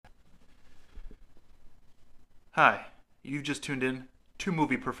Hi, you've just tuned in to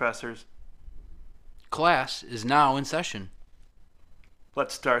Movie Professors. Class is now in session.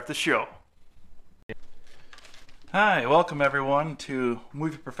 Let's start the show. Hi, welcome everyone to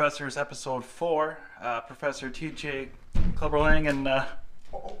Movie Professors Episode 4. Professor TJ Clubberlang and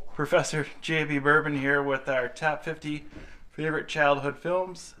Professor JB Bourbon here with our top 50 favorite childhood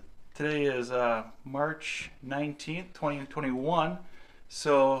films. Today is March 19th, 2021.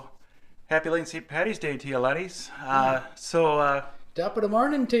 So, happy late St. Patty's Day to you, laddies. Top of the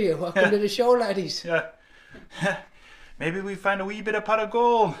morning to you. Welcome to the show, laddies. Yeah. Maybe we find a wee bit of pot of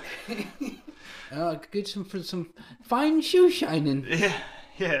gold. Get some fine shoe shining.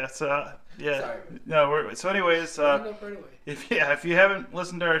 Yeah. So yeah. Sorry. No. So anyways, Right away. if you haven't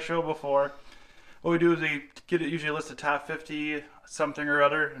listened to our show before, what we do is we usually a list of top 50 something or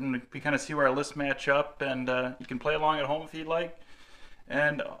other, and we kind of see where our lists match up, and you can play along at home if you'd like.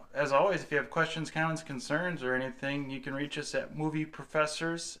 And as always, if you have questions, comments, concerns, or anything, you can reach us at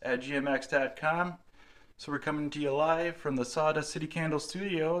movieprofessors@gmx.com. So we're coming to you live from the Sawdust City Candle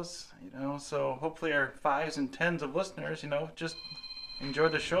Studios, so hopefully our 5s and 10s of listeners, just enjoy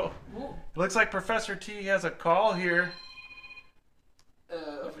the show. Ooh. It looks like Professor T has a call here.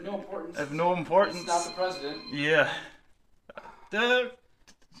 Of no importance. Of no importance. It's not the president. Yeah. Sorry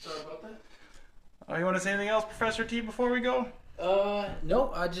about that. You want to say anything else, Professor T, before we go?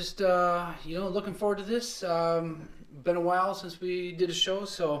 No, I just, looking forward to this. Been a while since we did a show,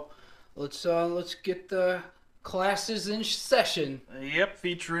 so let's get the classes in session. Yep,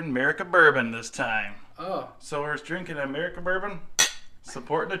 featuring America Bourbon this time. Oh, So we're drinking America Bourbon,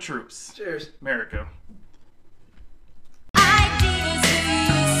 supporting the troops. cheers. America. Ideas we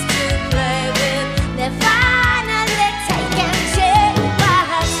used to play with, they're finally taking shape.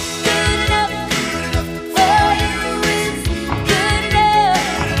 What's good enough for you is good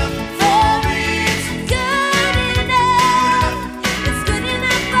enough for me. It's good enough. It's good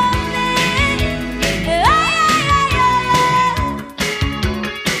enough for me.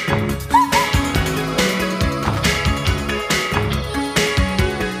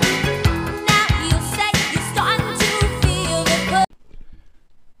 Now you say you're starting to feel the push.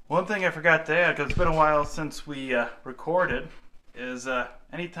 One thing I forgot to add, because it's been a while since we recorded, is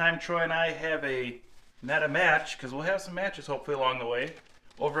anytime Troy and I have not a match, because we'll have some matches hopefully along the way.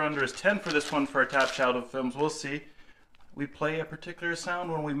 Over under is 10 for this one for our top childhood films. We'll see. We play a particular sound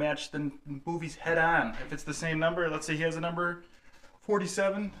when we match the movies head on. If it's the same number, let's say he has a number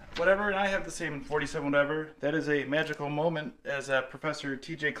 47, whatever, and I have the same 47, whatever. That is a magical moment, as Professor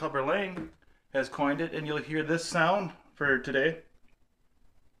TJ Clubberlang has coined it, and you'll hear this sound for today.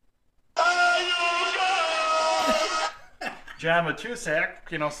 John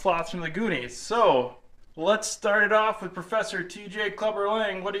Matusak, slots from the Goonies. So, let's start it off with Professor TJ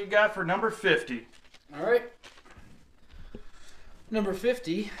Clubberlang. What do you got for number 50? All right. Number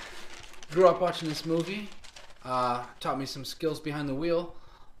 50. Grew up watching this movie. Taught me some skills behind the wheel.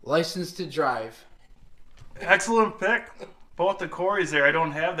 License to Drive. Excellent pick. Both the Corys there. I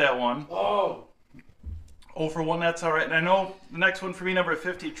don't have that one. Oh. Oh, for one, that's all right. And I know the next one for me, number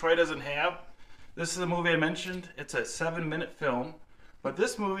 50, Troy doesn't have. This is the movie I mentioned. It's a 7-minute film. But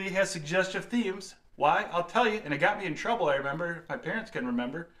this movie has suggestive themes. Why? I'll tell you. And it got me in trouble, I remember. My parents can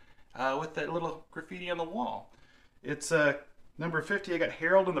remember. With that little graffiti on the wall. It's number 50. I got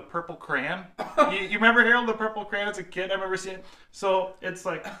Harold and the Purple Crayon. You remember Harold and the Purple Crayon as a kid? I remember seeing it. So it's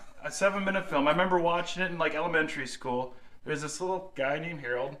like a 7-minute film. I remember watching it in like elementary school. There's this little guy named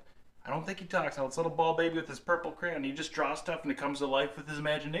Harold. I don't think he talks. It's a little ball baby with his purple crayon. He just draws stuff and it comes to life with his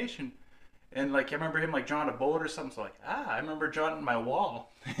imagination. And I remember him drawing a boat or something. So I remember drawing it on my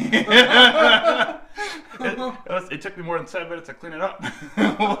wall. It took me more than 7 minutes to clean it up.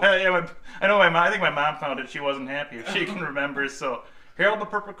 I know my mom. I think my mom found it. She wasn't happy if she can remember. So Harold the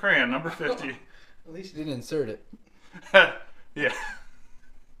Purple Crayon, number 50. At least you didn't insert it. Yeah.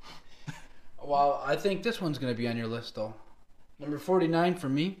 Well, I think this one's going to be on your list, though. Number 49 for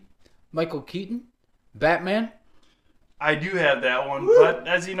me, Michael Keaton, Batman. I do have that one, but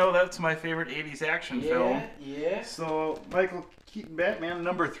as you know, that's my favorite 80s action film. Yeah. So Michael Keaton Batman,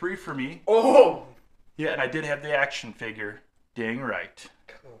 number 3 for me. Oh! Yeah, and I did have the action figure. Dang right.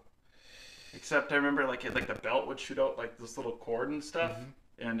 Cool. Except I remember the belt would shoot out this little cord and stuff,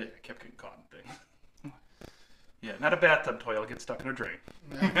 and it kept getting caught in things. Yeah, not a bathtub toy. I'll get stuck in a drain.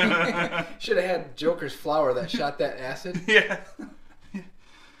 Should have had Joker's flower that shot that acid. Yeah.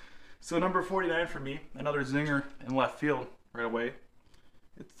 So number 49 for me, another zinger in left field right away.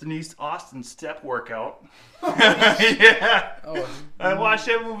 It's Denise Austin's Step Workout. Yeah. Oh, I watched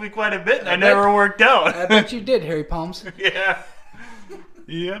that movie quite a bit and I I never worked out. I bet you did, Harry Palms. Yeah.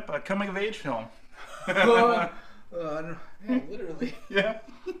 Yep, a coming of age film. I don't, yeah, literally. Yeah.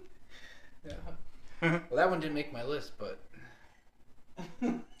 Yeah. Well, that one didn't make my list, but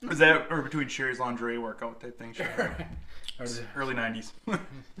Is that or between Sherry's lingerie workout type thing? Sure. or the- Early 90s.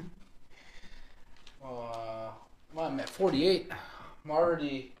 I'm at 48. I'm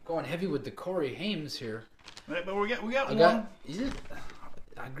already going heavy with the Corey Hames here. But we got I one. got. Is it?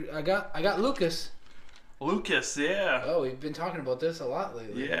 I got Lucas. Lucas, yeah. Oh, we've been talking about this a lot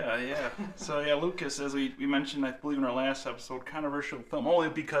lately. Yeah. So yeah, Lucas, as we mentioned, I believe in our last episode, controversial film only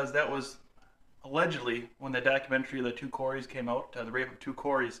because that was allegedly when the documentary of the two Coreys came out, the rape of two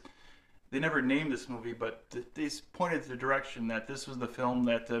Coreys. They never named this movie, but they pointed to the direction that this was the film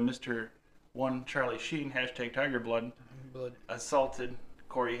that Mr. One Charlie Sheen #TigerBlood But assaulted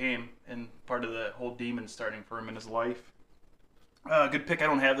Corey Haim and part of the whole demon starting for him in his life. Good pick. I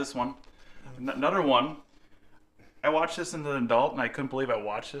don't have this one. Another one. I watched this as an adult, and I couldn't believe I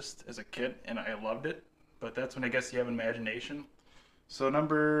watched this as a kid, and I loved it. But that's when I guess you have imagination. So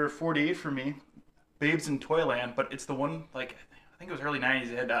number 48 for me, Babes in Toyland. But it's the one, like, I think it was early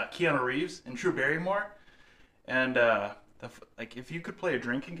 90s. It had Keanu Reeves and Drew Barrymore. And, like, if you could play a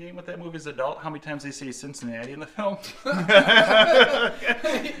drinking game with that movie as an adult, how many times they say Cincinnati in the film?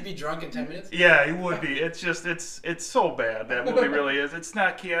 You'd be drunk in 10 minutes. Yeah, it would be. It's just, it's so bad. That movie really is. It's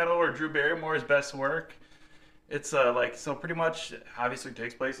not Keanu or Drew Barrymore's best work. It's like, so pretty much, obviously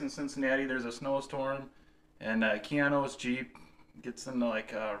takes place in Cincinnati. There's a snowstorm, and Keanu's Jeep gets into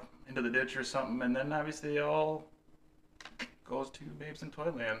like into the ditch or something, and then obviously it all goes to Babes in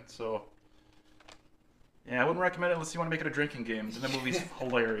Toyland. So yeah, I wouldn't recommend it unless you want to make it a drinking game. And the movie's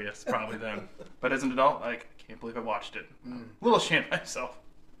hilarious, probably then. But as an adult, like, I can't believe I watched it. A little ashamed of myself.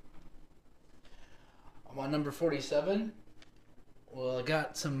 I'm on number 47. Well, I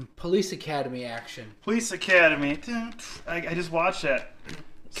got some Police Academy action. Police Academy. I just watched that.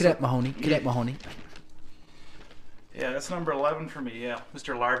 Cadet Mahoney. Cadet Mahoney. Yeah, that's number 11 for me. Yeah,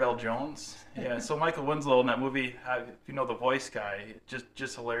 Mr. Larvell Jones. Yeah, so Michael Winslow in that movie, if you know the voice guy,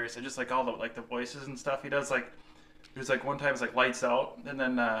 just hilarious. I just like all the the voices and stuff he does. Like, there's like one time it's like lights out, and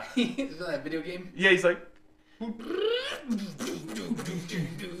then Is that a video game? yeah, he's like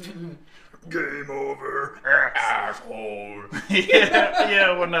game over, asshole.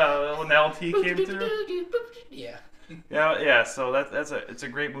 yeah. When the LT came through. Yeah. Yeah. So it's a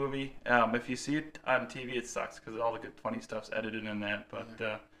great movie. If you see it on TV, it sucks because all the good funny stuff's edited in that. But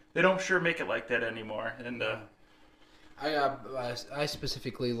they don't sure make it like that anymore. And I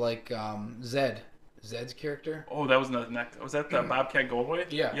specifically like Zed. Zed's character. oh, that was the next. Was that the Bobcat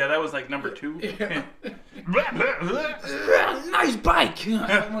Goldthwait? Yeah. Yeah, that was like number 2. Yeah. Nice bike.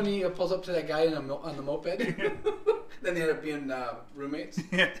 When he pulls up to that guy on the moped. Then they end up being roommates.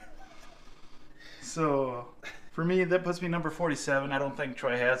 Yeah. So, for me, that puts me number 47. I don't think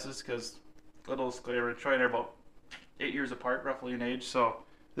Troy has this because, little disclaimer, Troy and I are about 8 years apart, roughly in age. So,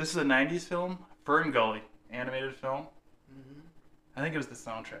 this is a 90s film, Fern Gully, animated film. Mm-hmm. I think it was the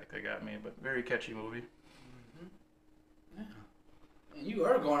soundtrack that got me, but very catchy movie. Yeah. And you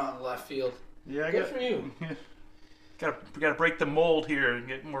are going out in left field. Yeah, I Good for you. gotta break the mold here and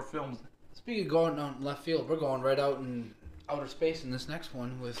get more films. Speaking of going out in left field, we're going right out in outer space in this next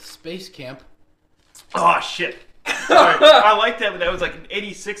one with Space Camp. Oh shit! Sorry, I like that, but that was like in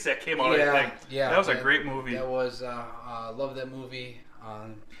 '86 that came out. I think. Yeah. That was a great movie. That was love that movie.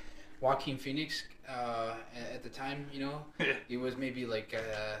 Joaquin Phoenix at the time, you know, Yeah. he was maybe like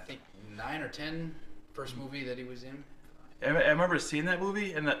I think 9 or 10 first movie that he was in. I remember seeing that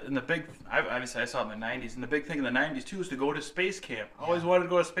movie, and the big. Obviously, I saw it in the '90s, and the big thing in the '90s too was to go to space camp. I always wanted to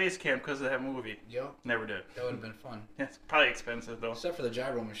go to space camp because of that movie. Yep, Never did. that would have been fun. Yeah, it's probably expensive though. Except for the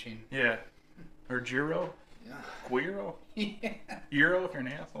gyro machine. Yeah. Or Giro, Yeah. Guiro, Yeah. Euro if you're an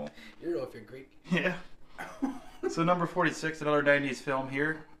asshole. Euro if you're Greek. Yeah. So number 46, another '90s film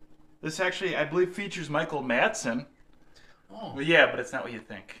here. This actually, I believe, features Michael Madsen. Oh, But yeah, but it's not what you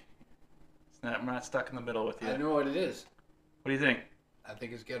think. It's not. I'm not stuck in the middle with you. I know what it is. What do you think? I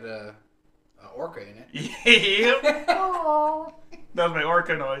think it's got a orca in it. Yep. That was my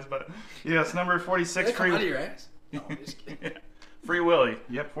orca noise, but yes, number 46. Did that come out of your ass? No, I'm just kidding. Yeah. Free Willy.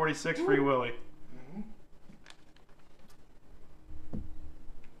 Yep, 46. Free Willy.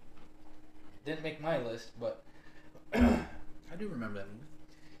 Didn't make my list, but I do remember that movie.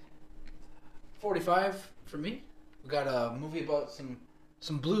 45 for me. We got a movie about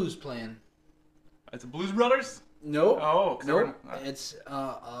some blues playing. It's the Blues Brothers. Nope. Oh, 'cause Nope. they're- It's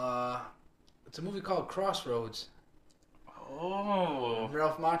a movie called Crossroads. Oh.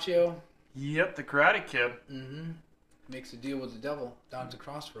 Ralph Macchio Yep, the Karate Kid. makes a deal with the devil down to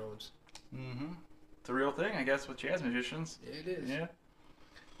Crossroads. Mm-hmm. It's a real thing, I guess, with jazz musicians. It is. Yeah.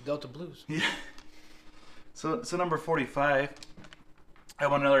 Delta Blues. Yeah. So number 45, I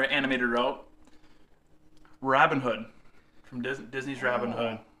went another animated route. Robin Hood, from Disney's Robin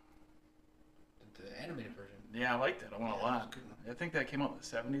Hood. The animated version. Yeah, I liked it. I went a Yeah, lot. it was good. I think that came out in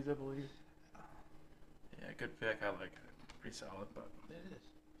the 70s, I believe. Yeah, good pick. I like it. Pretty solid, but It is.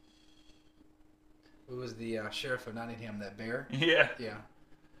 Who was the sheriff of Nottingham? That bear. yeah. Yeah.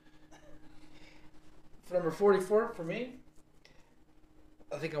 For number 44 for me,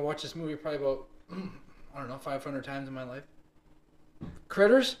 I think I watched this movie probably about I don't know 500 times in my life.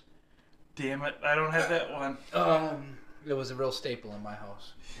 Critters. Damn it, I don't have that one. It was a real staple in my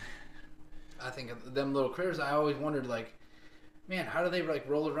house. I think of them little critters. I always wondered, like, man, how do they like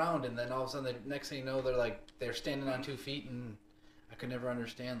roll around and then all of a sudden, the next thing you know, they're standing on 2 feet, and I could never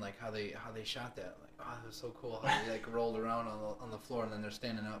understand like how they shot that. Like, oh, it was so cool how they like rolled around on the floor and then they're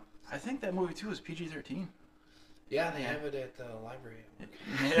standing up. I think that movie too is PG-13. Yeah, they have it at the library.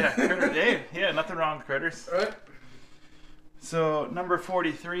 Yeah, Critters. Hey, yeah, nothing wrong with Critters. Right. So number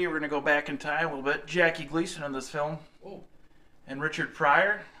 43, we're gonna go back in time a little bit. Jackie Gleason in this film, Oh. and Richard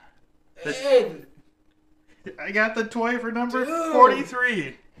Pryor. Hey, I got the toy for number Dude.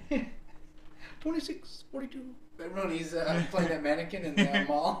 43. 26, 42. Remember when he's playing that mannequin in the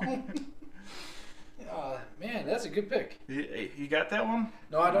mall? Man, that's a good pick. You got that one?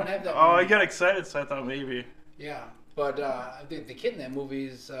 No, I don't have that Oh, one. I got excited, so I thought maybe. Yeah, but the kid in that movie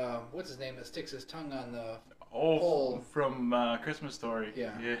is, what's his name that sticks his tongue on the... Oh, from Christmas Story.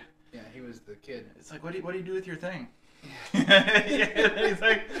 Yeah. Yeah. Yeah, he was the kid. It's like, what do you do with your thing? Yeah, he's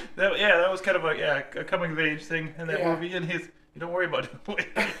like, that was kind of a coming of age thing in that Yeah. movie, and you don't worry about it.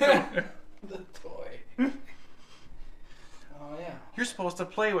 The toy. Oh, yeah. You're supposed to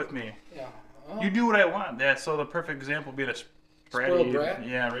play with me. Yeah. Oh, You do what I want. Yeah, so the perfect example being a Spoiled bratty, brat?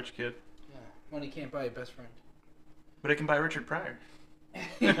 yeah, rich kid. yeah. Money can't buy a best friend. But I can buy Richard Pryor.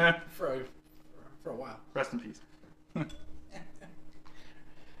 for a while. Rest in peace.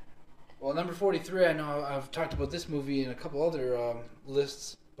 Well, number 43, I know I've talked about this movie in a couple other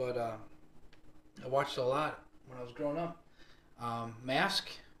lists, but I watched it a lot when I was growing up. Mask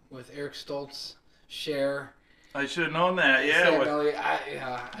with Eric Stoltz, Cher. I should have known that. Yeah, Sam with- Elliott. I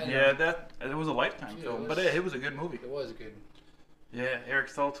know. yeah, it was a Lifetime Dude, film, it but was- it was a good movie. It was good. Yeah, Eric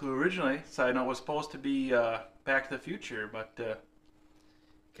Stoltz, who originally, side note, was supposed to be Back to the Future, but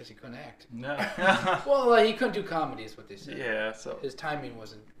Because he couldn't act. no. Well, he couldn't do comedy, is what they said. Yeah, so His timing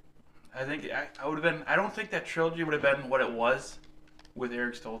wasn't. I think I would have been. I don't think that trilogy would have been what it was with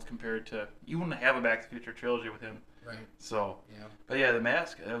Eric Stoltz compared to. You wouldn't have a Back to the Future trilogy with him. Right. So, Yeah. but yeah, The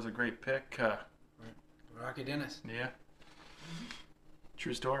Mask. That was a great pick. Rocky Dennis. Yeah.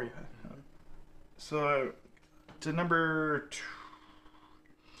 True story. So, to number two.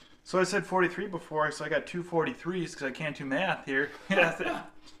 So I said 43 before, so I got two 43s because I can't do math here.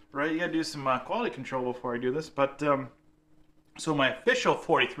 Right? You got to do some quality control before I do this. But, so my official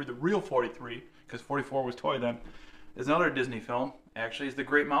 43, the real 43, because 44 was toy then, is another Disney film. Actually, is The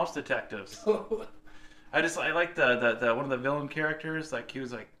Great Mouse Detectives. I like the one of the villain characters. Like he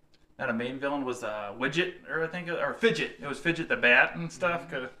was like not a main villain, was Widget or Fidget. It was Fidget the Bat and stuff.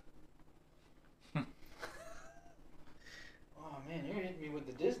 Oh man, you're hitting me with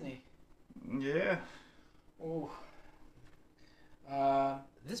the Disney. Yeah. Oh.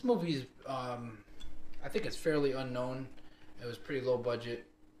 This movie is, I think it's fairly unknown. It was pretty low budget,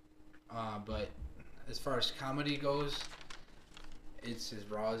 but as far as comedy goes, it's as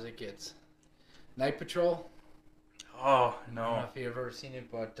raw as it gets. Night Patrol. Oh I don't know no. if you've ever seen it,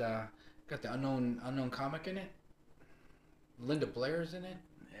 but got the unknown comic in it. Linda Blair's in it.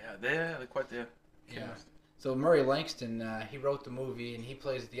 Yeah, they're quite the. Yeah. So Murray Langston, he wrote the movie and he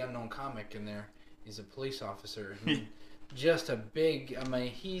plays the unknown comic in there. He's a police officer. Just a big. I mean,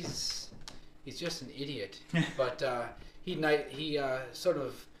 he's just an idiot. But he sort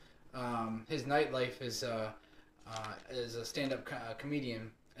of his nightlife is a stand-up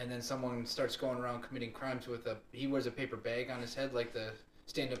comedian, and then someone starts going around committing crimes with he wears a paper bag on his head like the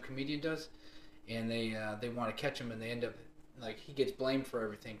stand-up comedian does, and they want to catch him, and they end up like he gets blamed for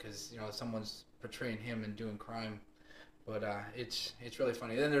everything because someone's portraying him and doing crime. But it's really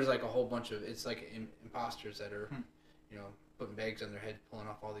funny. Then there's like a whole bunch of it's like imposters that are putting bags on their head, pulling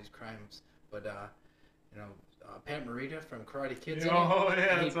off all these crimes. But Pat Morita from Karate Kid's in it. Oh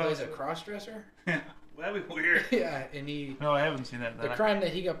yeah, And he that's plays a awesome. cross-dresser. That'd be weird. Yeah, and he. No, I haven't seen that. The crime that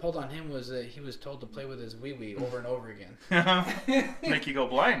he got pulled on him was that he was told to play with his wee-wee over and over again. Make you go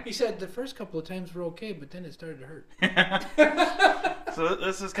blind. He said the first couple of times were okay, but then it started to hurt. So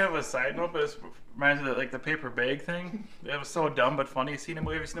this is kind of a side note, but it reminds me of the paper bag thing. It was so dumb but funny. Have you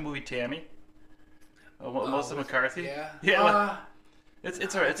seen the movie Tammy? Melissa McCarthy? Yeah. Yeah.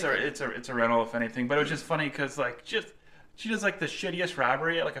 It's a rental if anything. But it was just funny because like she does like the shittiest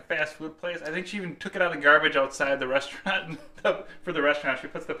robbery at like a fast food place. I think she even took it out of the garbage outside the restaurant for the restaurant. She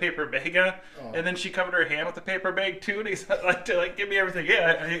puts the paper bag on, and then she covered her hand with the paper bag too. And he's like, give me everything.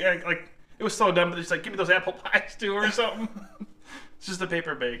 Yeah, like it was so dumb. But he's like, give me those apple pies too or something. It's just a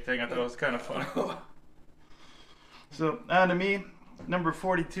paper bag thing. I thought it was kind of funny. So on to me, number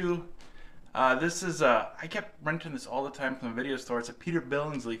 42. This is I kept renting this all the time from the video store. It's a Peter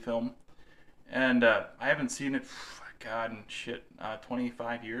Billingsley film, and I haven't seen it. God and shit,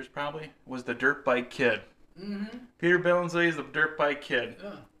 25 years probably. Was The Dirt Bike Kid. Mm-hmm. Peter Billingsley is The Dirt Bike Kid.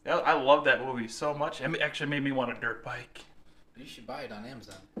 Yeah. I love that movie so much. It actually made me want a dirt bike. You should buy it on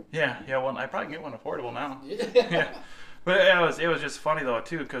Amazon. Yeah. Well, I probably can get one affordable now. Yeah. But it was just funny though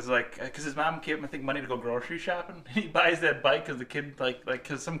too, cause his mom gave him I think money to go grocery shopping. He buys that bike cause the kid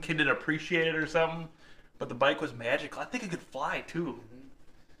cause some kid didn't appreciate it or something. But the bike was magical. I think it could fly too. Mm-hmm.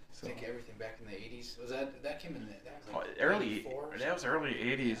 So. I think everything back in the 80s was that came in that was like early. That was early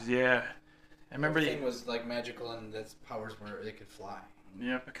 80s. Yeah. I remember everything was like magical and its powers were they could fly.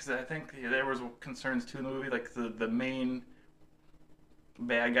 Yeah, because I think there was concerns too in the movie, like the main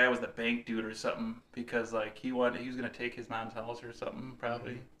bad guy was the bank dude or something, because like he was gonna take his mom's house or something,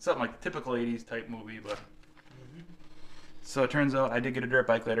 probably something like typical 80s type movie. But so it turns out I did get a dirt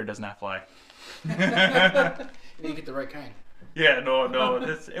bike later. It does not fly. You didn't get the right kind. Yeah, no,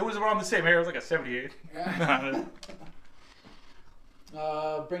 it was around the same area. It was like a 78.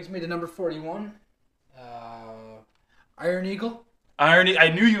 Brings me to number 41. Iron Eagle. I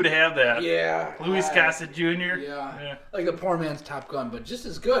knew you'd have that. Yeah. Louis Gossett Jr. Yeah. Like the poor man's Top Gun, but just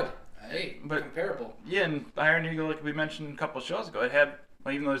as good. Hey, but comparable. Yeah, and Iron Eagle, like we mentioned a couple of shows ago, it had,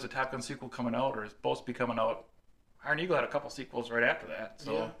 even though there's a Top Gun sequel coming out, or it's supposed to be coming out, Iron Eagle had a couple sequels right after that.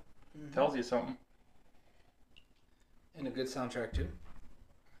 So tells you something. And a good soundtrack too.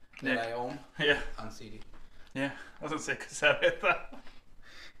 That I own. Yeah. On CD. Yeah, I was gonna say cassette.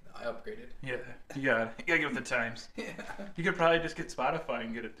 I upgraded. Yeah, you gotta get with the times. Yeah. You could probably just get Spotify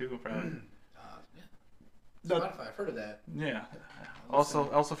and get it too, probably. Spotify, I've heard of that. Yeah.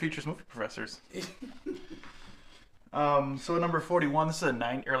 Also features movie professors. So number 41, this is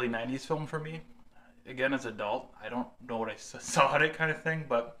a early 90s film for me. Again, as an adult, I don't know what I saw in it kind of thing,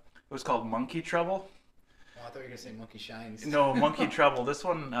 but it was called Monkey Trouble. Oh, I thought you were going to say Monkey Shines. No, Monkey Trouble. This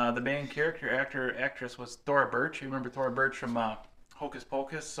one, the main actress was Thora Birch. You remember Thora Birch from Hocus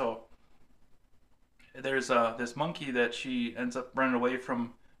Pocus? So there's this monkey that she ends up running away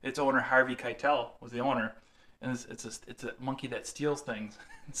from. Its owner, Harvey Keitel, was the owner. And it's a monkey that steals things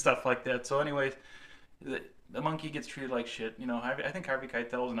and stuff like that. So anyways, the monkey gets treated like shit. I think Harvey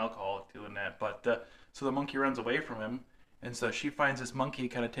Keitel was an alcoholic too in that. But so the monkey runs away from him. And so she finds this monkey,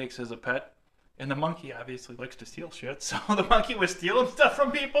 kind of takes as a pet. And the monkey obviously likes to steal shit. So the monkey was stealing stuff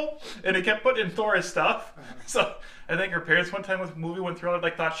from people. And it kept putting in Thora's stuff. So I think her parents one time with the movie went through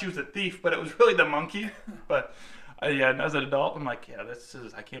it, thought she was a thief. But it was really the monkey. But yeah, and as an adult, I'm like,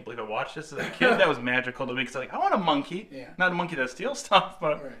 I can't believe I watched this as a kid. That was magical to me. Because I want a monkey. Yeah. Not a monkey that steals stuff.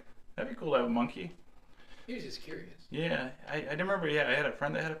 But that'd be cool to have a monkey. He was just curious. Yeah. I remember, I had a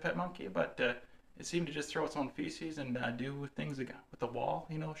friend that had a pet monkey. But it seemed to just throw its own feces and do things with the wall,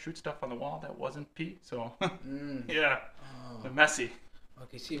 shoot stuff on the wall that wasn't pee. So, yeah, messy.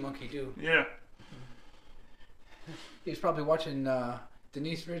 Monkey see, monkey do. Yeah. He was probably watching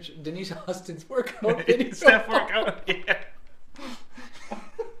Denise Austin's workout. Steph workout. Yeah.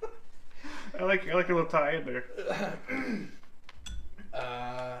 I like a little tie in there.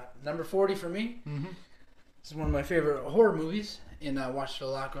 Number 40 for me. Mm-hmm. This is one of my favorite horror movies, and I watched it a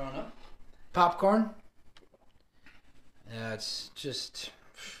lot growing up. Popcorn. It's just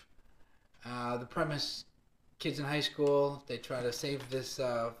the premise: kids in high school, they try to save this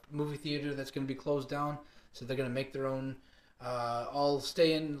movie theater that's going to be closed down, so they're going to make their own. All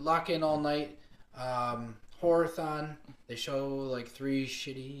lock in all night. Horror-thon. They show 3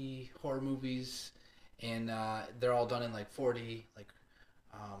 shitty horror movies, and they're all done in 4D,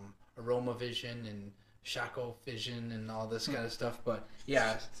 Aroma Vision and Shaco Vision and all this kind of stuff. But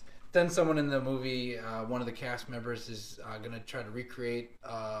yeah. Then someone in the movie, one of the cast members is going to try to recreate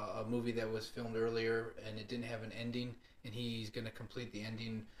a movie that was filmed earlier and it didn't have an ending. And he's going to complete the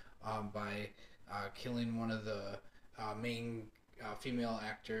ending by killing one of the main female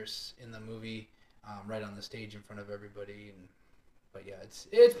actors in the movie right on the stage in front of everybody. But yeah,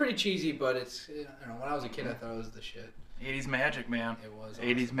 it's pretty cheesy, but it's, when I was a kid, I thought it was the shit. 80s magic, man. It was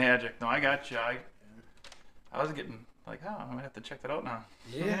 80s awesome. magic. No, I got you. I was getting... I'm gonna have to check that out now.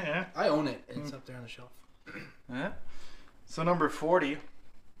 Yeah. I own it. It's up there on the shelf. Yeah. So number 40.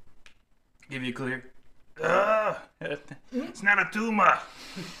 Give you a It's not a tumor.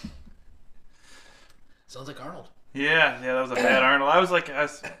 Sounds like Arnold. Yeah, that was a bad Arnold.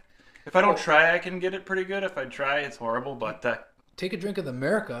 If I don't try, I can get it pretty good. If I try, it's horrible. But Take a drink of the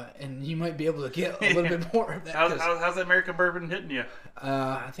America, and you might be able to get a little bit more of that. 'cause, how's that American bourbon hitting you?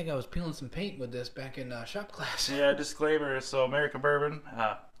 I think I was peeling some paint with this back in shop class. Yeah, disclaimer. So American bourbon,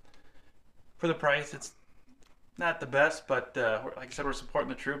 for the price, it's not the best, but like I said, we're supporting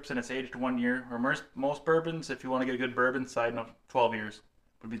the troops, and it's aged 1 year. Or most bourbons, if you want to get a good bourbon, side note, 12 years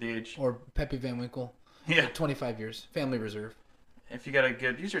would be the age. Or Pepe Van Winkle, Yeah, 25 years, family reserve. if you got a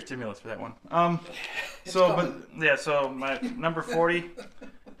good, use your stimulus for that one. coming. So my number 40,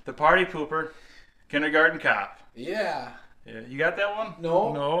 The Party Pooper, Kindergarten Cop. Yeah. Yeah, you got that one?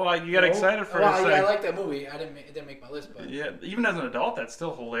 No. You got excited for well, a yeah, second. I like that movie. It didn't make my list, but Yeah, even as an adult, that's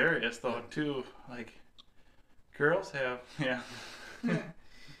still hilarious though. Too like, girls have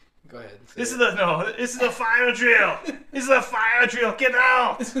go ahead. This is the fire drill. This is the fire drill. Get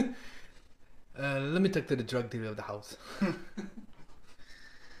out. Let me talk to the drug dealer of the house.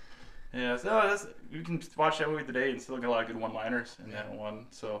 Yeah, you can watch that movie today and still get a lot of good one-liners in that one.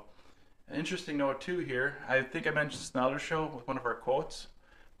 So, an interesting note too here. I think I mentioned this in another show with one of our quotes,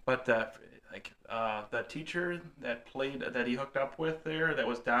 but that teacher that he hooked up with there, that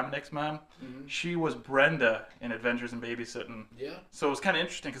was Dominic's mom. Mhm. She was Brenda in Adventures in Babysitting. Yeah. So it was kind of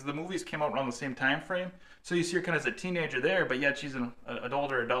interesting because the movies came out around the same time frame. So you see her kind of as a teenager there, but yet she's an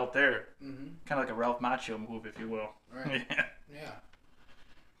older adult there. Mm-hmm. Kind of like a Ralph Macchio move, if you will. Right. Yeah. Yeah.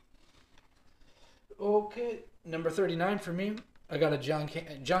 Okay, number 39 for me. I got a John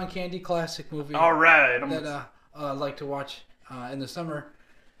Candy classic movie All right. that I like to watch in the summer.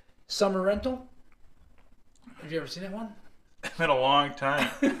 Summer Rental. Have you ever seen that one? It's been a long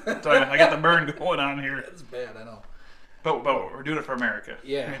time. I got the burn going on here. That's bad, I know. But we're doing it for America.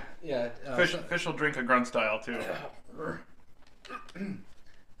 Yeah, yeah. Official drink of grunt style, too. I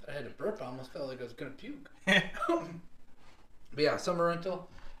had a burp. I almost felt like I was gonna puke. But yeah, Summer Rental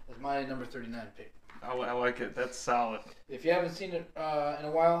is my number 39 pick. I like it. That's solid. If you haven't seen it in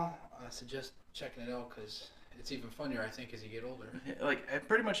a while, I suggest checking it out because it's even funnier, I think, as you get older. Like,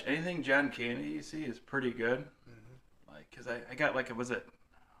 pretty much anything John Candy you see is pretty good. Mm-hmm. Like, because I got, like, was it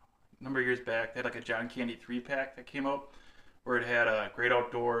a number of years back, they had, like, a John Candy 3-pack that came out where it had Great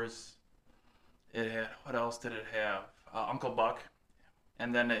Outdoors. It had, what else did it have? Uncle Buck.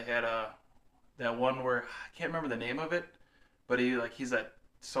 And then it had that one where, I can't remember the name of it, but he's that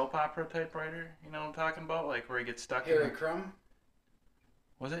soap opera type writer, you know what I'm talking about? Like, where he gets stuck Harry in... Crumb?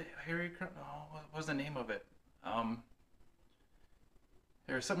 Was it Harry Crumb? Oh, what was the name of it?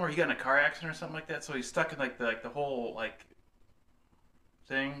 There was something where he got in a car accident or something like that, so he's stuck in like the whole like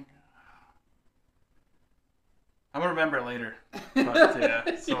thing. I'm gonna remember it later. But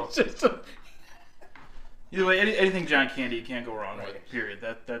yeah, so either way, anything John Candy you can't go wrong with. Right. Period.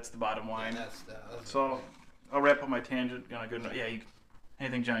 That's the bottom line. That's So I'll wrap up my tangent on a good note. Yeah,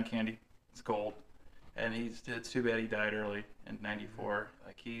 anything John Candy, it's gold. And it's too bad he died early in '94.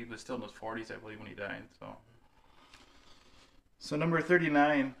 Like, he was still in his 40s, I believe, when he died. So number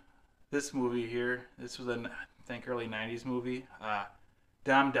 39, this movie here. This was I think early '90s movie.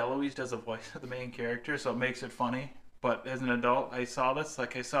 Dom DeLuise does the voice of the main character, so it makes it funny. But as an adult, I saw this.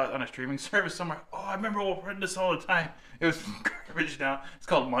 Like, I saw it on a streaming service somewhere. Oh, I remember watching this all the time. It was garbage now. It's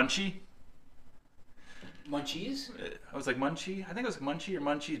called Munchie. Munchies? I was like Munchie. I think it was Munchie or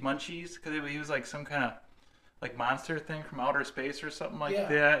Munchies, because he was like some kind of like monster thing from outer space or something like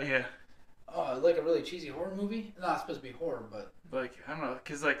that. Yeah. Oh, like a really cheesy horror movie? Not supposed to be horror, but Like, I don't know,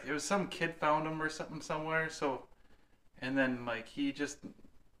 because like it was some kid found him or something somewhere. So, and then like he just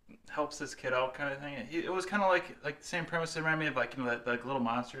helps this kid out, kind of thing. It was kind of like the same premise. It reminded me of like, you know, that like Little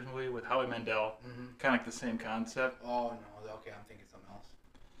Monsters movie with Howie Mandel. Kind of like the same concept. oh no, okay, I'm thinking something else.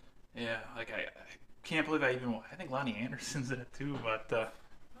 Yeah. Like I can't believe I think Lonnie Anderson's in it too. But I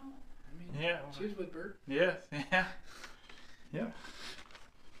mean, yeah. she was with Bert. Yeah. Yeah.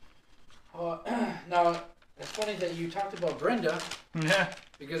 Now, it's funny that you talked about Brenda, Yeah.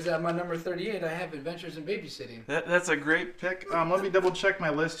 because at my number 38, I have Adventures in Babysitting. That's a great pick. Let me double check my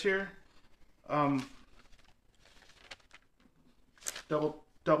list here. Double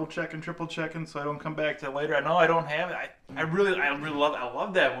checking, triple checking, so I don't come back to it later. I know I don't have it. I really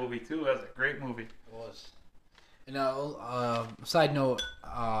love that movie too. That's a great movie. It was. And now, side note,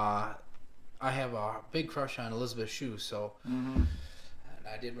 I have a big crush on Elizabeth Shue, so and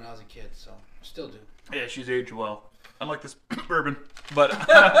I did when I was a kid, so still do. Yeah, she's aged well. Unlike this bourbon, but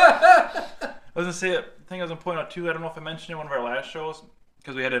I was gonna say a thing I was gonna point out too. I don't know if I mentioned it in one of our last shows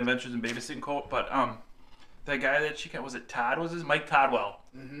because we had Adventures in Babysitting quote, but that guy that she got, was it Todd? Was his Mike Toddwell?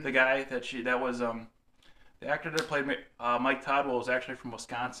 The guy that was The actor that played Mike Todd was actually from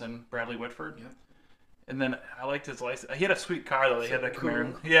Wisconsin, Bradley Whitford. Yeah. And then I liked his license. He had a sweet car though. They had that cool.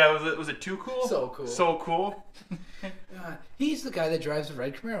 Camaro. Yeah, was it too cool? So cool. So cool. He's the guy that drives the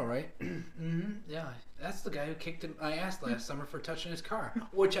red Camaro, right? Yeah, that's the guy who kicked my ass last summer for touching his car,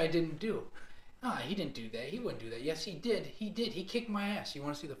 which I didn't do. He didn't do that. He wouldn't do that. Yes, he did. He did. He kicked my ass. You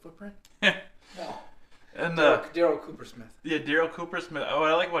want to see the footprint? No. And Daryl Cooper Smith. yeah, Daryl Cooper Smith. Oh,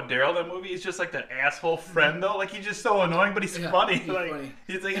 I like about Daryl in that movie. He's just like that asshole friend though. Like he's just so annoying, but he's funny. He's like funny.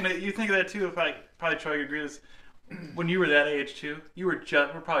 he's like, you think of that too. If I probably try to agree with this. When you were that age too, we're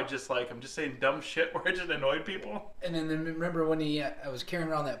probably just like him, just saying dumb shit where it just annoyed people. And then remember when I was carrying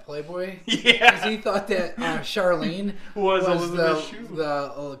around that Playboy? Yeah. Because he thought that Charlene Was Elizabeth Shue.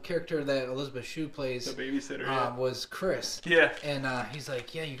 the character that Elizabeth Shue plays. The babysitter. Yeah. Was Chris. Yeah. And he's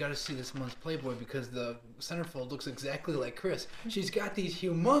like, yeah, you got to see this month's Playboy because the centerfold looks exactly like Chris. She's got these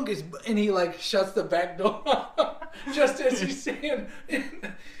humongous, and he like shuts the back door just as he's saying.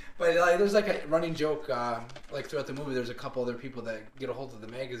 But like, there's like a running joke, like throughout the movie. There's a couple other people that get a hold of the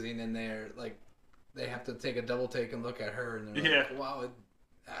magazine, and they're like, they have to take a double take and look at her, and they're like, wow,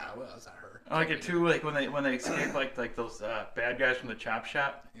 well, it's not her. I like it too, like when they escape like those bad guys from the chop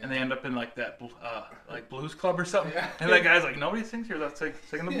shop, and they end up in like that like blues club or something. Yeah. And that guy's like, nobody sings here, let's sing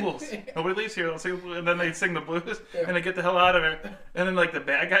the blues. Nobody leaves here, let's sing the blues. And then they sing the blues, and they get the hell out of it. And then like the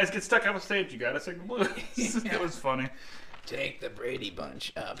bad guys get stuck on stage. You gotta sing the blues. It was funny. Take the Brady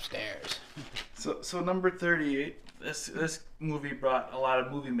Bunch upstairs. So number 38. This movie brought a lot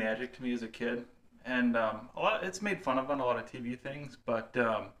of movie magic to me as a kid, and it's made fun of on a lot of TV things. But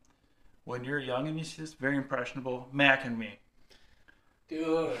when you're young and you see this, very impressionable. Mac and Me.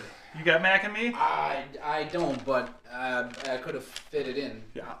 Dude. You got Mac and Me? I don't, but I could have fit it in.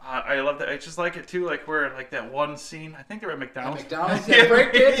 Yeah, I love that. I just like it too. Like where like that one scene. I think they were at McDonald's. McDonald's, yeah,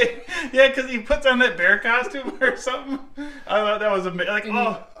 break it. Yeah, because he puts on that bear costume or something. I thought that was amazing.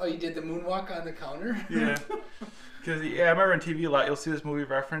 Like You did the moonwalk on the counter. Yeah. Because I remember on TV a lot. You'll see this movie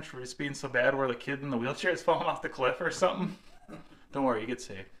reference where he's being so bad where the kid in the wheelchair is falling off the cliff or something. Don't worry, you get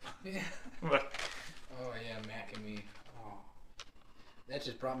saved. Yeah. But, Oh yeah, Mac and Me. Oh, that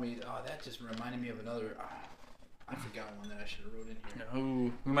just brought me. Oh, that just reminded me of another. I forgot one that I should have wrote in here.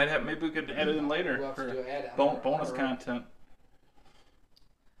 ooh, maybe we could add it in later We'll have to for do an ad. bonus content.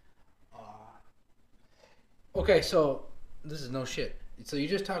 Okay, so this is no shit. So you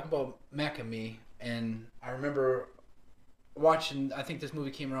just talked about Mac and Me, and I remember watching. I think this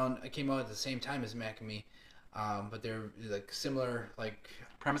movie came out at the same time as Mac and Me, but they're like similar, like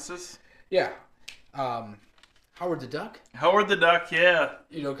Premises? yeah. Howard the Duck. Howard the Duck, yeah.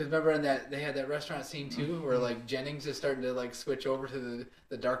 You know, because remember in that they had that restaurant scene too, where like Jennings is starting to like switch over to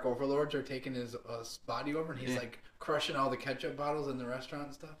the Dark Overlords are taking his body over, and he's like crushing all the ketchup bottles in the restaurant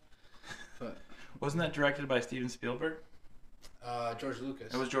and stuff. But Wasn't that directed by Steven Spielberg? George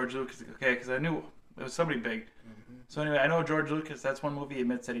Lucas. It was George Lucas. Okay, because I knew it was somebody big. So anyway, I know George Lucas. That's one movie he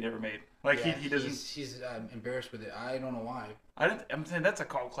admits that he never made. Like Yeah, he doesn't. He's embarrassed with it. I don't know why. I'm saying that's a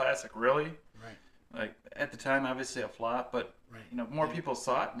cult classic, really. Right. Like at the time, obviously a flop, but Right. you know more people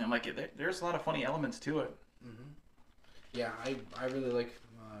saw it, and I'm like, there's a lot of funny elements to it. Yeah, I really like.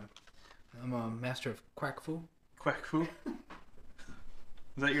 I'm a master of quack fu. Quack Fu.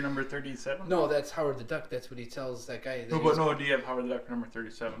 Is that your number 37? No, that's Howard the Duck. That's what he tells that guy. No, but no, do you have Howard the Duck for number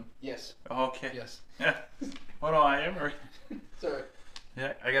 37? Yes. Oh, okay. Yes. Yeah. Oh no, I am. Or, Sorry.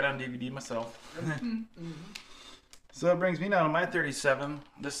 yeah, I got it on DVD myself. So that brings me down to my 37.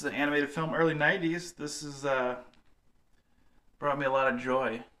 This is an animated film, early 90s. This is brought me a lot of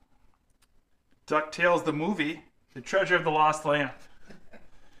joy. DuckTales the movie, The Treasure of the Lost Lamp.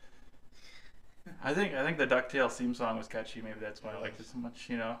 I think the DuckTales theme song was catchy. Maybe that's why I liked it so much.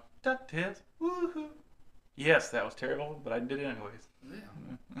 You know, DuckTales, woohoo! Yes, that was terrible, but I did it anyways.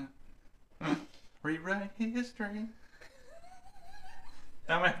 Yeah. Rewrite history.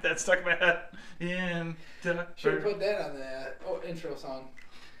 That stuck in my head. In Should have put that on the intro song.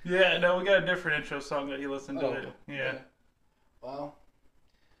 Yeah, no, we got a different intro song that you listened to. Oh, Yeah. Well,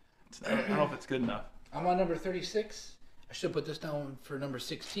 I don't know if it's good enough. I'm on number 36. I should put this down for number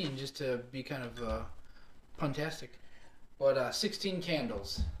 16 just to be kind of puntastic. But 16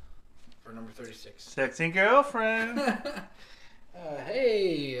 Candles for number 36. Sexy girlfriend.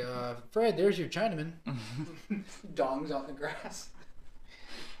 Hey, Fred, there's your Chinaman. Dongs on the grass.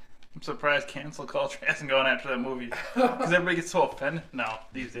 I'm surprised cancel culture hasn't gone after that movie. Because everybody gets so offended now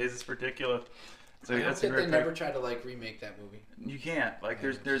these days. It's ridiculous. So I hope that's a that great they pick. never try to like remake that movie. You can't. Like,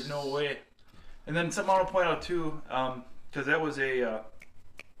 Yeah, there's no way. And then something I want to point out too, because that was I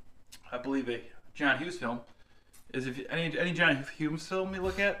believe a John Hughes film. is if any John Hughes film you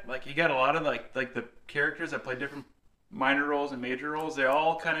look at, like you got a lot of like the characters that play different minor roles and major roles. They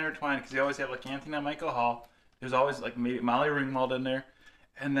all kind of intertwined because you always have like Anthony Michael Hall. There's always like Molly Ringwald in there,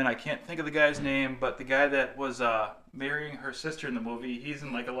 and then I can't think of the guy's name, but the guy that was marrying her sister in the movie, he's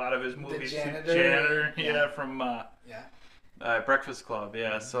in like a lot of his movies. Janitor? Yeah, from Breakfast Club.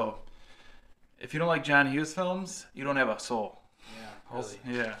 Yeah, so if you don't like John Hughes films, you don't have a soul. Yeah, really.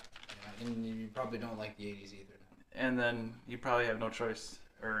 Yeah. And you probably don't like the 80s either. And then you probably have no choice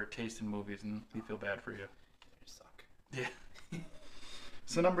or taste in movies, and we feel bad for you. You suck. Yeah.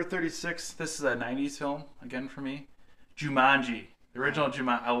 So number 36, this is a 90s film, again for me. Jumanji. The original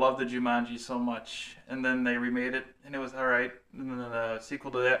Jumanji. I love the Jumanji so much. And then they remade it, and it was alright. And then the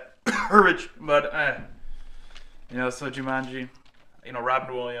sequel to that, but, so Jumanji,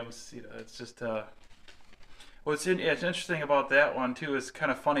 Robin Williams, it's just, it's interesting about that one, too, is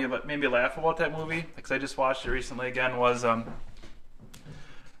kind of funny, but made me laugh about that movie, because I just watched it recently again, was, I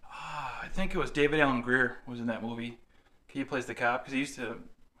think it was David Alan Grier was in that movie. He plays the cop, because he used to,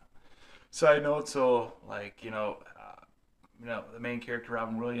 side note, so, like, the main character,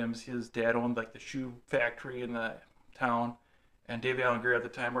 Robin Williams, his dad owned, like, the shoe factory in the town, and David Alan Grier at the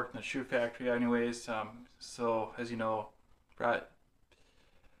time worked in the shoe factory anyways, so, as you know, what's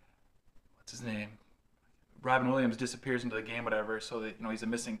his name? Robin Williams disappears into the game, whatever, so that, he's a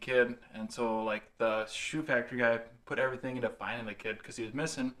missing kid, and so, like, the shoe factory guy put everything into finding the kid because he was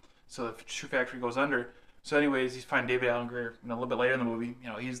missing, so the shoe factory goes under. So anyways, he's finding David Alan Grier, a little bit later in the movie,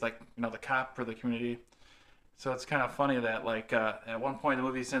 he's like, the cop for the community. So it's kind of funny that, like, at one point in the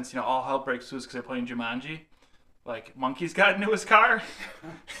movie, since, all hell breaks loose because they're playing Jumanji, like, monkeys got into his car,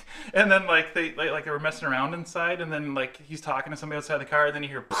 and then, like, they were messing around inside, and then, like, he's talking to somebody outside the car, and then you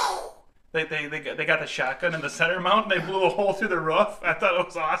hear, poof! They got the shotgun in the center mount, and they blew a hole through the roof. I thought it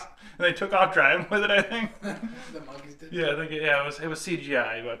was awesome, and they took off driving with it, I think. The monkeys did? Yeah, I think it was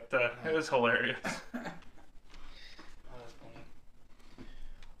CGI, but it was hilarious. Oh, that's funny.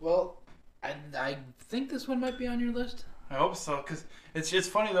 Well, I think this one might be on your list. I hope so, because it's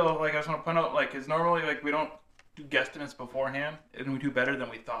funny, though, like, I just want to point out, like, it's normally, like, we don't do guesstimates beforehand, and we do better than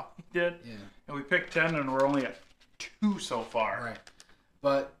we thought we did. Yeah. And we picked 10, and we're only at 2 so far. Right.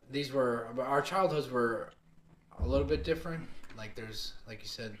 But our childhoods were a little bit different. Like like you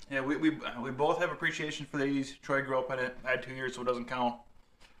said. Yeah, we both have appreciation for the 80s. Troy grew up in it. I had 2 years, so it doesn't count,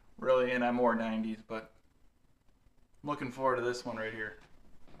 really, and I'm more 90s, but I'm looking forward to this one right here.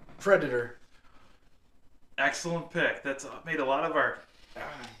 Predator. Excellent pick. That's made a lot of our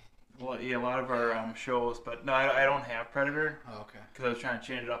shows, but no, I don't have Predator. Oh, okay. Because I was trying to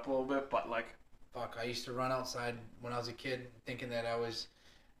change it up a little bit, but like. Fuck, I used to run outside when I was a kid thinking that I was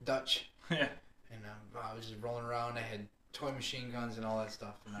Dutch. Yeah. And I was just rolling around. I had toy machine guns and all that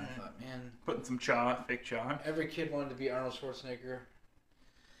stuff. And I thought, man. Putting some fake chaw. Every kid wanted to be Arnold Schwarzenegger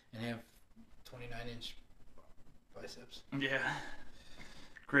and have 29-inch biceps. Yeah.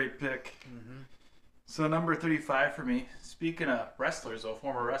 Great pick. Mm-hmm. So number 35 for me. Speaking of wrestlers, though,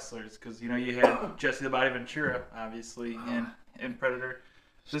 former wrestlers, because, you had Jesse the Body Ventura, obviously, in Predator.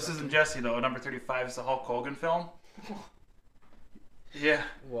 This isn't Jesse, though. Number 35 is the Hulk Hogan film. Yeah.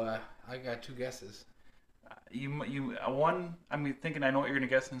 Well, I got 2 guesses. One, I'm thinking I know what you're going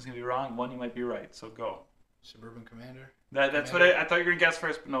to guess and it's going to be wrong. One, you might be right, so go. Suburban Commander? That's what I thought you were going to guess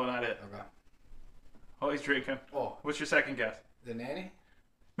first, but no, not it. Okay. Oh, he's drinking. Oh. What's your second guess? The Nanny?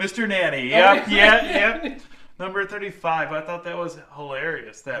 Mr. Nanny. Yep, yeah. Number 35. I thought that was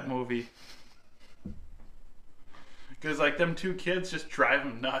hilarious, that movie. Because, like, them 2 kids just drive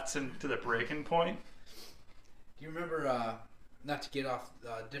him nuts into the breaking point. Do you remember, not to get off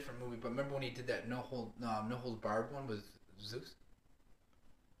a different movie, but remember when he did that No Holds Barred one with Zeus?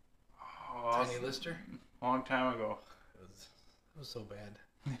 Oh, Tiny Lister? Long time ago. It was so bad.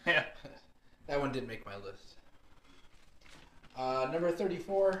 Yeah. That one didn't make my list. Number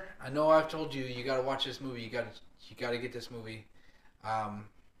 34. I know I've told you got to watch this movie. You got to get this movie.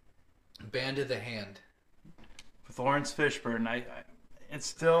 Band of the Hand. With Lawrence Fishburne, it's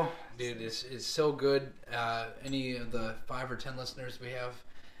still... Dude, it's so good. Any of the 5 or 10 listeners we have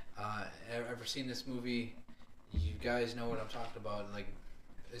ever seen this movie, you guys know what I'm talking about. Like,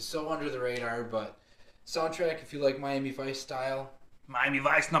 it's so under the radar, but soundtrack, if you like Miami Vice style. Miami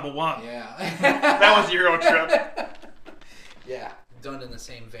Vice #1. Yeah. That was Euro Trip. Yeah, done in the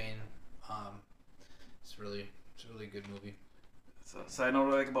same vein. It's a really good movie. So I know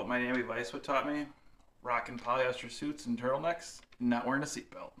what I like about Miami Vice. What taught me? Rocking polyester suits and turtlenecks, not wearing a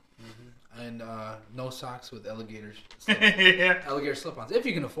seatbelt. Mm-hmm. And no socks with alligator slip-ons, if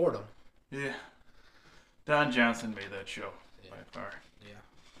you can afford them. Yeah. Don Johnson made that show by far. Yeah.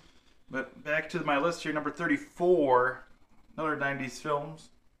 But back to my list here, number 34, another 90s films.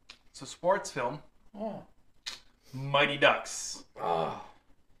 It's a sports film, Oh. Mighty Ducks. Oh.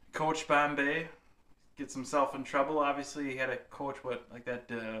 Coach Bombay gets himself in trouble. Obviously, he had to coach like that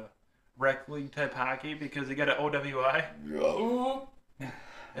rec league type hockey because he got an OWI.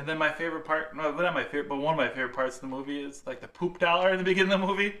 And then my favorite part, no, not my favorite, but one of my favorite parts of the movie is like the poop dollar in the beginning of the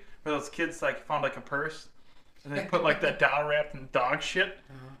movie, where those kids like found like a purse, and they put like that dollar wrapped in dog shit.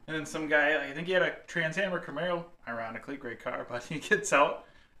 And then some guy, I think he had a Trans Am or Camaro, ironically, great car, but he gets out,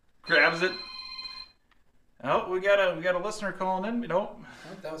 grabs it. Oh, we got a listener calling in. Oh,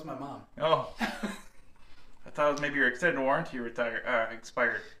 that was my mom. Oh, I thought it was maybe your extended warranty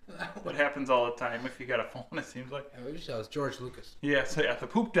expired. What happens all the time if you got a phone? It seems like. I wish that was George Lucas. Yeah, so yeah, the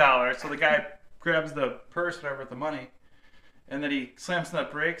poop dollar. So the guy grabs the purse, whatever, with the money, and then he slams on the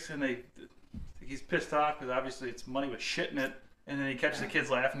brakes, and he's pissed off because obviously it's money with shit in it. And then he catches the kids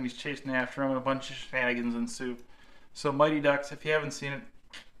laughing. And he's chasing after him, and a bunch of shenanigans ensue. So Mighty Ducks, if you haven't seen it,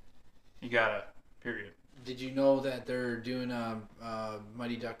 you gotta. Period. Did you know that they're doing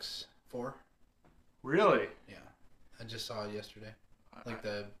Mighty Ducks 4? Really? Yeah, I just saw it yesterday. Like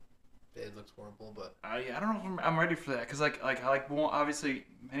it looks horrible, but I don't know if I'm ready for that because I like obviously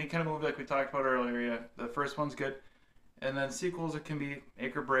any kind of movie like we talked about earlier. Yeah, the first one's good, and then sequels it can be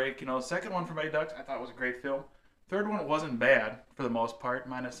make or break. You know, the second one for Mighty Ducks I thought was a great film. Third one it wasn't bad for the most part,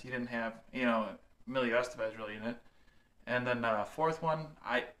 minus you didn't have Emilio Estevez really in it. And then fourth one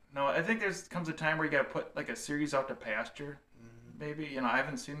I think there's comes a time where you got to put like a series out to pasture. Maybe I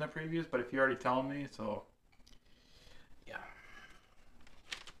haven't seen the previews, but if you're already telling me, so yeah,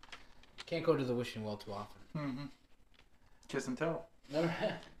 can't go to the wishing well too often. Mm-hmm. Kiss and tell.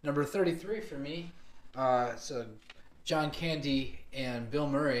 Number 33 for me. So John Candy and Bill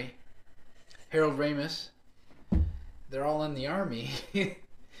Murray, Harold Ramis. They're all in the army.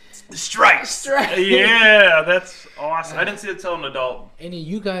 Strikes. Yeah, that's awesome. I didn't see it till an adult. Any of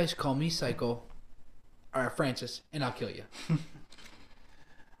you guys call me Psycho, or Francis, and I'll kill you.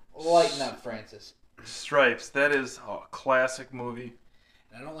 Lighten up, Francis. Stripes. That is a classic movie.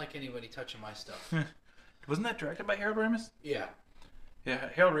 And I don't like anybody touching my stuff. Wasn't that directed by Harold Ramis? Yeah. Yeah,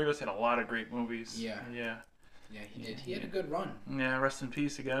 Harold Ramis had a lot of great movies. Yeah. Yeah. Yeah, he did. He had a good run. Yeah, rest in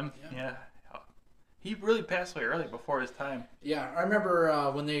peace again. Yeah. Yeah. He really passed away early before his time. Yeah, I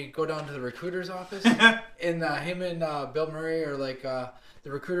remember when they go down to the recruiter's office, and him and Bill Murray are like, the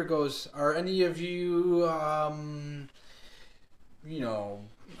recruiter goes, "Are any of you,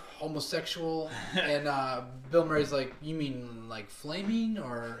 homosexual?" And Bill Murray's like, "You mean like flaming?"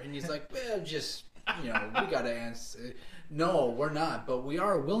 And he's like, "Well, just, we gotta answer. No, we're not, but we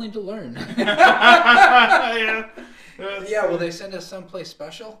are willing to learn." Yeah. Yeah, will they send us someplace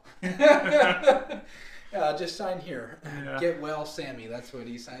special? Just sign here. Yeah. Get well, Sammy. That's what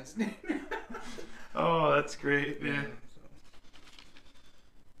he signs. Oh, that's great. Yeah.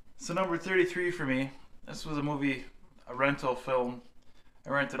 So number 33 for me. This was a rental film.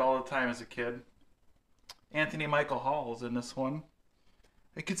 I rented all the time as a kid. Anthony Michael Hall is in this one.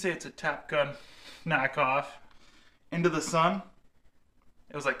 I could say it's a Top Gun knockoff. Into the Sun.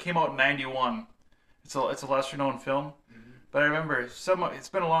 It was came out in 91. It's a lesser known film. But I remember it's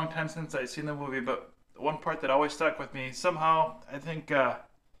been a long time since I've seen the movie, but the one part that always stuck with me, somehow, I think, I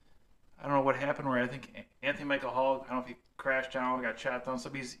don't know what happened where I think Anthony Michael Hall, I don't know if he crashed down, got shot down, so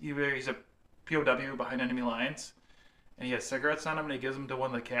he's a POW behind enemy lines, and he has cigarettes on him, and he gives them to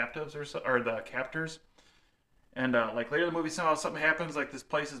one of the captives or the captors. And later in the movie, somehow something happens, like this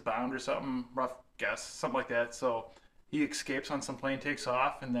place is bombed or something, rough guess, something like that. So he escapes on some plane, takes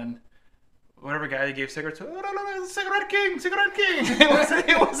off, and then whatever guy he gave cigarettes to, "Oh, no, Cigarette King, Cigarette King."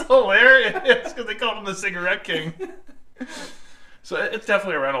 It was hilarious because they called him the Cigarette King. So it's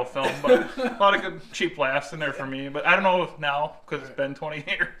definitely a rental film, but a lot of good cheap laughs in there for me. But I don't know now because it's been 20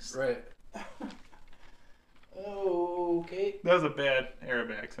 years. Right. Okay. That was a bad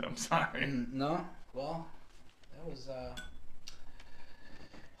Arab accent. I'm sorry. No? Well, that was a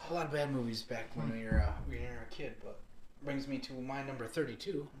lot of bad movies back when we were a kid, but brings me to my number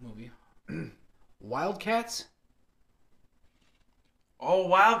 32 movie. Wildcats? Oh,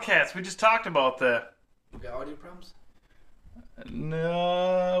 Wildcats. We just talked about that. You got audio problems?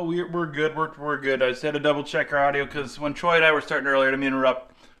 No, we're good. We're good. I just had to double check our audio because when Troy and I were starting earlier, to me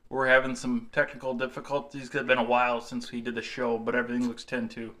interrupt, we're having some technical difficulties. It's been a while since we did the show, but everything looks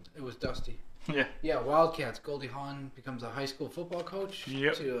 10-2. It was dusty. Yeah. Yeah, Wildcats. Goldie Hawn becomes a high school football coach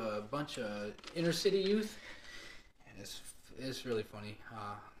to a bunch of inner city youth. And it's really funny.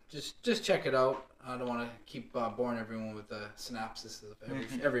 Just check it out. I don't want to keep boring everyone with the synopsis of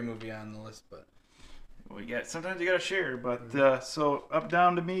every movie on the list, but We got sometimes you gotta share, but so up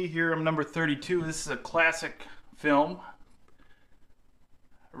down to me here. I'm number 32. This is a classic film.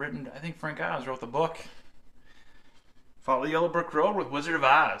 Written, I think Frank Oz wrote the book. Follow the Yellow Brick Road with Wizard of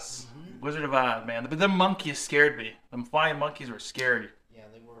Oz. Wizard of Oz, man. But the monkeys scared me. Them flying monkeys were scary. Yeah,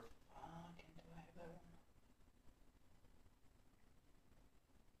 they were. Do I have that one?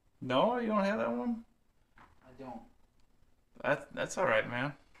 No, you don't have that one. I don't. That's all right,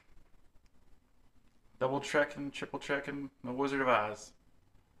 man. Double checking, triple checking, the Wizard of Oz.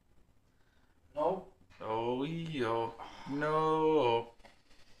 No. Oh, yo, no.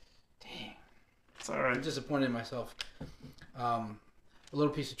 Dang. It's all I'm right. disappointed in myself. A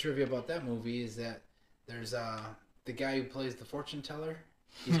little piece of trivia about that movie is that there's the guy who plays the fortune teller.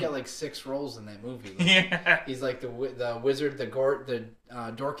 He's got like 6 roles in that movie. Like, Yeah. he's like the wizard, the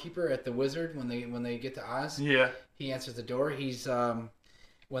doorkeeper at the Wizard when they get to Oz. Yeah. He answers the door. He's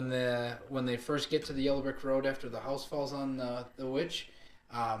when they first get to the Yellow Brick Road after the house falls on the witch.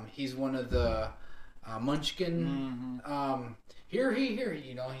 He's one of the Munchkin. Here,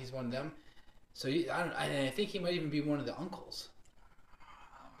 you know, he's one of them. So I think he might even be one of the uncles.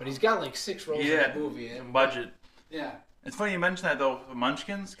 But he's got like 6 roles in that movie. Budget. Yeah. It's funny you mention that though, the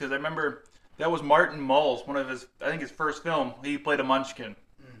Munchkins, because I remember that was Martin Mull's one of his first film. He played a Munchkin.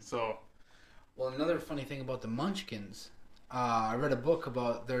 So. Well, another funny thing about the Munchkins, I read a book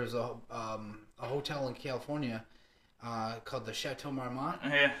about there's a hotel in California called the Chateau Marmont.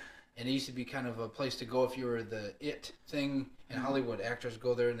 Yeah. And it used to be kind of a place to go if you were the it thing in Hollywood. Actors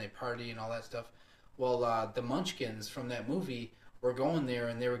go there and they party and all that stuff. Well, the Munchkins from that movie were going there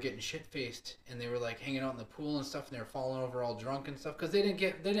and they were getting shit-faced and they were like hanging out in the pool and stuff and they were falling over all drunk and stuff because they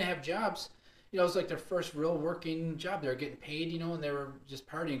didn't have jobs. You know, it was like their first real working job. They were getting paid, you know, and they were just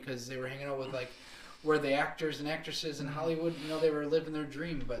partying because they were hanging out with like where the actors and actresses in Hollywood, you know, they were living their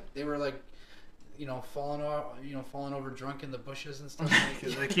dream, but they were like, you know, falling over drunk in the bushes and stuff.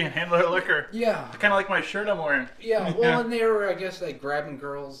 Because they can't handle their liquor. Yeah. Kind of like my shirt I'm wearing. Yeah, well, and they were, I guess, like grabbing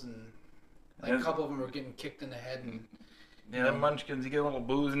girls, and like Yes. a couple of them were getting kicked in the head, and Yeah, them Munchkins, you get a little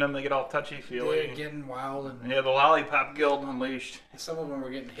booze in them, they get all they were touchy-feely. getting wild, and Yeah, the Lollipop Guild unleashed. some of them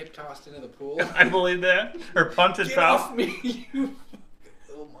were getting hip tossed into the pool. I believe that. Or punted Get foul. off me, you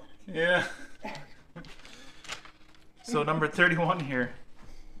little monkey. Yeah. So number 31 here.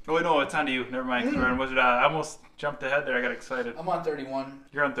 Oh wait, no, it's on to you. Never mind. 'Cause we're on Wizard of Oz. I almost jumped ahead there. I got excited. I'm on 31.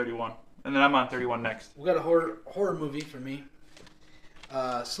 You're on 31, and then I'm on 31 next. We got a horror movie for me.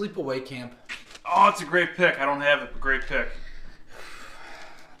 Sleepaway Camp. Oh, it's a great pick. I don't have it. But great pick.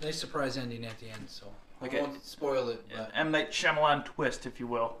 Nice surprise ending at the end, so Like I won't spoil it. But M. Night Shyamalan twist, if you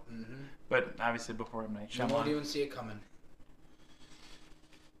will. Mhm. But obviously before M. Night you won't Shyamalan. even see it coming.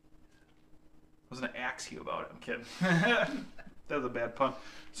 I was going to ask you about it. I'm kidding. That was a bad pun.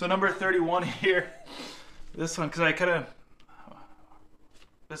 So number 31 here. This one, because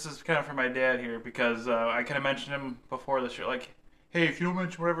this is kind of for my dad here, because I kind of mentioned him before this year. Like, hey, if you don't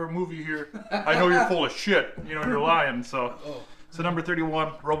mention whatever movie here, I know you're full of shit. You know, you're lying. So number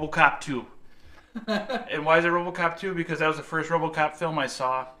 31, RoboCop 2. And why is it RoboCop 2? Because that was the first RoboCop film I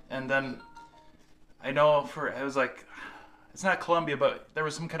saw. And then I know it was like, it's not Columbia, but there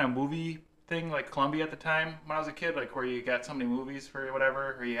was some kind of movie thing like Columbia at the time when I was a kid, like where you got so many movies for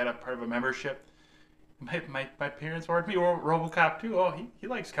whatever, or you had a part of a membership. My parents ordered me RoboCop 2. Oh, he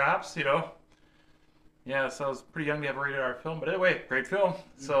likes cops, you know. Yeah, so I was pretty young to have a rated R film, but anyway, great film.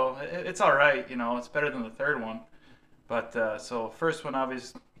 So it's all right, you know. It's better than the third one. But so first one,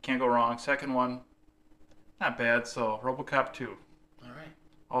 obviously, you can't go wrong. Second one, not bad. So RoboCop 2. All right.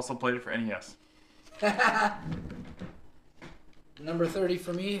 Also played it for NES. Number 30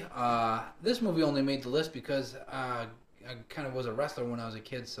 for me. This movie only made the list because I kind of was a wrestler when I was a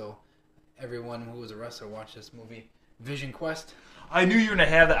kid, so everyone who was a wrestler watched this movie. Vision Quest. I knew you were gonna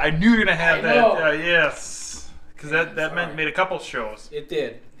have that. I knew you were gonna have I that. know. Yes, because that made a couple shows. It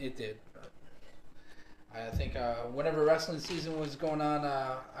did. But I think whenever wrestling season was going on,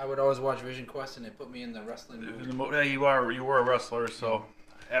 I would always watch Vision Quest, and it put me in the wrestling mood. Yeah, you were a wrestler, so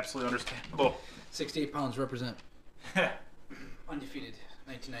absolutely understandable. 68 pounds represent. Undefeated,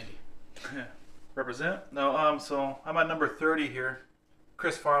 1990. Represent? No, so I'm at number 30 here.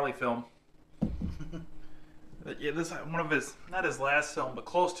 Chris Farley film. Yeah, this one of his, not his last film, but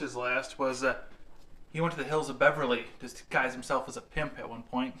close to his last, was he went to the Hills of Beverly to disguise himself as a pimp at one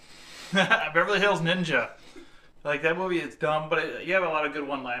point. Beverly Hills Ninja. Like, that movie is dumb, but you have a lot of good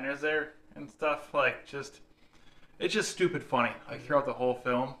one-liners there and stuff. Like, it's just stupid funny, like, throughout the whole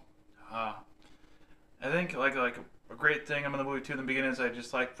film. I think, like a great thing in the movie, too, in the beginning is I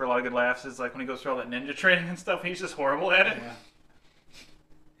just like, for a lot of good laughs, is like when he goes through all that ninja training and stuff, he's just horrible at it. Yeah.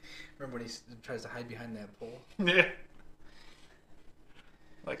 Remember when he tries to hide behind that pole? Yeah.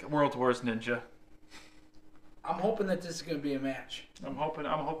 Like World Wars Ninja. I'm hoping that this is going to be a match. I'm hoping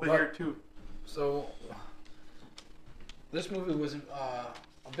But- here too. So, this movie was a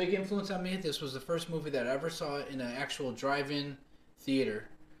big influence on me. This was the first movie that I ever saw in an actual drive-in theater,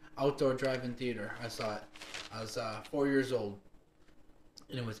 outdoor drive-in theater. I saw it. I was 4 years old,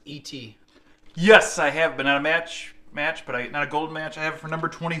 and it was E.T. Yes, I have been on a match, but not a golden match. I have it for number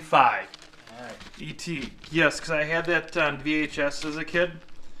 25. All right. E.T. Yes, because I had that on VHS as a kid,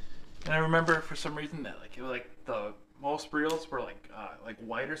 and I remember for some reason that like it was like the most reels were like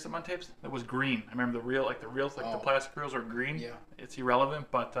white or something on tapes. That was green. I remember the reels, like the Oh. plastic reels were green. Yeah. It's irrelevant,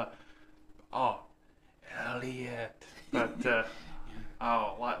 but Elliot. But a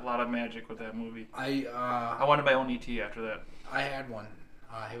lot of magic with that movie. I wanted my own ET after that. I had one.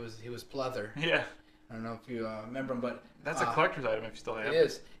 He was pleather. Yeah, I don't know if you remember him, but that's a collector's item if you still have it it.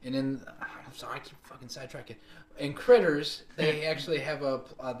 is. And then I'm sorry, I keep fucking sidetracking. In Critters, they actually have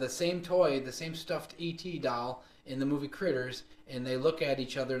the same toy, the same stuffed ET doll in the movie Critters, and they look at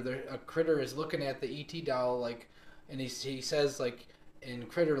each other. A critter is looking at the ET doll like, and he says like in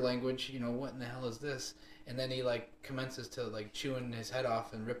critter language, you know, what in the hell is this? And then he like commences to like chewing his head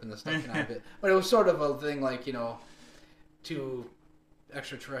off and ripping the stuffing out of it. But it was sort of a thing like, you know, two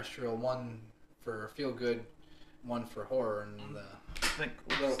extraterrestrial, one for feel good, one for horror, and the I think.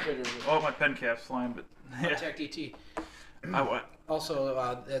 little critters. Oh, my pen cap's flying, but yeah. Contact ET. I,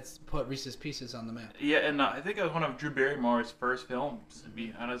 Also, that's put Reese's Pieces on the map. Yeah, and I think it was one of Drew Barrymore's first films, to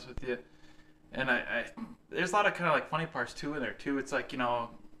be honest with you. And I there's a lot of kind of like funny parts too in there too. It's like, you know,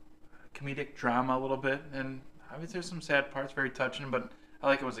 comedic drama a little bit, and obviously there's some sad parts, very touching. But I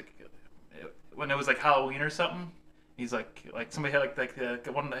like it was like when it was like Halloween or something. He's like somebody had like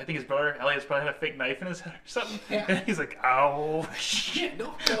one. I think his brother Elliot's brother had a fake knife in his head or something. Yeah. And he's like, ow,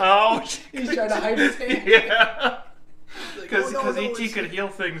 No. ow. He's trying to hide his hand. Yeah. Like, Because "Oh, no, no, E.T. it's-" could heal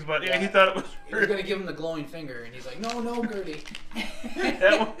things, but yeah, he Yeah. thought it was. He was gonna give him the glowing finger, and he's like, "No, Gertie."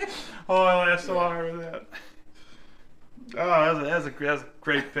 I laughed so hard with that. Oh, that was a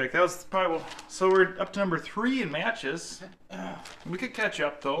great pick. That was probably so. We're up to number 3 in matches. We could catch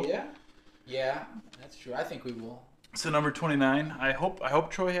up though. Yeah, that's true. I think we will. So number 29. I hope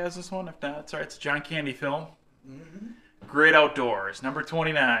Troy has this one. If not, it's alright. It's a John Candy film. Mm-hmm. Great Outdoors. Number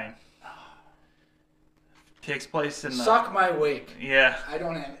 29. Takes place in. Suck my wake. Yeah. I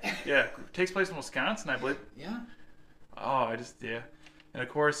don't have it. Yeah. Takes place in Wisconsin, I believe. Yeah. Oh, yeah. And of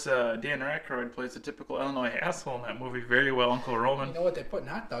course, Dan Aykroyd plays the typical Illinois asshole in that movie very well, Uncle Roman. You know what they put in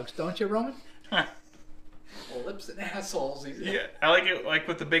hot dogs, don't you, Roman? Well, lips and assholes. Yeah, I like it, like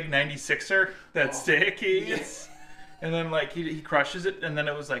with the big 96er, that Oh, steak he yes. eats. And then like he crushes it, and then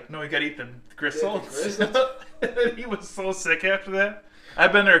it was like, no, you gotta eat the gristle. Yeah, the gristle. And then he was so sick after that.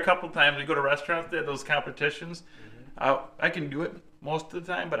 I've been there a couple times. We go to restaurants, they have those competitions. I can do it most of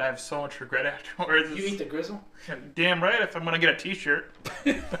the time, but I have so much regret afterwards. You eat the grizzle? Damn right if I'm gonna get a t-shirt.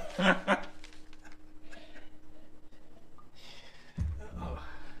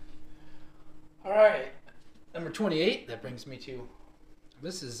 All right. Number 28, that brings me to...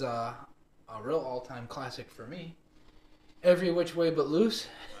 This is a real all-time classic for me. Every Which Way But Loose.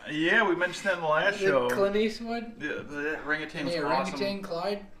 Yeah, we mentioned that in the last The show. Clint Eastwood. The orangutan was The awesome. orangutan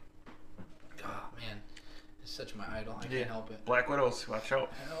Clyde. Oh, man. It's such my idol. I can't help it. Black Widows, watch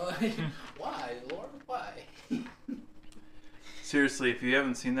out. Why, Lord? Why? Seriously, if you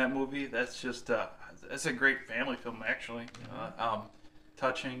haven't seen that movie, that's just that's a great family film actually.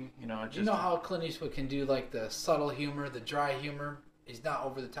 Touching, you know. Just, You know how Clint Eastwood can do like the subtle humor, the dry humor? He's not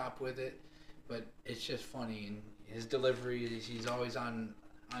over the top with it, but it's just funny. And his delivery, he's always on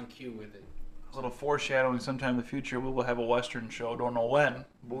cue with it. a little foreshadowing. Sometime in the future, we will have a Western show. Don't know when,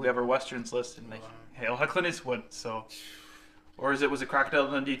 but we have our Westerns list, and hail Clint Eastwood. So, or was it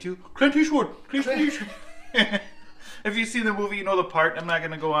Crocodile Dundee 2? Clint Eastwood. Clint Eastwood. If you see the movie, you know the part. I'm not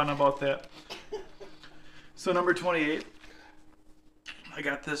going to go on about that. So number 28. I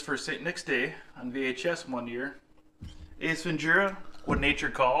got this for St. Nick's Day on VHS one year. Ace Ventura, When Nature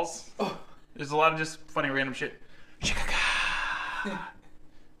Calls. Oh. There's a lot of just funny random shit. Chicago.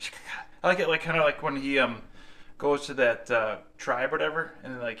 I like it, like kind of like when he goes to that tribe or whatever,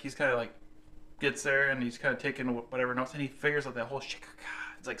 and like he's kind of like gets there and he's kind of taking whatever notes, and he figures out that whole Chicago.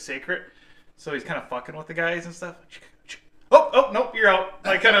 It's like sacred, so he's kind of fucking with the guys and stuff. Oh, nope, you're out.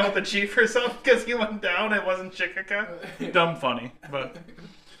 Like kind of with the chief or something because he went down. It wasn't Chicago. Dumb funny, but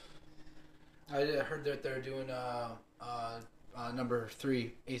I heard that they're doing number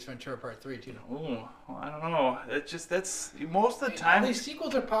 3, Ace Ventura Part 3 too. Oh, well, I don't know. It's just that's most of the All time. these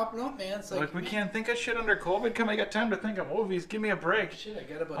sequels are popping up, man. It's Like we can't think of shit under COVID. Come, I got time to think of movies. Give me a break. Shit, I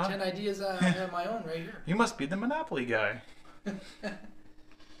got about Huh? 10 ideas on my own right here. You must be the Monopoly guy.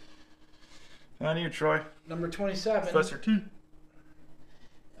 On you, Troy. Number 27. Professor T.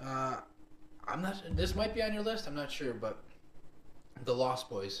 I'm not. This might be on your list. I'm not sure, but The Lost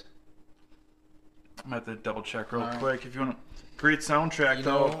Boys. I'm gonna have to double check real All right. quick. If you want to, great soundtrack You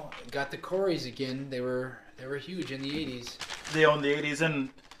though. know, got the Coreys again. They were huge in the 80s. They own the 80s, and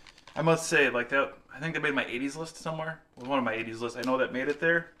I must say, like that. I think they made my 80s list somewhere. It was one of my 80s lists. I know that made it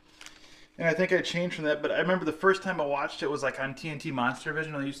there. And I think I changed from that, but I remember the first time I watched it was like on TNT Monster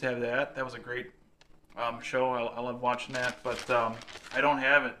Vision. They used to have that. That was a great show. I love watching that, but I don't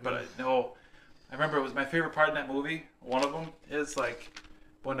have it. But I know. I remember it was my favorite part in that movie. One of them is like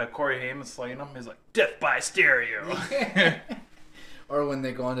when Corey Haim is slaying him. He's like death by stereo. Or when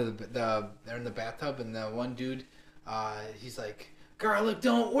they go into they're in the bathtub and the one dude, he's like, "Garlic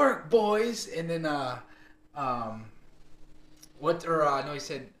don't work, boys," and then he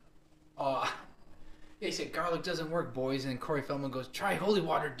said, he said garlic doesn't work, boys, and Corey Feldman goes, "Try holy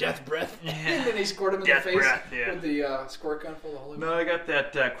water, death breath," and then they squirt him in Death the face breath, yeah. with the squirt gun full of holy water. No, I got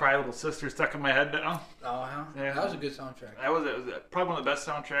that Cry Little Sister stuck in my head now. Oh, huh? Yeah. That was a good soundtrack. That was, it was probably one of the best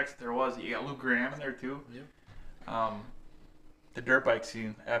soundtracks that there was. You got Lou Graham in there too. Yeah. The dirt bike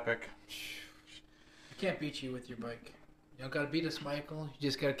scene, epic. I can't beat you with your bike. You don't gotta beat us, Michael. You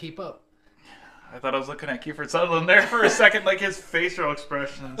just gotta keep up. I thought I was looking at Kiefer Sutherland there for a second, like his facial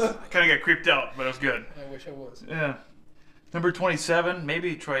expressions. I kind of got creeped out, but it was good. I wish I was. Yeah. Number 27,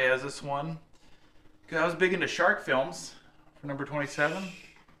 maybe Troy has this one. 'Cause I was big into shark films for number 27.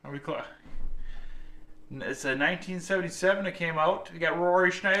 Are we close? It's a 1977 it came out. We got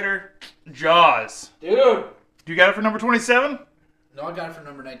Rory Schneider, Jaws. Dude! You got it for number 27? No, I got it for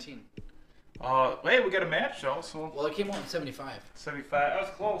number 19. Hey, we got a match though, so Well, it came out in 75. 75. I was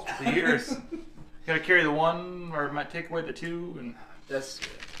close with the years. Got to carry the one, or might take away the two, and That's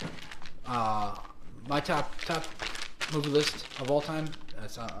my top movie list of all time.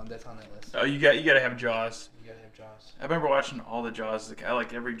 That's on that list. oh, you got to have Jaws. You gotta have Jaws. I remember watching all the Jaws. I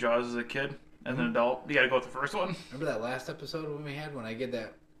like every Jaws as a kid. As an adult, you got to go with the first one. Remember that last episode when we had when I get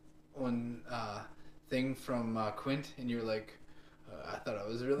that one thing from Quint, and you were like, I thought I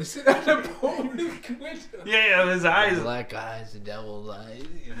was really sitting on a boat with Quint. Yeah, his eyes. Black eyes, the devil's eyes,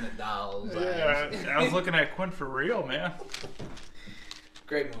 and the doll's Yeah, eyes. I was looking at Quint for real, man.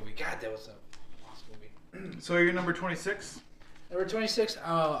 Great movie. God, that was a awesome movie. So you're number 26. Number 26.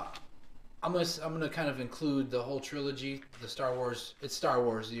 I'm gonna kind of include the whole trilogy, the Star Wars. It's Star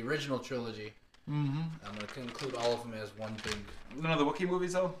Wars, the original trilogy. Mm-hmm. I'm gonna include all of them as one big. None of the Wookiee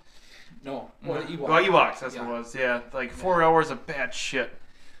movies though. No, well, the Ewok. Well, Ewoks, that's Yeah. what it was. Yeah, like 4 hours of bad shit.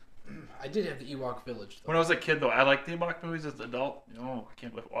 I did have the Ewok Village. Though. When I was a kid, though, I liked the Ewok movies as an adult. Oh, I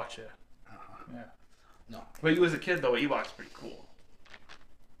can't watch it. Yeah. No. But you as a kid, though, Ewok's pretty cool.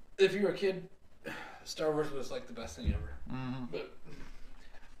 If you were a kid, Star Wars was like the best thing ever. Mm-hmm. But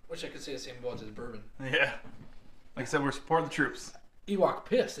wish I could say the same about this bourbon. Yeah. Like I said, we're supporting the troops. Ewok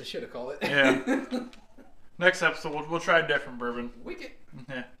piss, they should have called it. Yeah. Next episode, we'll try a different bourbon. Wicked.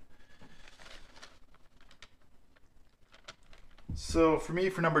 Yeah. So for me,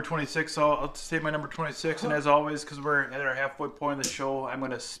 for number 26, I'll state my number 26. And as always, because we're at our halfway point of the show, I'm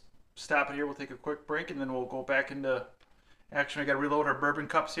going to stop it here. We'll take a quick break, and then we'll go back into action. I got to reload our bourbon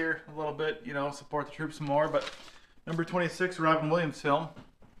cups here a little bit, support the troops more. But number 26, Robin Williams film,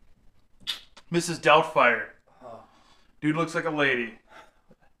 Mrs. Doubtfire. Oh. Dude looks like a lady.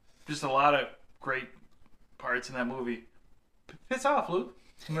 Just a lot of great parts in that movie. Piss off, Luke.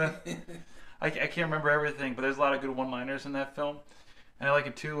 I can't remember everything, but there's a lot of good one-liners in that film, and I like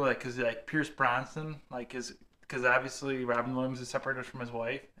it too, like because Pierce Brosnan, because obviously Robin Williams is separated from his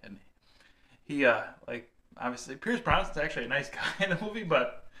wife, and he obviously Pierce Brosnan's actually a nice guy in the movie,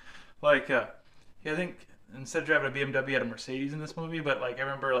 but I think instead of driving a BMW, he had a Mercedes in this movie, but I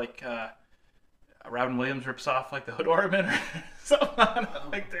remember Robin Williams rips off the hood ornament or something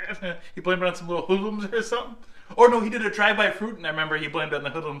like that. He blamed it on some little hoodlums or something. Or no, he did a drive-by fruit, and I remember he blamed it on the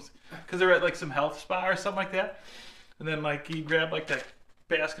hoodlums because they were at some health spa or something like that. And then he grabbed that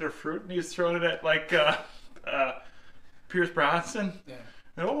basket of fruit and he was throwing it at Pierce Brosnan. Yeah.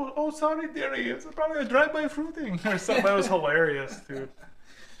 And, oh, sorry, dearie, it's probably a drive-by fruiting or something. That was hilarious, dude.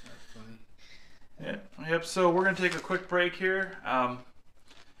 Funny. Yeah. Yep. So we're gonna take a quick break here.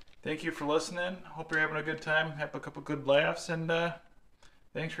 Thank you for listening. Hope you're having a good time. Have a couple good laughs, and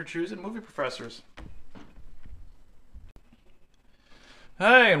thanks for choosing Movie Professors.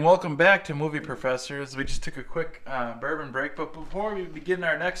 Hi, and welcome back to Movie Professors. We just took a quick bourbon break, but before we begin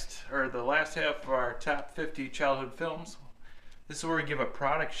our the last half of our top 50 childhood films, this is where we give a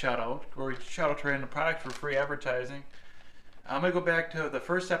product shout out, where we shout out to a random product for free advertising. I'm going to go back to the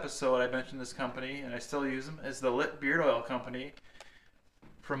first episode I mentioned this company, and I still use them, is the Lit Beard Oil Company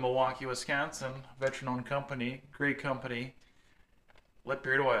from Milwaukee, Wisconsin. Veteran-owned company, great company. Lit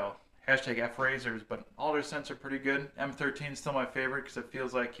Beard Oil. Hashtag F razors, but all their scents are pretty good. M13 is still my favorite because it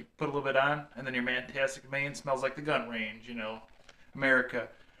feels like you put a little bit on, and then your Fantastic Mane smells like the gun range, you know, America.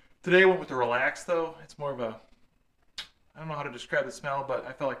 Today I went with the Relax, though. It's more of a, I don't know how to describe the smell, but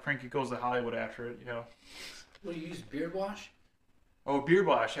I felt like Frankie Goes to Hollywood after it, you know. What do you use, beard wash? Oh, beard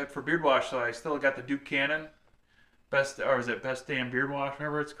wash. For beard wash, so I still got the Duke Cannon. Best Damn Beard Wash,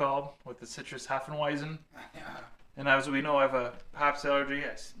 whatever it's called, with the citrus Heffenweizen. Yeah. And as we know, I have a pops allergy,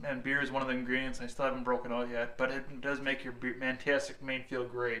 and beer is one of the ingredients. I still haven't broken out yet, but it does make your Fantastic Mane feel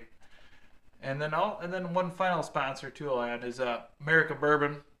great. And then one final sponsor too I'll add is America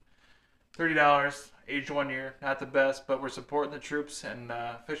Bourbon, $30, aged 1 year. Not the best, but we're supporting the troops and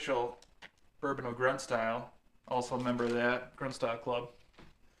official bourbon of Grunt Style. Also a member of that Grunt Style Club.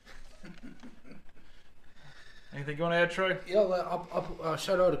 Anything you want to add, Troy? Yeah, I'll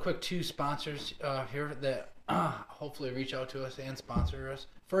shout out a quick 2 sponsors here that hopefully reach out to us and sponsor us.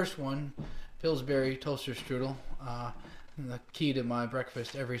 First one, Pillsbury Toaster Strudel. The key to my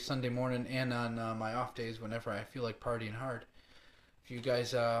breakfast every Sunday morning and on my off days whenever I feel like partying hard. If you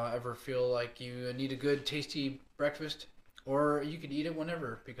guys ever feel like you need a good, tasty breakfast, or you could eat it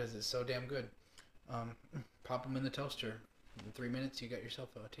whenever because it's so damn good, pop them in the toaster. In 3 minutes, you got yourself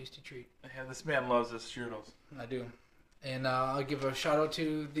a tasty treat. Yeah, this man loves his strudels. I do. And I'll give a shout out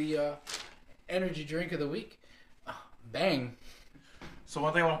to the energy drink of the week, Bang. So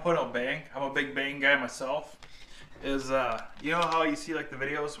one thing I want to put out, Bang. I'm a big Bang guy myself. Is you know how you see like the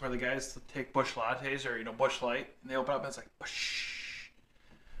videos where the guys take Busch lattes or Busch Light and they open up and it's like Busch.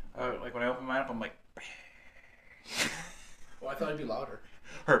 Like when I open mine up, I'm like bang. Well, I thought it'd be louder.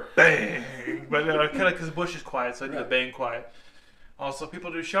 Or bang, but kind of because Busch is quiet, so I do the bang quiet. Also,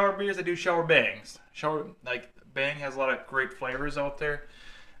 people do shower beers. I do shower bangs. Bang has a lot of great flavors out there.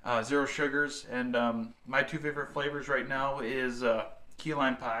 0 sugars, and my 2 favorite flavors right now is key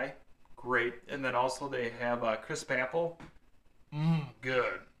lime pie, great, and then also they have crisp apple,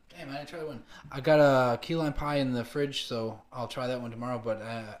 good. Damn, I didn't try that one. I got a key lime pie in the fridge, so I'll try that one tomorrow. But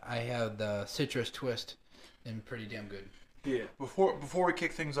I had the citrus twist, and pretty damn good. Yeah. Before we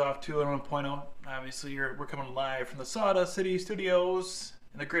kick things off, too, I want to point out, obviously we're coming live from the Sawdust City Studios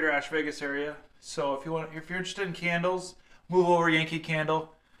in the Greater Ash Vegas area. So if you're interested in candles, move over Yankee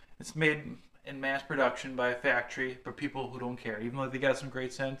Candle. It's made in mass production by a factory for people who don't care, even though they got some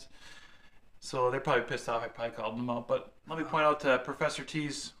great scents. So they're probably pissed off I probably called them out. But let me point out to Professor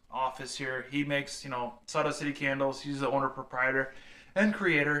T's office here. He makes, Sawdust City candles. He's the owner, proprietor, and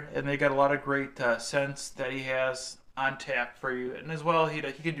creator. And they got a lot of great scents that he has on tap for you. And as well, he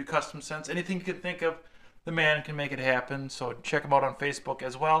can do custom scents. Anything you can think of, the man can make it happen. So check him out on Facebook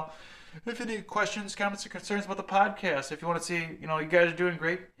as well. If you have any questions, comments, or concerns about the podcast, if you want to see, you guys are doing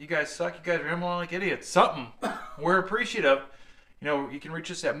great, you guys suck, you guys are rambling like idiots, something, we're appreciative. You can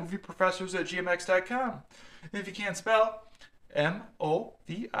reach us at movieprofessors@gmx.com. And if you can't spell,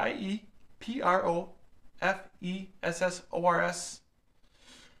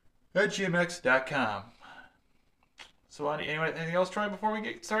 movieprofessors@gmx.com. So, anything else, Troy, before we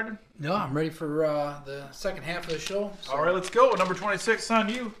get started? No, I'm ready for the second half of the show. So. All right, let's go. Number 26 on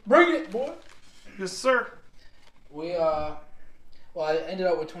you. Bring it, boy. Yes, sir. We I ended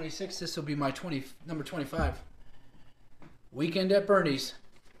up with 26. This will be my number 25. Weekend at Bernie's.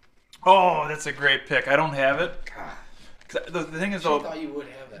 Oh, that's a great pick. I don't have it. The thing is, I though, thought you would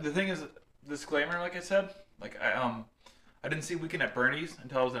have that. the thing is, disclaimer, like I said, I didn't see Weekend at Bernie's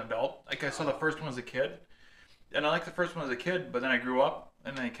until I was an adult. Like I saw the first one as a kid. And I liked the first one as a kid, but then I grew up,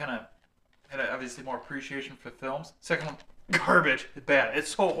 and I kind of had obviously more appreciation for films. Second one, garbage. It's bad.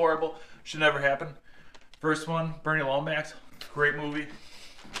 It's so horrible. Should never happen. First one, Bernie Lomax. Great movie.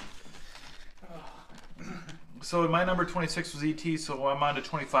 So my number 26 was E.T., so I'm on to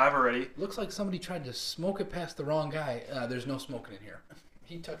 25 already. Looks like somebody tried to smoke it past the wrong guy. There's no smoking in here.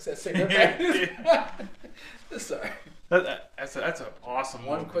 He tucks that cigarette back. Sorry. That's an awesome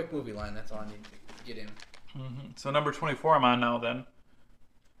One movie. quick movie line. That's all I need to get in. So number 24 I'm on now then.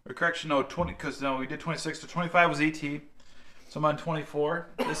 Or correction, no, 20, because we did 26, so 25 was E.T. So I'm on 24.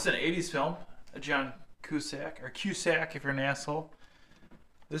 This is an 80s film, John Cusack, or Cusack if you're an asshole.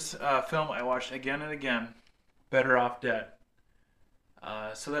 This film I watched again and again, Better Off Dead.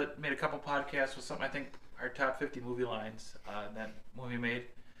 So that made a couple podcasts with something I think our top 50 movie lines that movie made.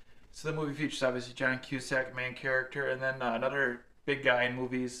 So the movie features obviously John Cusack, main character, and then another big guy in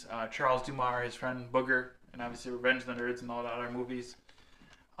movies, Charles Dumas, his friend Booger, and obviously Revenge of the Nerds and all the other movies.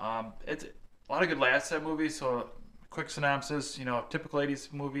 It's a lot of good laughs that movie. So quick synopsis, typical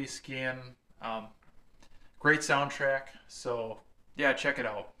 80s movie, skiing, great soundtrack. So yeah, check it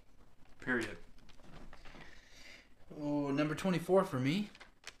out. Period. Oh, number 24 for me.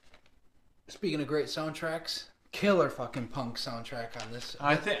 Speaking of great soundtracks, killer fucking punk soundtrack on this.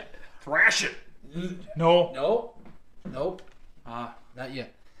 I think thrash it. No. Nope. Not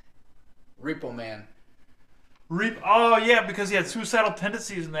yet. Repo Man. Oh yeah, because he had suicidal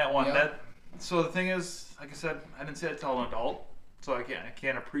tendencies in that one. Yeah. So the thing is, like I said, I didn't say it till an adult, so I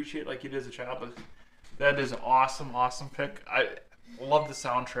can't appreciate like you did as a child. But that is an awesome pick. I love the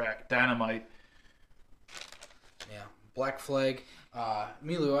soundtrack. Dynamite. Yeah. Black Flag.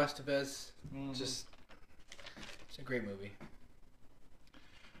 Emilio Estevez. Just, it's a great movie.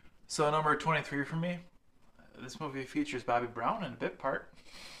 So number 23 for me. This movie features Bobby Brown in a bit part,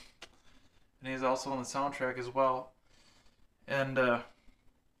 and he's also on the soundtrack as well. And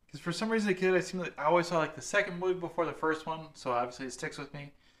because for some reason, I always saw like the second movie before the first one, so obviously it sticks with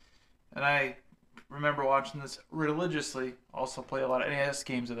me. And I remember watching this religiously. Also play a lot of NES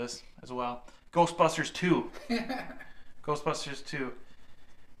games of this as well. Ghostbusters 2. Ghostbusters 2.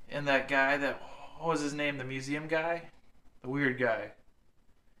 And that guy what was his name? The museum guy? The weird guy.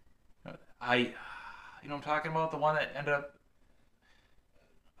 You know what I'm talking about? The one that ended up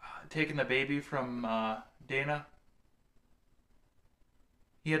taking the baby from Dana?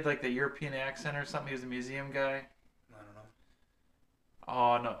 He had like the European accent or something. He was a museum guy. I don't know.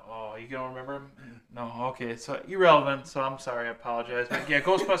 Oh, no. Oh, you don't remember him? No, okay. So, irrelevant. So, I'm sorry. I apologize. But yeah,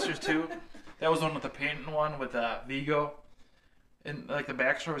 Ghostbusters 2. That was one with the painting one with Vigo. And like the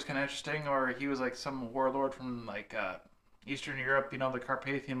backstory was kind of interesting. Or he was like some warlord from like Eastern Europe, the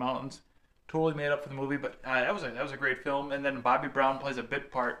Carpathian Mountains. Totally made up for the movie. But that was a great film. And then Bobby Brown plays a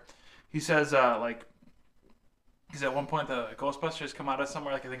bit part. He says because at one point the Ghostbusters come out of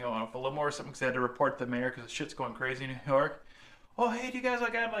somewhere, like I think of Livermore or something, because they had to report the mayor because the shit's going crazy in New York. Oh, hey, do you guys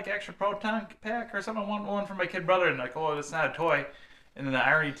like have like extra proton pack or something? I want one for my kid brother. And like, oh, it's not a toy. And then the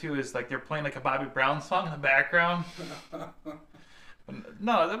irony too is like they're playing like a Bobby Brown song in the background. But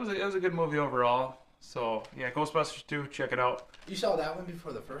no, it was a good movie overall. So yeah, Ghostbusters 2, check it out. You saw that one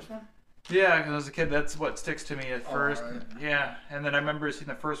before the first one? Yeah, because as a kid, that's what sticks to me at first. Right. Yeah, and then I remember seeing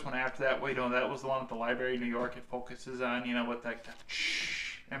the first one after that. Well, that was the one at the library in New York. It focuses on, with that.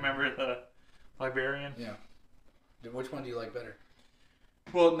 I remember the librarian. Yeah. Which one do you like better?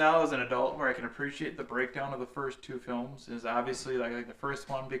 Well, now as an adult, where I can appreciate the breakdown of the first two films is obviously like the first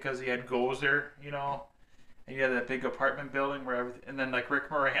one because he had Gozer, and you had that big apartment building where everything, and then like Rick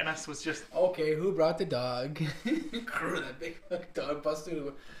Moranis was just Okay, who brought the dog? That big dog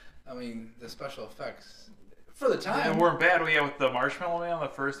busted. I mean, the special effects for the time weren't bad. We had with the Marshmallow Man, the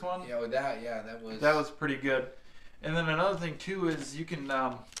first one. Yeah, with that, that was pretty good. And then another thing too is you can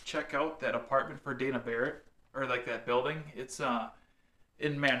check out that apartment for Dana Barrett, or like that building. It's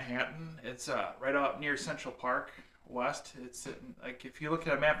in Manhattan. It's right out near Central Park West. It's like if you look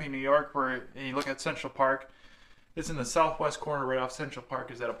at a map in New York, and you look at Central Park, it's in the southwest corner, right off Central Park.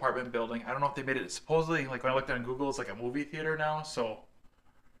 Is that apartment building? I don't know if they made it. Supposedly, like when I looked on Google, it's like a movie theater now. So.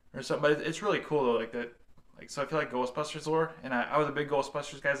 Or something, but it's really cool though, like that. Like so, I feel like Ghostbusters lore, and I was a big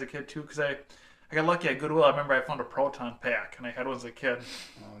Ghostbusters guy as a kid too, because I got lucky at Goodwill. I remember I found a proton pack, and I had one as a kid.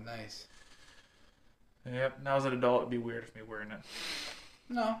 Oh, nice. Yep. Now as an adult, it'd be weird if me wearing it.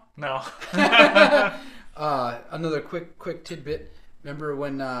 No. Another quick tidbit. Remember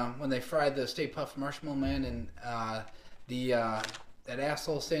when they fried the Stay Puft Marshmallow Man, and that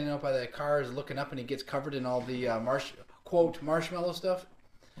asshole standing up by that car is looking up, and he gets covered in all the quote marshmallow stuff.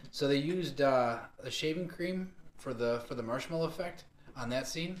 So they used the shaving cream for the marshmallow effect on that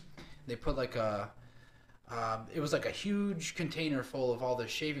scene. They put like it was like a huge container full of all the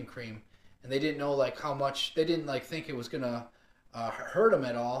shaving cream, and they didn't know like how much. They didn't like think it was gonna hurt him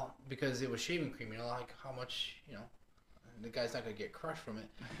at all because it was shaving cream. Like how much the guy's not gonna get crushed from it,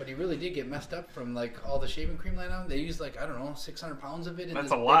 but he really did get messed up from like all the shaving cream laying on. They used like I don't know 600 pounds of it in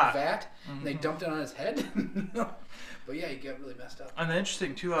this big vat, and they dumped it on his head. But yeah, he got really messed up. And the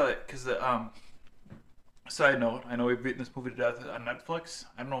interesting too, because the side note, I know we've beaten this movie to death on Netflix.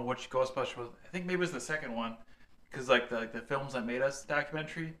 I don't know which Ghostbusters was. I think maybe it was the second one, because like the films that made us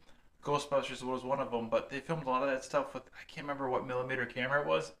documentary, Ghostbusters was one of them. But they filmed a lot of that stuff with I can't remember what millimeter camera it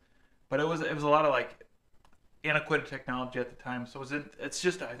was, but it was a lot of like antiquated technology at the time. So it's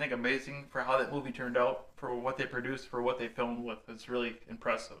just I think amazing for how that movie turned out, for what they produced, for what they filmed with. It's really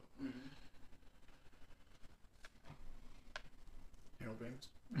impressive. Mm-hmm. Harold Ramis.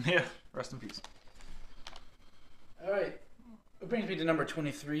 Yeah, rest in peace. All right. It brings me to number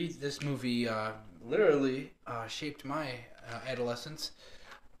 23. This movie literally shaped my adolescence.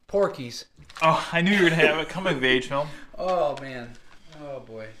 Porky's. Oh, I knew you were gonna have a coming of age film. Oh, man. Oh,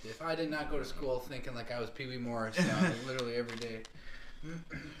 boy. If I did not go to school thinking like I was Pee Wee Morris literally every day.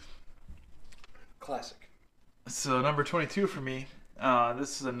 Classic. So number 22 for me.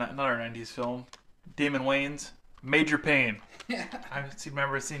 This is another 90s film. Damon Wayans, Major Payne. I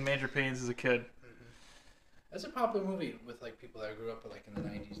remember seeing Major Payne's as a kid. That's a popular movie with like people that grew up like in the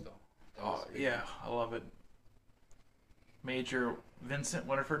 90s though. That was Oh a big yeah, I love it. Major Vincent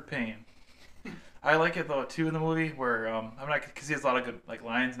Winifred Payne. I like it though too in the movie where I'm not because he has a lot of good like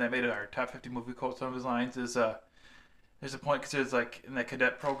lines and I made it our top 50 movie quotes. Some of his lines is there's a point because there's like in that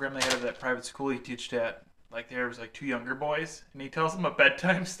cadet program they had at that private school he teached at like there was like two younger boys and he tells them a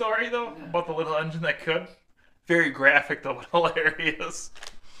bedtime story though about the little engine that could. Very graphic though, but hilarious.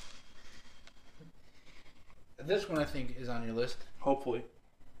 This one I think is on your list. Hopefully.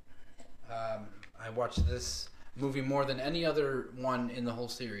 I watched this movie more than any other one in the whole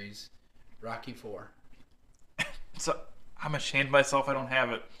series. Rocky IV. So I'm ashamed of myself I don't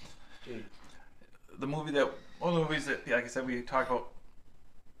have it. Dude. The movie that one of the movies that like I said we talked about.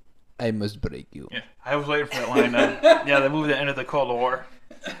 I must break you. Yeah, I was waiting for that line. Yeah, the movie that ended the Cold War.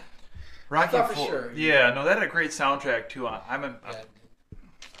 Rocky thought for IV. sure. Yeah, no, that had a great soundtrack too. Yeah.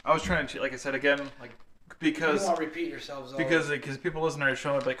 I was trying to like I said again like You because don't want to repeat yourselves all because people listen to our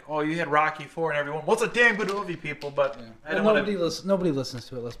show and be like, oh, you had Rocky IV and everyone. What's a damn good movie, people? But I don't want to. Nobody listens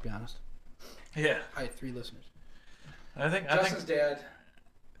to it, let's be honest. Yeah, I had 3 listeners. I think Justin's dad.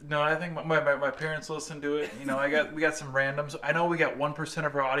 No, I think my parents listen to it. You know, we got some randoms. I know we got 1%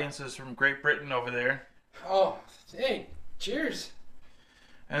 of our audiences from Great Britain over there. Oh, hey, cheers.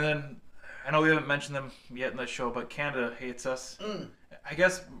 And then I know we haven't mentioned them yet in the show, but Canada hates us. I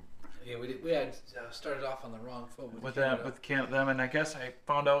guess Yeah, we had started off on the wrong foot with Canada. them, and I guess I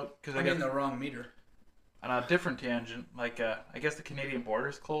found out because I mean the wrong meter. on a different tangent. Like I guess the Canadian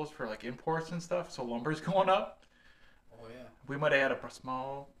border's closed for like imports and stuff, so lumber's going up. Oh yeah. We might have had a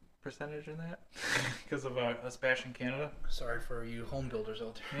small percentage in that because of us bashing Canada. Sorry for you home builders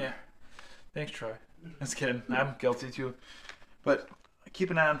out there. Yeah. Thanks, Troy. Just kidding. I'm guilty too. But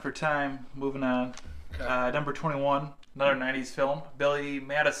keeping on for time, moving on. Okay. Number 21, another 90s film, Billy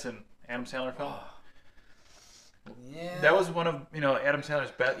Madison, Adam Sandler film. Yeah. That was one of Adam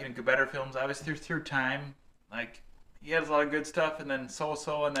Sandler's better films. Obviously, through time, like he has a lot of good stuff, and then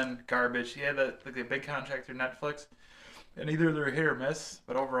so-so, and then garbage. He had a big contract through Netflix, and either they're hit or miss.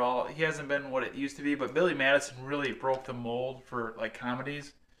 But overall, he hasn't been what it used to be. But Billy Madison really broke the mold for like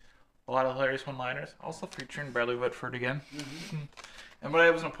comedies. A lot of hilarious one-liners. Also featuring Bradley Whitford again. Mm-hmm. And what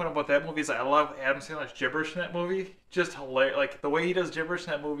I was going to point out about that movie is I love Adam Sandler's gibberish in that movie. Just hilarious. Like, the way he does gibberish in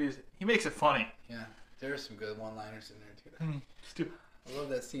that movie, he makes it funny. Yeah. There are some good one-liners in there, too. Stupid. I love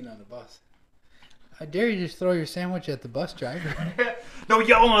that scene on the bus. I dare you just throw your sandwich at the bus driver. No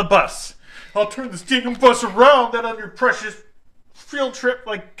yelling on the bus. I'll turn this damn bus around then on your precious field trip.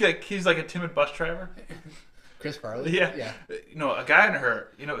 Like he's like a timid bus driver. Chris Farley? Yeah. Yeah. A guy and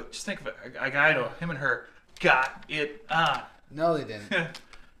her, just think of it. A guy, him and her got it on. No, they didn't.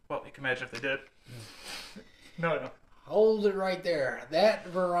 Well, you can imagine if they did. No. Hold it right there. That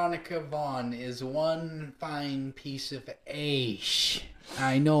Veronica Vaughn is one fine piece of ash.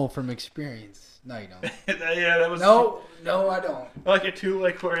 I know from experience. No, you don't. Yeah, that was. No, I don't. I like it too.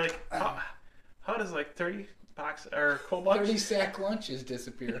 Like where how does like 30 box or cold lunch? 30 sack lunches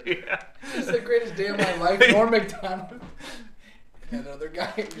disappear. Yeah. It's the greatest day of my life. Norm MacDonald. And another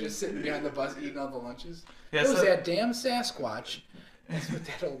guy just sitting behind the bus eating all the lunches. Yeah, it was so- that damn Sasquatch. That's what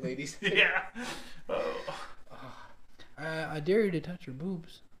that old lady said. Yeah. Oh. I dare you to touch her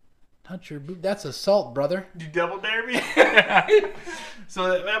boobs. Touch her boob. That's assault, brother. You double dare me?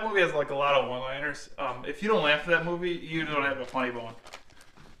 So that movie has like a lot of one-liners. If you don't laugh at that movie, you don't have a funny bone.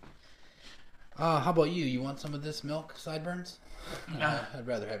 How about you? You want some of this milk, Sideburns? I'd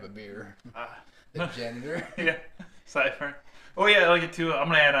rather have a beer. The janitor. Yeah. Cypher. Oh yeah, I like it too. I'm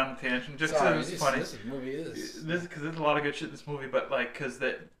gonna add on the tangent just because it's funny. This movie is. Because there's a lot of good shit in this movie, but like because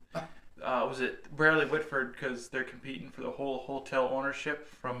that was it Bradley Whitford because they're competing for the whole hotel ownership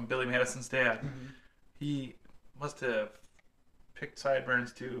from Billy Madison's dad. Mm-hmm. He must have picked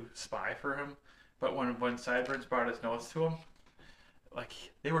Sideburns to spy for him, but when Sideburns brought his notes to him, like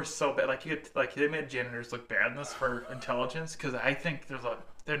they were so bad. Like they made janitors look bad in this for intelligence because I think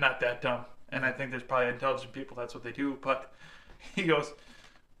they're not that dumb, and I think there's probably intelligent people. That's what they do, but. He goes,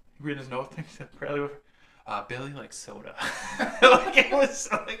 reading his notes, he said, Bradley Whitford, Billy likes soda.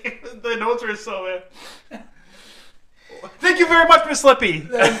 The notes were so bad. Thank you very much, Miss Lippy.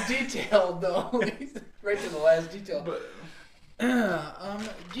 That was detailed, though. Right to the last detail.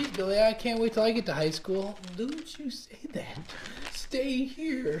 Geez, Billy, I can't wait till I get to high school. Don't you say that. Stay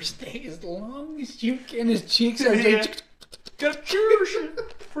here. Stay as long as you can. His cheeks are... Yeah.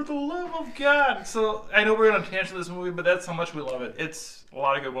 For the love of God. So, I know we're on a tangent of this movie, but that's how much we love it. It's a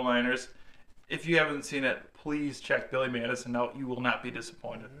lot of good one-liners. If you haven't seen it, please check Billy Madison out. You will not be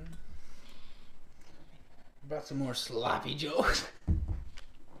disappointed. About some more sloppy jokes.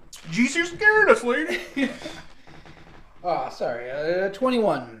 Jeez, you're scaring us, lady. Oh, sorry.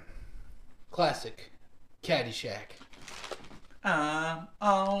 21. Classic. Caddyshack.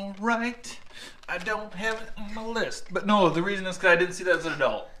 All right. I don't have it on my list. But no, the reason is because I didn't see that as an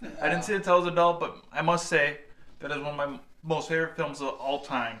adult. I didn't see it until I was an adult, but I must say that is one of my most favorite films of all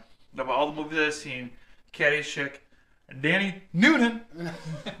time. Of all the movies I've seen, Caddyshack, Danny Noonan.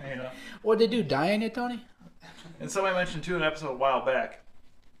 You know. What'd they do? Die in it, Tony? And somebody mentioned too in an episode a while back,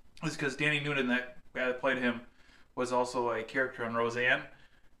 is because Danny Noonan, that guy that played him, was also a character on Roseanne.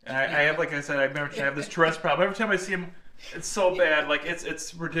 And I have, like I said, I have this Tourette's problem. Every time I see him, it's so bad. Like,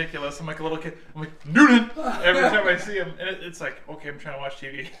 it's ridiculous. I'm like a little kid. I'm like, Noonan! Every time I see him. And it's like, okay, I'm trying to watch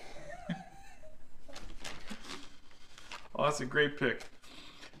TV. Oh, that's a great pick.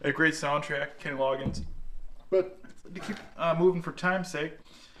 A great soundtrack, Kenny Loggins. But to keep moving for time's sake,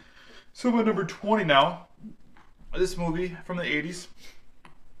 so about number 20 now. This movie from the 80s.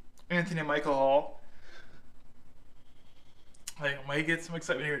 Anthony Michael Hall. I might get some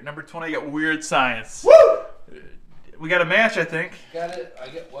excitement here. Number 20, I got Weird Science. Woo! We got a match, I think. Got it. I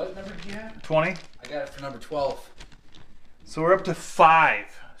get what number did you have? 20. I got it for number 12. So we're up to 5.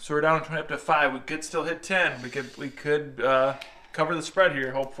 So we're down to 20 up to 5. We could still hit 10. We could cover the spread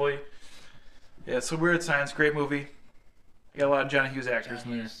here, hopefully. Yeah, so Weird Science, great movie. You got a lot of Johnny Hughes actors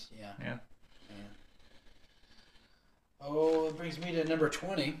in there. Yeah. Oh, it brings me to number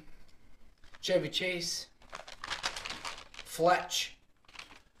 20. Chevy Chase. Fletch.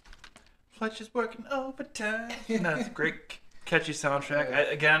 Fletch is working overtime. That's a great, catchy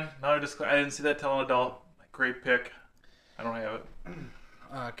soundtrack. Again, another disclaimer. I didn't see that till an adult. Great pick. I don't have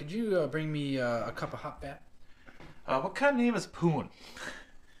it. Could you bring me a cup of hot bat? What kind of name is Poon?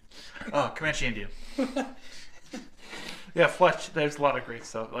 Oh, Comanche Indian. Yeah, Fletch. There's a lot of great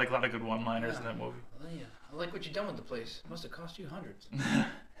stuff. Like a lot of good one-liners in that movie. Oh, yeah. I like what you've done with the place. It must have cost you hundreds.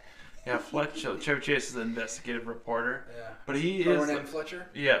 Yeah, Fletch. Chevy Chase is an investigative reporter. Yeah. But he Remember is. named Fletcher?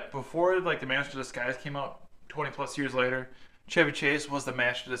 Yeah, before like the Master of Disguise came out 20 plus years later, Chevy Chase was the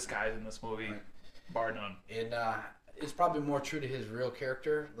Master of Disguise in this movie, bar none. And it's probably more true to his real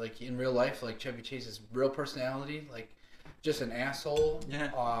character. Like in real life, like Chevy Chase's real personality, like just an asshole.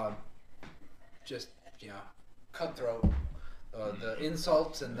 Yeah. Just cutthroat. The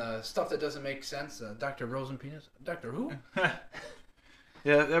insults and the stuff that doesn't make sense. Dr. Rosenpenis. Dr. Who?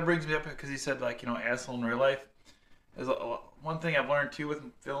 Yeah, that brings me up because he said asshole in real life. Is one thing I've learned too with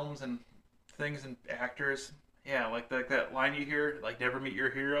films and things and actors. Yeah, like that line you hear, like never meet your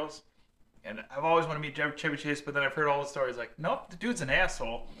heroes. And I've always wanted to meet Chevy Chase, but then I've heard all the stories like, nope, the dude's an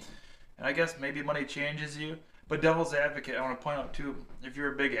asshole. And I guess maybe money changes you. But devil's advocate, I want to point out too, if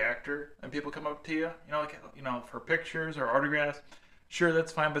you're a big actor and people come up to you, for pictures or autographs, sure,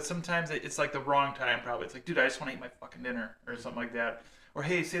 that's fine. But sometimes it's like the wrong time probably. It's like, dude, I just want to eat my fucking dinner or something like that. Or,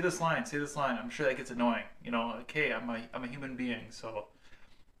 hey, say this line. I'm sure that gets annoying. Like, hey, I'm a human being. So,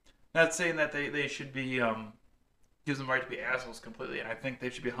 not saying that they should be, gives them the right to be assholes completely. And I think they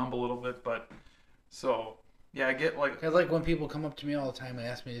should be humble a little bit. But, so, yeah, I get like... I like when people come up to me all the time and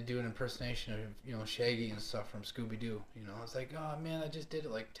ask me to do an impersonation of, Shaggy and stuff from Scooby-Doo. It's like, oh, man, I just did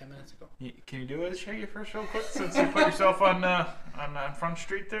it like 10 minutes ago. Can you do it, Shaggy, first real quick? Since you put yourself on Front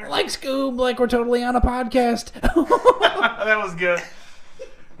Street there? Like Scoob, like we're totally on a podcast. That was good.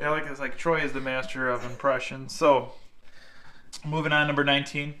 Yeah, it's like Troy is the master of impressions. So, moving on, number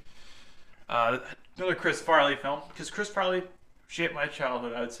 19. Another Chris Farley film. Because Chris Farley shaped my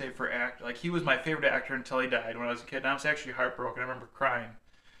childhood, I would say, for act. Like, he was my favorite actor until he died when I was a kid. And I was actually heartbroken. I remember crying.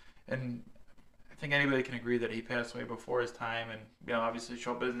 And I think anybody can agree that he passed away before his time. And, obviously,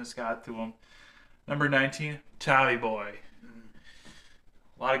 show business got to him. Number 19, Tommy Boy.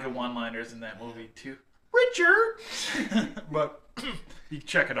 A lot of good one-liners in that movie, too. Richard! But... you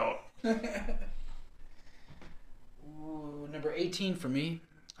check it out. Ooh, number 18 for me.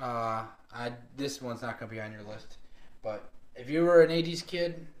 This one's not going to be on your list. But if you were an 80s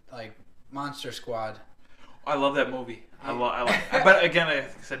kid, like Monster Squad. I love that movie. I like. But again, I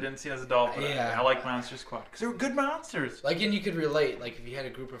didn't see it as an adult. But Yeah. I like Monster Squad because they were good monsters. Like, and you could relate. Like, if you had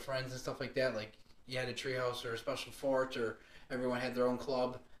a group of friends and stuff like that, like you had a treehouse or a special fort or everyone had their own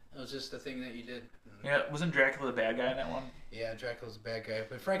club. It was just a thing that you did. And Yeah, wasn't Dracula the bad guy in that one? Yeah, Dracula's a bad guy,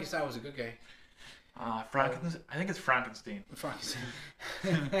 but Frankenstein was a good guy. Frankenstein. I think it's Frankenstein. Frankenstein.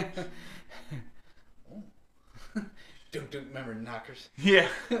 Oh. Don't remember knockers. Yeah.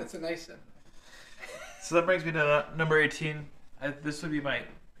 That's a nice one. So that brings me to number 18. This would be my,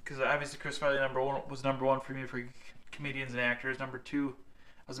 because obviously Chris Farley was number one for me for comedians and actors. Number 2, I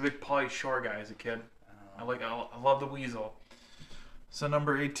was a big Pauly Shore guy as a kid. I love the Weasel. So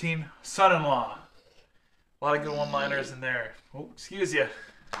number 18, Son-in-Law. A lot of good one-liners in there. Oh, excuse you.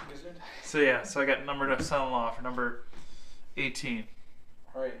 So yeah, so I got numbered up Son-in-Law for number 18.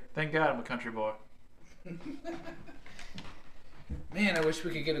 All right. Thank God I'm a country boy. Man, I wish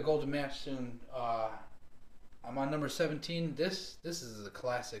we could get a golden match soon. I'm on number 17. This is a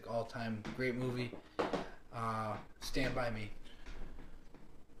classic, all-time great movie. Stand By Me.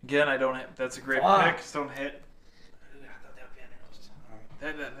 Again, I don't have, that's a great Fuck. pick. Just don't hit.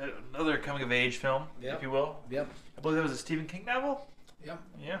 That, another coming-of-age film, Yep. if you will. Yep. I believe that was a Stephen King novel. Yep.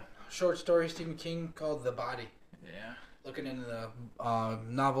 Yeah. Short story, Stephen King, called The Body. Yeah. Looking into the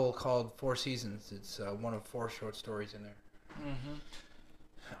novel called Four Seasons. It's one of 4 short stories in there.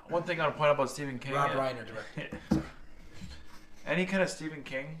 Mm-hmm. One thing I want to point out about Stephen King. Rob Reiner directed. Any kind of Stephen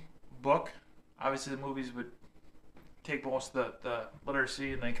King book, obviously the movies would take most of the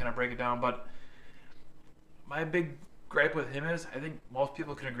literacy and then kind of break it down. But my big gripe with him is, I think most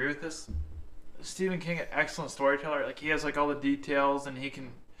people can agree with this. Stephen King, an excellent storyteller. Like, he has like all the details and he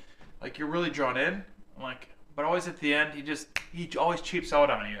can, like, you're really drawn in. Like, but always at the end, he always cheaps out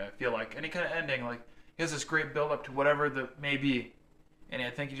on you. I feel like any kind of ending, like, he has this great build up to whatever the may be, and I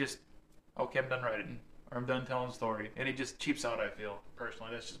think he just, okay, I'm done writing, or I'm done telling the story, and he just cheaps out. I feel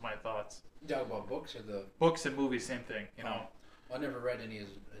personally, that's just my thoughts. You talk about books or the... Books and movies, same thing, you know. I never read any of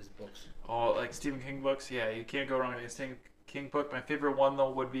his books. Oh, like Stephen King books, yeah, you can't go wrong with a Stephen King book. My favorite one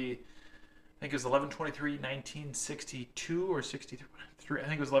though would be, I think it was 11/23/1962 or 63. I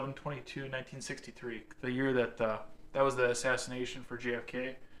think it was 11/22/1963, the year that that was the assassination for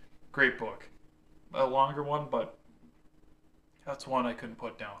JFK. Great book. A longer one, but that's one I couldn't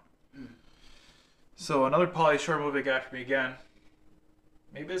put down. So another Pauly Shore movie I got for me again.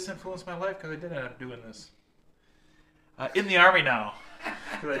 Maybe this influenced my life because I did end up doing this. In the Army Now,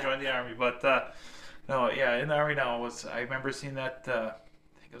 because I joined the Army. But no, yeah, In the Army Now was. I remember seeing that. I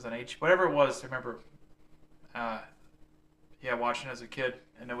think it was on whatever it was. I remember. Yeah, watching it as a kid,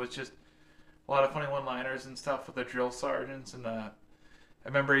 and it was just a lot of funny one-liners and stuff with the drill sergeants and the. I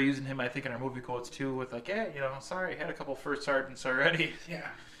remember using him, I think, in our movie quotes too, with like, "Yeah, you know, sorry, I had a couple first sergeants already." Yeah.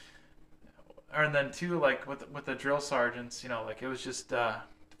 And then too, like with the drill sergeants, you know, like it was just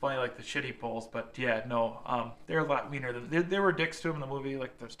funny, like the shit he pulls. But yeah, no, they're a lot meaner than they were dicks to him in the movie,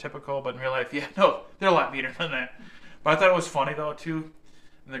 like that's typical. But in real life, yeah, no, they're a lot meaner than that. But I thought it was funny though too,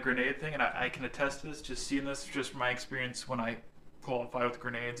 in the grenade thing, and I can attest to this, just seeing this, just from my experience when I qualified with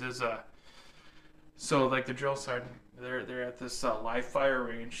grenades is so like the drill sergeant, they're at this live fire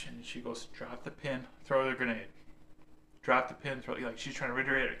range, and she goes, drop the pin, throw the grenade. Drop the pin, throw, like she's trying to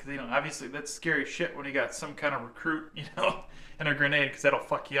reiterate it, because you know obviously that's scary shit when you got some kind of recruit, you know, and a grenade, because that'll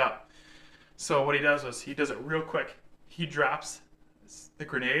fuck you up. So what he does is he does it real quick. He drops the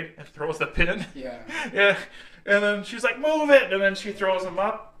grenade and throws the pin. Yeah. Yeah, and then she's like, move it, and then she throws him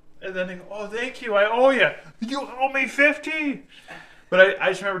up, and then he goes, oh thank you, I owe you. You owe me 50. But I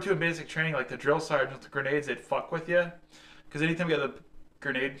just remember too in basic training, like the drill sergeants, the grenades, they'd fuck with you, because anytime you got the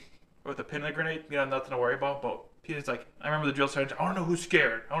grenade with the pin in the grenade, you got nothing to worry about. But Peter's like, I remember the drill sergeant, I don't know who's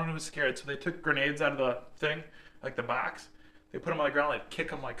scared. So they took grenades out of the thing, like the box. They put them on the ground, like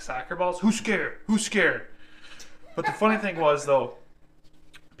kick them like soccer balls. Who's scared? Who's scared? But the funny thing was, though,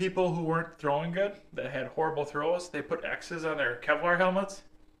 people who weren't throwing good, that had horrible throws, they put X's on their Kevlar helmets,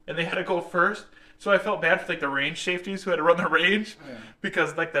 and they had to go first. So I felt bad for like the range safeties who had to run the range,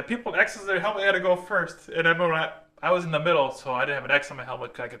 because like the people with X's on their helmet had to go first. And I remember I was in the middle, so I didn't have an X on my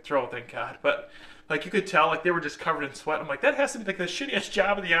helmet because I could throw, thank God. But like you could tell, like they were just covered in sweat. I'm like, that has to be like the shittiest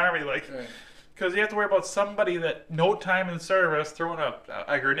job in the Army, like, because you have to worry about somebody that no time in service throwing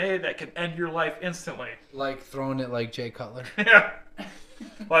a grenade that can end your life instantly. Like throwing it like Jay Cutler. Yeah. A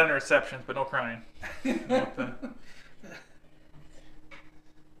lot of interceptions, but no crying.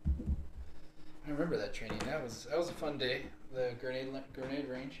 I remember that training. That was a fun day. The grenade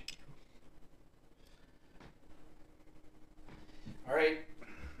range. All right,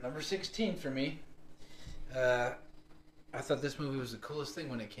 number 16 for me. I thought this movie was the coolest thing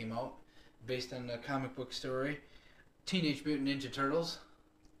when it came out, based on a comic book story. Teenage Mutant Ninja Turtles.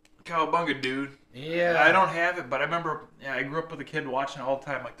 Cowabunga, dude. Yeah. I don't have it, but I remember. Yeah, I grew up with a kid watching it all the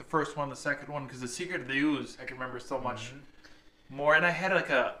time, like the first one, the second one, because the Secret of the Ooze I can remember so much more. And I had like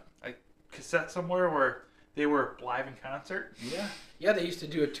cassette somewhere where they were live in concert. Yeah. Yeah, they used to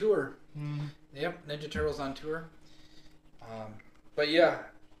do a tour. Yep, Ninja Turtles on tour. But yeah,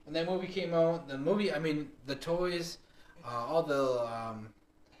 when that movie came out, the toys, all the,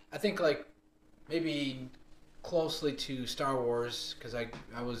 I think like maybe closely to Star Wars, because I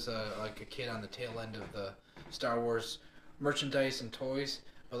was like a kid on the tail end of the Star Wars merchandise and toys,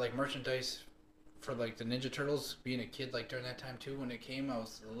 but like merchandise for like the Ninja Turtles, being a kid like during that time too, when it came, I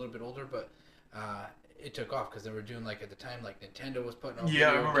was a little bit older, but it took off because they were doing like at the time like Nintendo was putting out Yeah,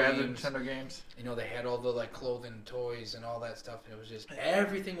 I video remember having games. Nintendo games. You know, they had all the like clothing, and toys, and all that stuff. It was just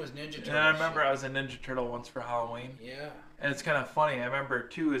everything was Ninja Turtles. And I remember I was a Ninja Turtle once for Halloween. Yeah. And it's kind of funny. I remember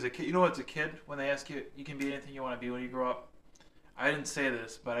too as a kid. You know, as a kid, when they ask you, you can be anything you want to be when you grow up. I didn't say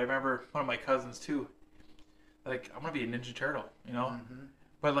this, but I remember one of my cousins too. Like, I'm gonna be a Ninja Turtle, you know. Mm-hmm.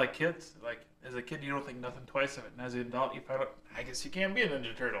 But like kids, like as a kid, you don't think nothing twice of it, and as an adult, you find out, I guess you can be a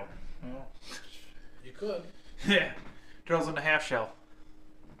Ninja Turtle. You know? You could. Yeah, Turtles in the half shell.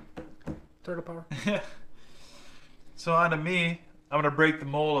 Turtle power. So on to me. I'm going to break the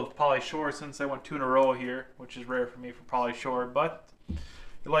mold of Pauly Shore since I went 2 in a row here, which is rare for me for Pauly Shore. But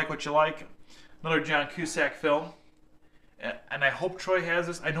you like what you like. Another John Cusack film. And I hope Troy has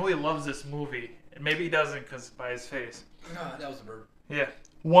this. I know he loves this movie. And maybe he doesn't because by his face. No, that was a bird. Yeah.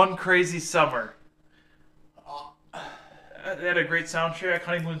 One Crazy Summer. They had a great soundtrack.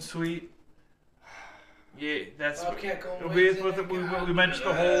 Honeymoon Suite. Yeah, that's we mentioned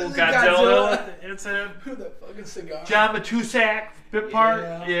the whole Godzilla incident. Who the fucking cigar? John Matuszak bit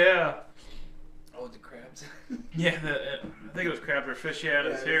part. Yeah. Oh, the crabs. Yeah, I think it was crabs or fish. Yeah,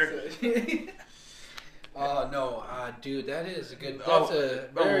 it's here. Oh no, dude, that is a good. That's Oh,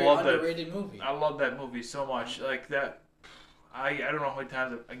 a I very love that. underrated movie. I love that movie so much. Like that. I don't know how many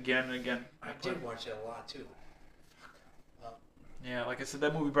times again and again. I did watch it a lot too. Yeah, like I said,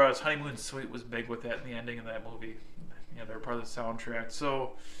 that movie brought us Honeymoon Suite was big with that in the ending of that movie. Yeah, they're part of the soundtrack.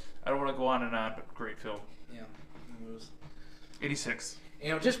 So I don't want to go on and on, but great film. Yeah, it was. 86. You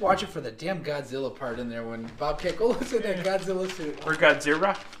know, just watch it for the damn Godzilla part in there when Bobcat Goldthwait's in that Godzilla suit. Or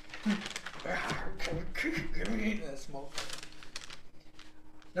Godzilla. Give me that smoke.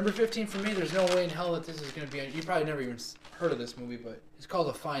 Number 15 for me. There's no way in hell that this is going to be. You probably never even heard of this movie, but it's called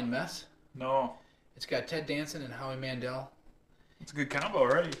A Fine Mess. No. It's got Ted Danson and Howie Mandel. It's a good combo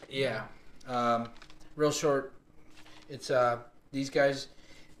already. Yeah. Real short. It's these guys.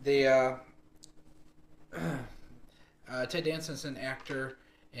 They Ted Danson's an actor,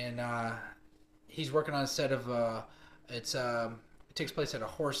 and he's working on a set of it takes place at a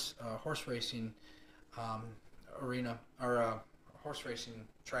horse racing arena or horse racing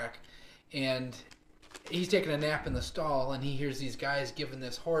track, and he's taking a nap in the stall, and he hears these guys giving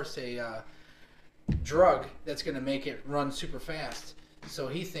this horse a drug that's going to make it run super fast. So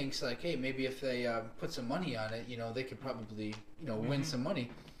he thinks like, hey, maybe if they put some money on it, they could probably win some money.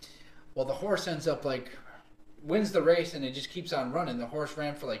 Well, the horse ends up like wins the race, and it just keeps on running. The horse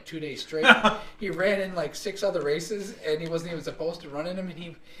ran for like 2 days straight. He ran in like 6 other races, and he wasn't even supposed to run in them,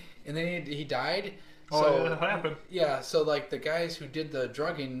 and then he died. Oh, So that happened. yeah, so like the guys who did the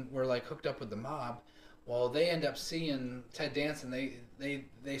drugging were like hooked up with the mob. Well, they end up seeing Ted Danson.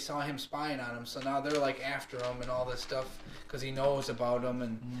 They saw him spying on him, so now they're like after him and all this stuff because he knows about him.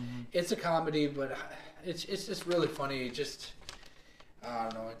 And it's a comedy, but it's just really funny. Just I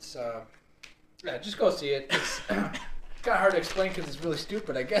don't know. It's yeah, just go see it. It's kind of hard to explain because it's really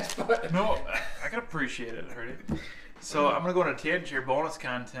stupid, I guess. But No, I can appreciate it, already. So I'm gonna go on a tangent here. Bonus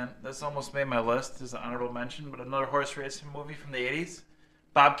content. This almost made my list as an honorable mention, but another horse racing movie from the '80s.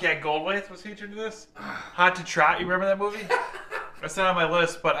 Bobcat Goldthwait was featured in this. Hot to Trot. You remember that movie? That's not on my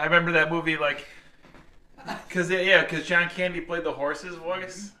list, but I remember that movie like, cause John Candy played the horse's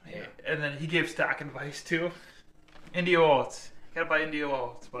voice, Yeah. and then he gave stock advice too. India Oats. Gotta buy India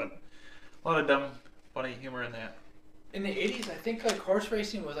Oats, but a lot of dumb, funny humor in that. in the 80s, I think like horse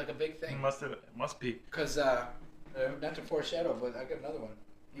racing was like a big thing. It must be. Because not to foreshadow, but I got another one.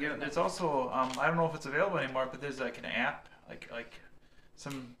 Yeah, it's also I don't know if it's available anymore, but there's like an app like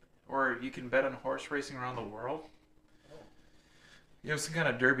some where you can bet on horse racing around the world. You know, some kind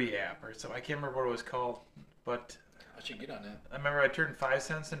of derby app or so. I can't remember what it was called, but I should get on that. I remember I turned 5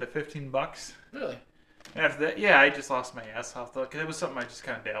 cents into $15. Really? And after that, yeah, I just lost my ass off though, because it was something I just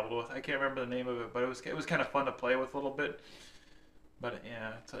kind of dabbled with. I can't remember the name of it, but it was kind of fun to play with a little bit. But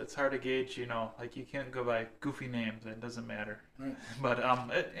yeah, it's hard to gauge, like you can't go by goofy names. It doesn't matter. Right. But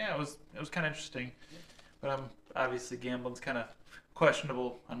it was kind of interesting. But obviously gambling's kind of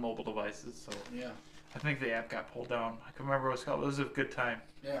questionable on mobile devices, so Yeah. I think the app got pulled down. I can remember what it was called. It was a good time.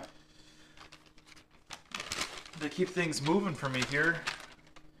 Yeah. To keep things moving for me here,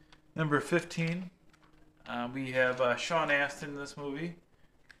 Number 15, we have Sean Astin in this movie.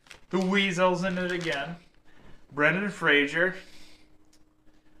 The Weasel's in it again. Brendan Fraser.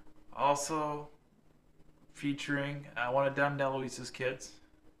 Also featuring one of Dom DeLuise's kids.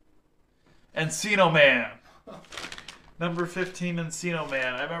 Encino Man. Number 15, Encino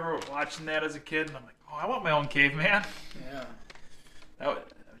Man. I remember watching that as a kid, and I'm like, oh, I want my own caveman. Yeah. That was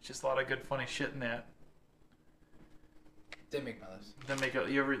just a lot of good, funny shit in that. Didn't make my list. Then make it.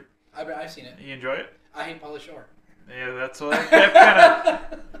 You ever? I've seen it. You enjoy it? I hate Pauly Shore. Yeah, that's what. That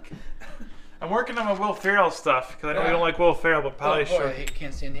kind of. I'm working on my Will Ferrell stuff because I know you don't like Will Ferrell, but Pauly Shore. I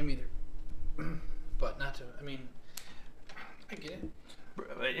can't stand him either. But not to. I mean, I get it.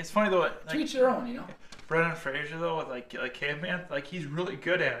 It's funny though. To each their own, you know. Brendan Fraser though, with like Caveman, like he's really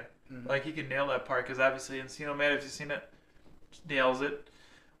good at it. Mm-hmm. Like he can nail that part because obviously Encino Man, if you've seen it, nails it.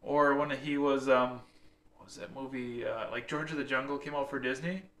 Or when he was what was that movie? Like George of the Jungle came out for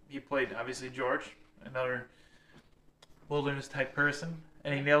Disney. He played obviously George, another wilderness type person,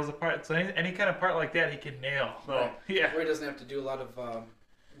 and he nails the part. So any kind of part like that, he can nail. So Right. yeah, Where he doesn't have to do a lot of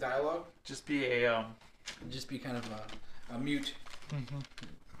dialogue. just be a Just be kind of a mute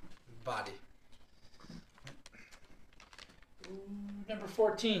body. Ooh, number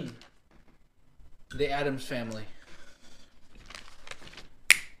 14. The Addams Family.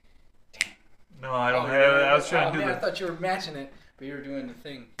 No, I don't have it. I was trying to do I that. thought you were matching it, but you were doing the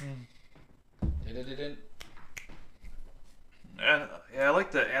thing. Did-did-did-did. And yeah, I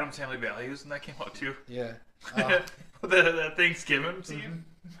like the Addams Family Values, and that came out too. Yeah. That Thanksgiving scene.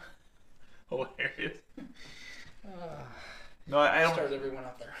 Hilarious. No, I don't. Started everyone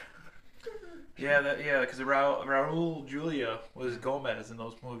out there. Yeah, because Raul Julia was Gomez in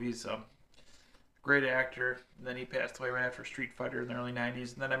those movies. Great actor. And then he passed away right after Street Fighter in the early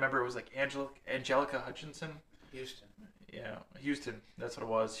 '90s. And then I remember it was like Angelica Hutchinson. Houston. Yeah, Houston. That's what it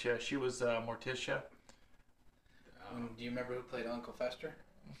was. She was Morticia. Do you remember who played Uncle Fester?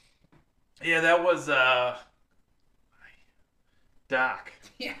 Yeah, that was Doc.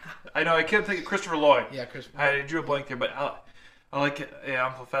 Yeah. I know. I kept thinking Christopher Lloyd. Yeah, Chris. I drew a blank there, but I like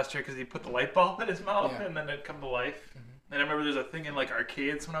Uncle Fester because he put the light bulb in his mouth Yeah. and then it'd come to life. And I remember there's a thing in like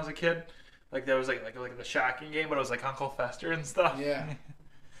arcades when I was a kid, like there was like the Shocking game, but it was like Uncle Fester and stuff. Yeah. Man,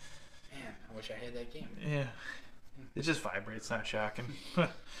 I wish I had that game. Yeah. It just vibrates, not shocking.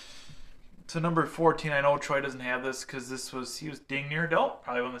 So number 14, I know Troy doesn't have this because he was dang near adult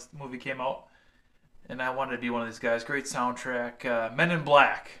probably when this movie came out. And I wanted to be one of these guys. Great soundtrack. Men in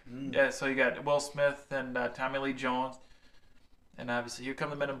Black. Yeah, so you got Will Smith and Tommy Lee Jones. And obviously, Here Come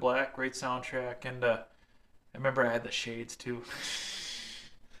the Men in Black. Great soundtrack. And I remember I had the shades, too.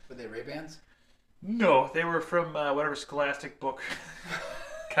 Were they Ray-Bans? No, they were from whatever Scholastic book.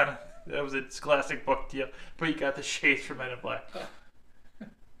 That was a Scholastic book deal. But you got the shades from Men in Black.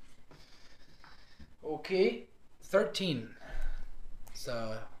 Okay. 13.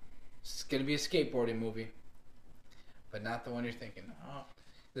 So, it's going to be a skateboarding movie. But not the one you're thinking. Oh.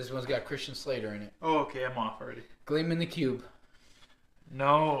 This one's got Christian Slater in it. Oh, okay, I'm off already. Gleam in the Cube.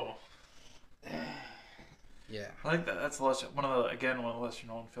 No. Yeah. I think that's one of the lesser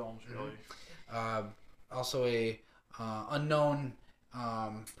known films, really. Also a unknown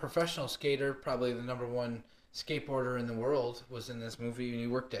professional skater, probably the number one skateboarder in the world, was in this movie, and he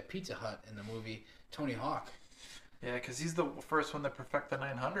worked at Pizza Hut in the movie Tony Hawk. Yeah, because he's the first one to perfect the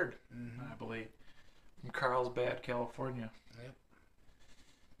 900, I believe, from Carlsbad, California.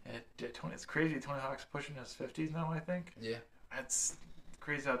 Yep. It's crazy. Tony Hawk's pushing his 50s now, I think. Yeah. That's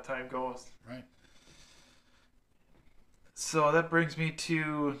crazy how time goes. Right. So that brings me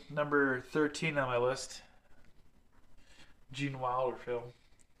to number 13 on my list. Gene Wilder film.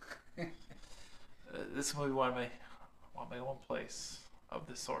 This movie want my own place of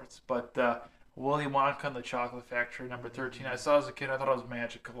the sorts. But Willy Wonka and the Chocolate Factory, number 13. I saw as a kid. I thought it was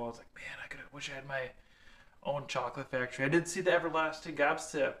magical. I was like, man, wish I had my own chocolate factory. I did see the Everlasting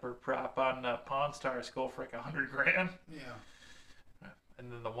Gobstopper prop on Pawn Stars go for like $100,000. Yeah.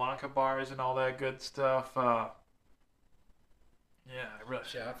 And then the Wonka bars and all that good stuff. Yeah,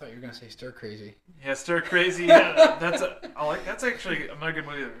 I thought you were gonna say Stir Crazy. Yeah, Stir Crazy. Yeah, that's actually another good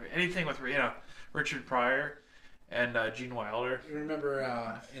movie. Anything with Richard Pryor and Gene Wilder. You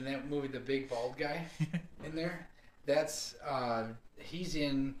remember in that movie the big bald guy in there? That's he's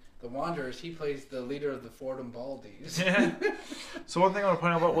in The Wanderers. He plays the leader of the Fordham Baldies. Yeah. So one thing I want to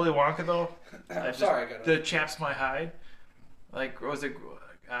point out about Willy Wonka though, I'm sorry, I got the chaps my hide. Like, what was it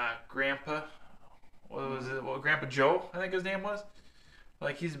Grandpa? What was it? Well, Grandpa Joe, I think his name was.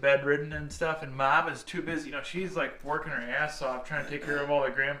 Like, he's bedridden and stuff, and Mom is too busy. You know, she's like working her ass off trying to take care of all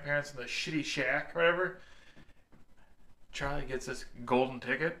the grandparents in the shitty shack or whatever. Charlie gets this golden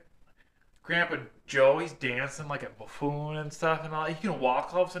ticket, Grandpa Joe, he's dancing like a buffoon and stuff and all. He can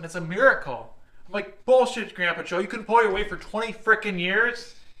walk all of a sudden. It's a miracle. I'm like, bullshit, Grandpa Joe. You couldn't pull your weight for 20 freaking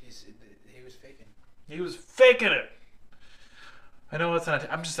years? He was faking. He was faking it. I know it's not.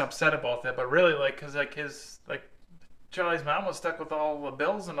 I'm just upset about that, but really, like, cause like Charlie's mom was stuck with all the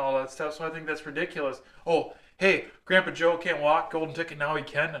bills and all that stuff, so I think that's ridiculous. Oh, hey, Grandpa Joe can't walk, golden ticket, now he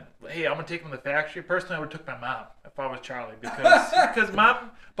can. And, hey, I'm gonna take him to the factory. Personally, I would have took my mom if I was Charlie because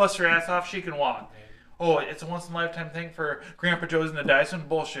mom busts her ass off, she can walk. Oh, it's a once in a lifetime thing for Grandpa Joe's in the Dyson.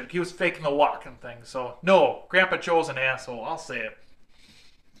 Bullshit. He was faking the walking thing. So no, Grandpa Joe's an asshole. I'll say it.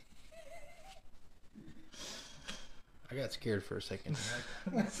 I got scared for a second.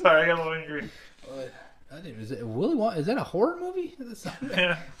 Sorry, I got a little angry. Is it Willy? Is that a horror movie?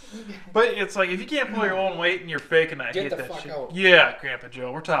 Yeah. But it's like if you can't pull your own weight and you're faking, I hate the that fuck shit. out. Yeah, Grandpa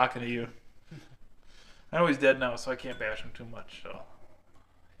Joe, we're talking to you. I know he's dead now, so I can't bash him too much. So.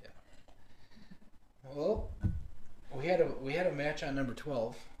 Well, we had a match on number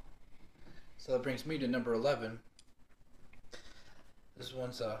 12, so that brings me to number 11. This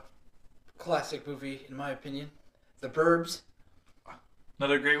one's a classic movie, in my opinion. The Burbs.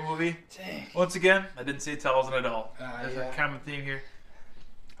 Another great movie. Dang. Once again, I didn't say tell as an adult. There's Yeah. a common theme here.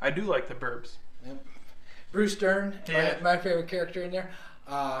 I do like The Burbs. Yep. Bruce Dern, Yeah. my favorite character in there.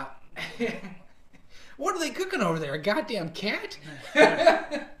 What are they cooking over there? A goddamn cat?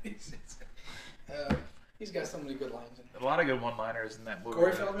 He's got so many good lines in it. A lot of good one-liners in that movie.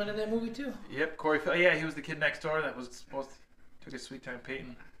 Corey Feldman in that movie too. Yep, Corey Feldman. Yeah, he was the kid next door that was supposed to took his sweet time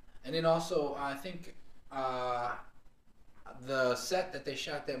painting. And then also, I think the set that they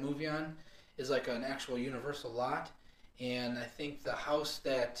shot that movie on is like an actual Universal lot, and I think the house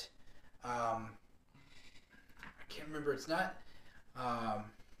that I can't remember. It's not.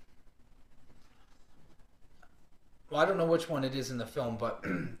 Well, I don't know which one it is in the film, but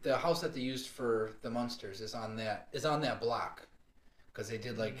the house that they used for the Munsters is on that block, because they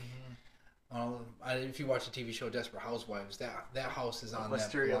did like. Well, if you watch the TV show Desperate Housewives, that house is on that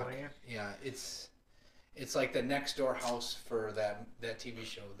Wisteria block. Lane. Yeah, it's like the next door house for that TV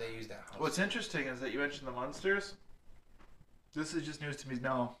show. They use that house. What's interesting is that you mentioned the Munsters. This is just news to me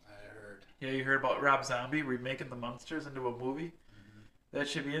now. I heard. Yeah, you heard about Rob Zombie remaking the Munsters into a movie. That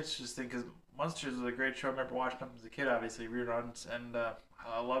should be interesting because Munsters was a great show. I remember watching them as a kid, obviously reruns, and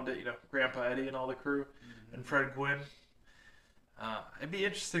I loved it. You know, Grandpa Eddie and all the crew, and Fred Gwynn. It'd be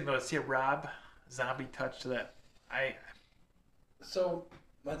interesting though to see a Rob Zombie touch to that. So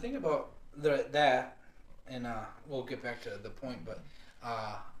my thing about that, and we'll get back to the point, but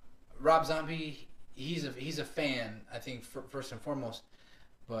Rob Zombie, he's a fan, I think, first and foremost.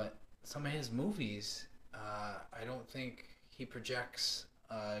 But some of his movies, I don't think he projects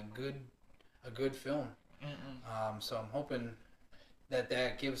a good film. So I'm hoping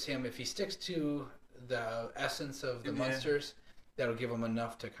that gives him, if he sticks to the essence of the Munsters, that'll give him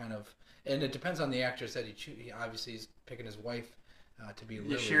enough to kind of, and it depends on the actress that he chooses. He obviously is picking his wife to be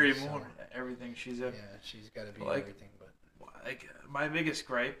Lily. Sherry Moon, everything she's in. Yeah, she's got to be Like- everything. But Like my biggest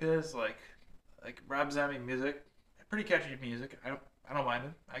gripe is like Rob Zombie music, pretty catchy music. I don't mind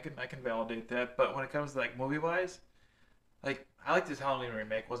it. I can validate that. But when it comes to like movie wise, like I like this Halloween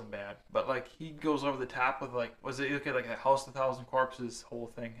remake, wasn't bad. But like he goes over the top with like you look at like the House of a Thousand Corpses whole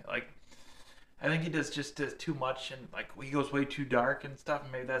thing. Like I think he does too much and like he goes way too dark and stuff.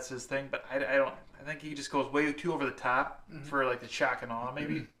 And maybe that's his thing. But I don't. I think he just goes way too over the top for like the shock and awe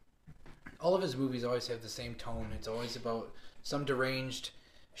maybe. all of his movies always have the same tone. It's always about some deranged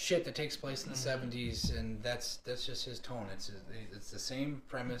shit that takes place in the 70s, and that's just his tone. It's the same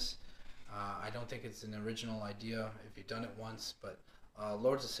premise. I don't think it's an original idea if you've done it once, but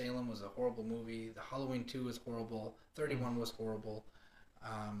Lords of Salem was a horrible movie. The Halloween 2 was horrible. 31 was horrible.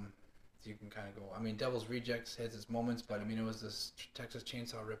 You can kind of go. I mean, Devil's Rejects has its moments, but I mean, it was this Texas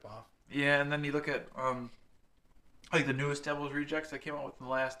Chainsaw ripoff. Yeah, and then you look at like the newest Devil's Rejects that came out within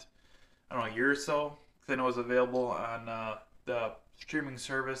the last, I don't know, year or so. Because I know it was available on the streaming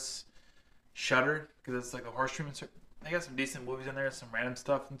service Shudder, because it's like a horror streaming service. They got some decent movies in there, some random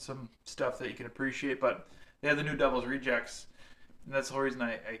stuff, and some stuff that you can appreciate. But they had the new Devil's Rejects, and that's the whole reason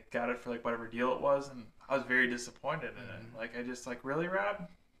I got it for like whatever deal it was, and I was very disappointed in it. Like I just like, really, Rob?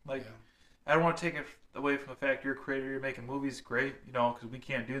 Like, I don't want to take it away from the fact you're a creator, you're making movies, great, you know, because we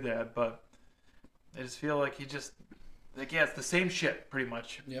can't do that. But I just feel like he just like it's the same shit pretty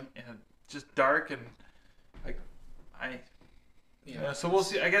much. Yep. And just dark and like so we'll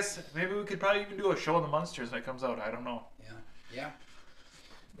see. I guess maybe we could probably even do a show on the Munsters when it comes out. I don't know. Yeah,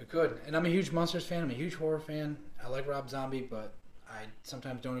 we could. And I'm a huge Monsters fan. I'm a huge horror fan. I like Rob Zombie, but I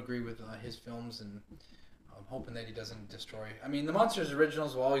sometimes don't agree with his films, and I'm hoping that he doesn't destroy. I mean, the Monsters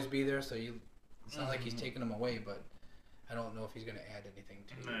originals will always be there, so it's not like he's taking them away, but I don't know if he's going to add anything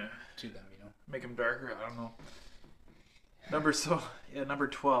to them, you know. Make them darker. I don't know. Number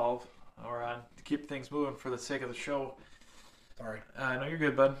 12. Or to keep things moving for the sake of the show. Sorry. No, you're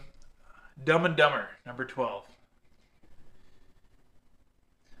good, bud. Dumb and Dumber, number 12.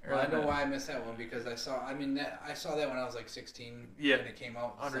 Well, I know why I missed that one because I saw that when I was like 16 Yeah. when it came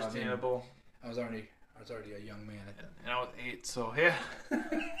out. Understandable. So, I was already a young man at that. And I was 8, so yeah.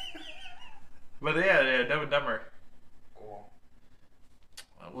 But yeah, Dumb and Dumber. Cool.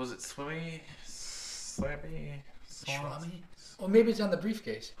 Was it Swimmy? Slappy? Swami? Well, maybe it's on the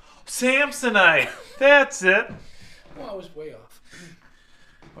briefcase. Samsonite! That's it! Well, I was way off.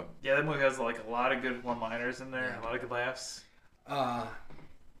 Yeah, that movie has like a lot of good one-liners in there, a lot of good laughs.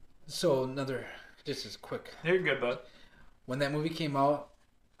 So just as quick. You're good, bud. When that movie came out,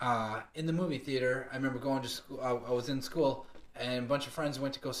 in the movie theater, I remember going to school. I was in school, and a bunch of friends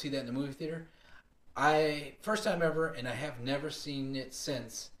went to go see that in the movie theater. First time ever, and I have never seen it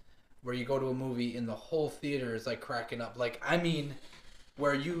since, where you go to a movie and the whole theater is like cracking up. Like, I mean,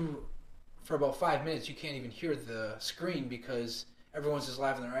 where for about 5 minutes, you can't even hear the screen because everyone's just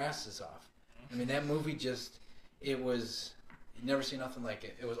laughing their asses off. I mean, that movie you've never seen nothing like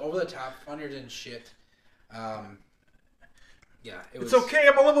it. It was over the top, funnier than shit. It's okay,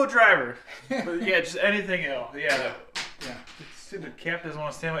 I'm a limo driver. But yeah, just anything else. Yeah. Stupid cap doesn't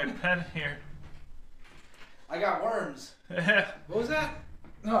want to stand by a pen here. I got worms. What was that?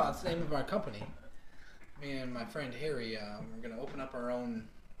 No, that's the name of our company. Me and my friend Harry, we're going to open up our own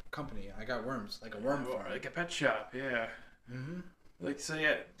company. I got worms, like a worm farm. Like a pet shop, yeah. Mm-hmm. Like, so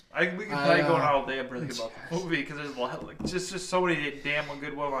yeah, we could probably go on all day really about the movie because there's a lot, like, just so many damn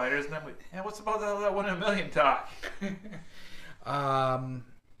good one-liners. And then what's about that 1 in a million talk?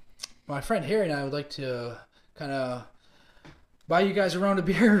 My friend Harry and I would like to kind of buy you guys a round of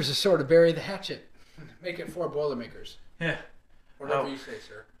beers to sort of bury the hatchet. Make it 4 Boilermakers. Yeah. Whatever you say,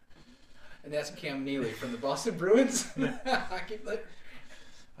 sir. And that's Cam Neely from the Boston Bruins. Hockey player.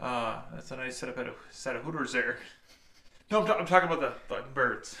 That's a nice set of Hooters there. No, I'm talking about the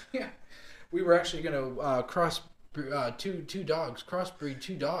birds. Yeah. We were actually going to crossbreed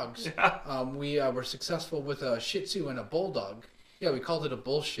two dogs. Yeah. We were successful with a Shih Tzu and a Bulldog. Yeah, we called it a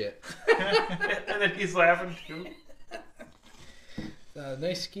bullshit. And then he's laughing too.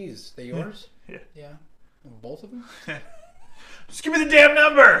 Nice skis. They yours? Yeah. Yeah. Both of them? Just give me the damn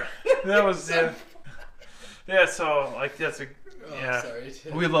number. That was yeah. So like that's a yeah. Sorry.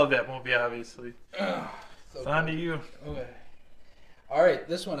 We love that movie, obviously. So on to you. Okay. All right,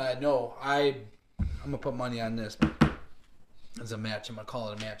 this one I know. I'm gonna put money on this. As a match, I'm gonna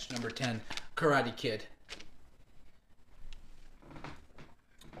call it a match. Number 10, Karate Kid.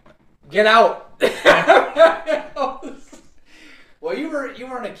 Get out. Well, you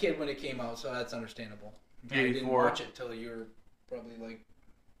weren't a kid when it came out, so that's understandable. You didn't 84. watch it till you were probably like.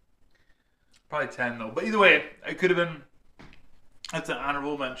 Probably 10 though, but either way, I could have been. That's an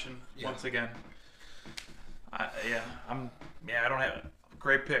honorable mention once again. I don't have a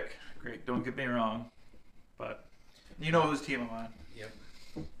great pick. Great, don't get me wrong, but you know whose team I'm on. Yep.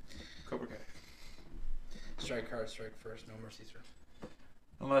 Cobra Kai. Strike hard, strike first, no mercy, sir.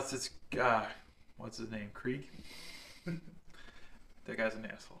 Unless it's what's his name, Krieg. That guy's an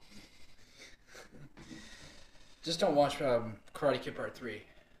asshole. Just don't watch Karate Kid Part 3.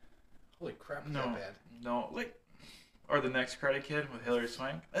 Holy crap, is that bad? No, like, or the next Karate Kid with Hilary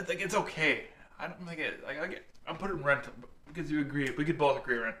Swank. I think it's okay. I don't think it. Like, I'm putting rental because you agree. We could both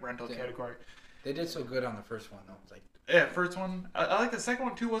agree rental category. They did so good on the first one though. It's like Yeah, first one. I like the second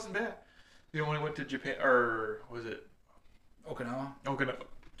one too. Wasn't bad. You know when he went to Japan, or was it Okinawa? Okinawa?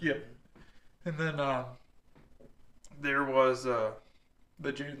 Yeah. And then there was the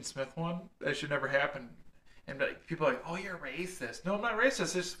Jaden Smith one. That should never happen. And like, people are like, oh, you're racist. No, I'm not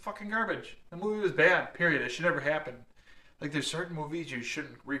racist. It's fucking garbage. The movie was bad. Period. It should never happen. Like, there's certain movies you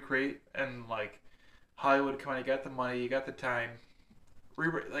shouldn't recreate, and like Hollywood, come on, you got the money, you got the time.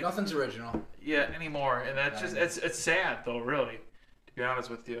 Like, Nothing's original. Yeah, anymore. And that's just it's sad though, really. To be honest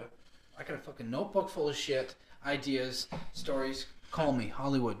with you. I got a fucking notebook full of shit, ideas, stories. Call me,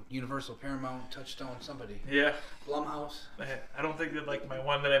 Hollywood, Universal, Paramount, Touchstone, somebody. Yeah. Blumhouse. I don't think that like my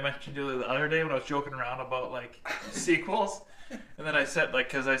one that I mentioned to you the other day when I was joking around about like sequels, and then I said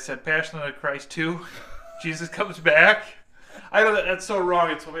because I said Passion of the Christ 2, Jesus Comes Back. I know that's so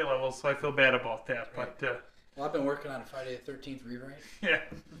wrong at so many levels, so I feel bad about that. Right. But Well, I've been working on a Friday the 13th rewrite. yeah,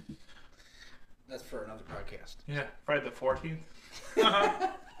 That's for another podcast. yeah, Friday the 14th,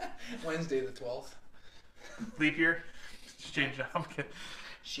 Wednesday the 12th. leap year. Just change it. I'm kidding.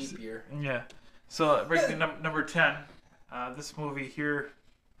 Sheep year. Yeah. So it brings me number 10. This movie here,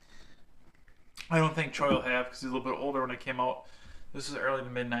 I don't think Troy will have because he's a little bit older when it came out. This is early to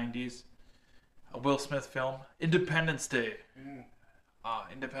mid 90s. A Will Smith film, Independence Day.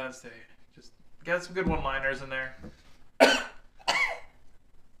 Independence Day. Just got some good one-liners in there.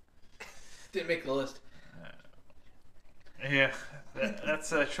 Didn't make the list. Yeah,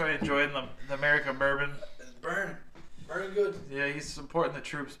 that's Troy enjoying the American bourbon. It's burning good. Yeah, he's supporting the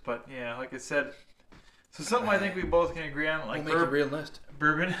troops, but yeah, like I said, so something I think we both can agree on, like We'll make a real list.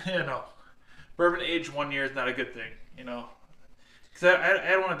 bourbon. Bourbon aged 1 year is not a good thing, Because I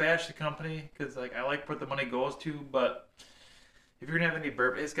don't want to bash the company because like I like what the money goes to, but if you're gonna have any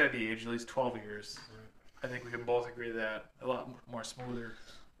bourbon, it's got to be aged at least 12 years. I think we can both agree that a lot more smoother.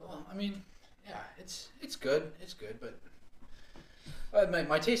 Well, I mean, yeah, it's good. It's good, but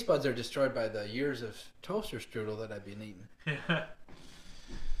my taste buds are destroyed by the years of toaster strudel that I've been eating. Yeah.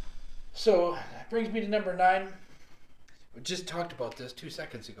 So that brings me to number 9. We just talked about this 2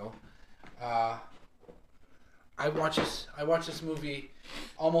 seconds ago. I watch this movie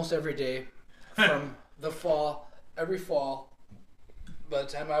almost every day from every fall. By the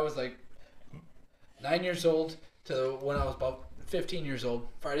time I was like 9 years old to when I was about 15 years old.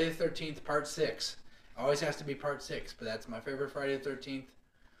 Friday the 13th, part 6. Always has to be part 6, but that's my favorite Friday the 13th.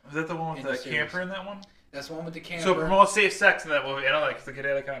 Was that the one with In the the camper in that one? That's the one with the camper. So promote safe sex in that movie. I don't like the kid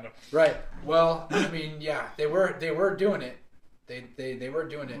had a condom. Right. Well, I mean, yeah, they were doing it. They were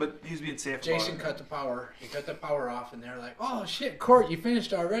doing it. But he's being safe. Jason cut the power. He cut the power off, and they're like, "Oh shit, Court, you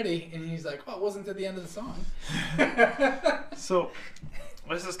finished already?" And he's like, "Oh, it wasn't at the end of the song." So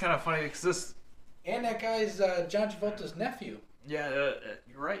this is kind of funny because this. And that guy's John Travolta's nephew. Yeah,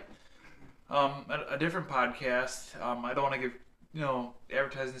 you're right. A different podcast. I don't want to give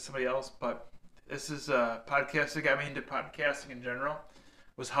advertising to somebody else, but this is a podcast that got me into podcasting in general.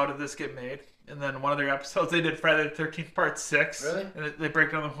 Was How Did This Get Made? And then one of their episodes they did Friday the 13th Part 6. Really? And they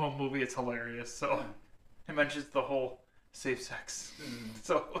break down the whole movie. It's hilarious. So it mentions the whole safe sex.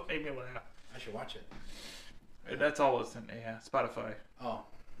 So it made me laugh. I should watch it. And that's all listen. Yeah, Spotify. Oh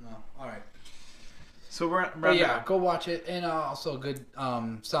no! All right. So we're But yeah, go watch it, and also a good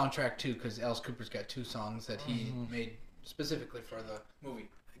soundtrack too, because Alice Cooper's got 2 songs that he made specifically for the movie.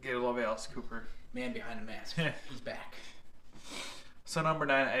 Get a love Alice Cooper. Man Behind the Mask. He's back. So number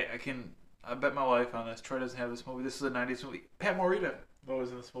 9, I bet my life on this. Troy doesn't have this movie. This is a 90s movie. Pat Morita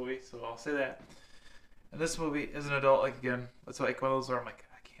was in this movie, so I'll say that. And this movie, as an adult, like again, it's like one of those where I'm like,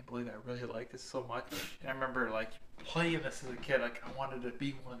 I can't believe I really like this so much. And I remember like playing this as a kid. Like I wanted to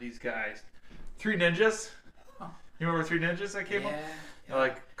be one of these guys. 3 Ninjas. You remember 3 Ninjas that came up? Yeah.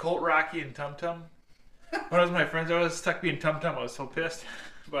 Like Colt, Rocky, and Tum Tum. When I was with my friends, I was stuck being Tum Tum. I was so pissed,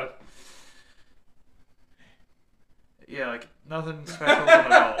 but. Yeah, like nothing special as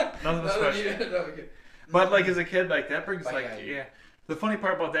an adult. Nothing special. But like as a kid, like that brings yeah. The funny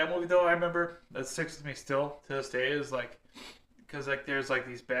part about that movie though, I remember that sticks with me still to this day is like, because like there's like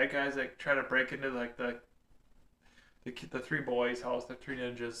these bad guys that try to break into like the 3 boys' house, the 3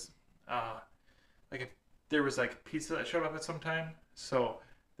 ninjas. Like if there was like pizza that showed up at some time, so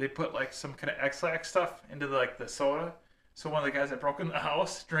they put like some kind of X-Lax stuff into like the soda. So one of the guys that broke into the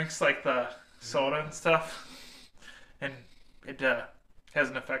house drinks like the soda and stuff. And it has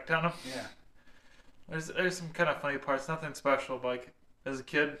an effect on him. Yeah. There's some kind of funny parts. Nothing special, but like as a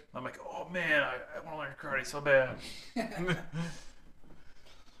kid, I'm like, oh man, I want to learn karate so bad.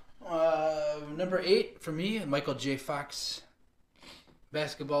 Number 8 for me, a Michael J. Fox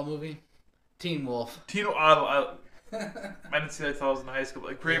basketball movie, Teen Wolf. I didn't see that until I was in high school.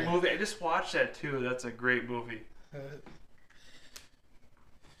 Like great movie. I just watched that too. That's a great movie.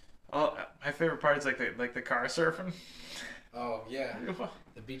 My favorite part is like the car surfing. Oh yeah,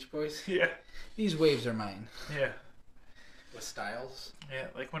 the Beach Boys. Yeah. These waves are mine. Yeah. With Styles. Yeah,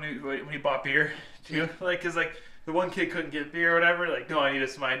 like when he bought beer too. Like, cause like the one kid couldn't get beer or whatever. Like, no, I need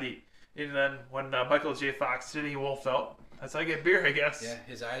some ID. And then when Michael J. Fox did, he wolfed out. That's how I get beer, I guess. Yeah,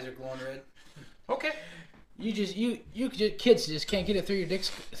 his eyes are glowing red. Okay. Kids just can't get it through your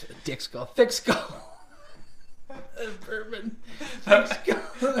thick skull. Bourbon. That's Thick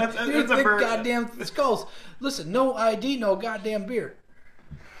a bourbon. goddamn skulls. Listen, no ID, no goddamn beer.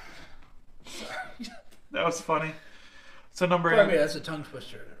 That was funny. So number 8. I mean, that's a tongue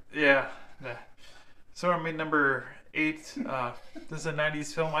twister. Yeah. So I mean number 8. This is a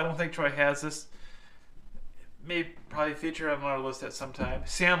 90s film. I don't think Troy has this. May probably feature on our list at some time.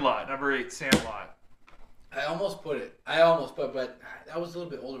 Sandlot, number 8. Sandlot. I almost put, but I was a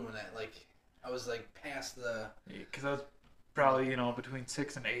little bit older when that. Like, I was like past the. Because I was probably between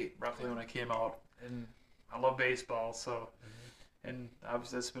 6 and 8 roughly when I came out, and I love baseball, so And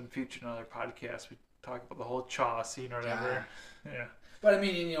obviously that's been featured in other podcasts. We talk about the whole Chaw scene or whatever. Yeah. But I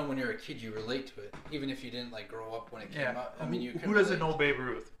mean, you know, when you're a kid, you relate to it, even if you didn't like grow up when it came out. I mean, you who doesn't know Babe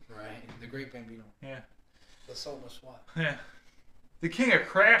Ruth? Right, the Great Bambino. Yeah. The Sultan of SWAT. Yeah. The king of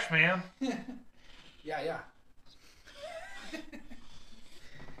Crash, man. Yeah.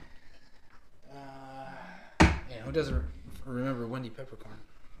 And who doesn't remember Wendy Peppercorn?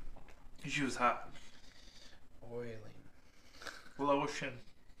 She was hot. Oiling. Lotion.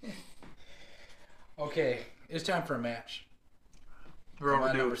 Okay, it's time for a match. We're I'm on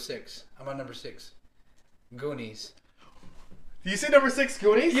overdue. number 6. Goonies. Do you say number 6,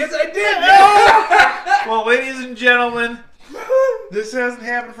 Goonies? Yes, I did. Well, ladies and gentlemen, this hasn't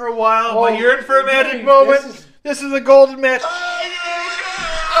happened for a while, but Oh, you're in for a magic this moment. is- This is a golden match.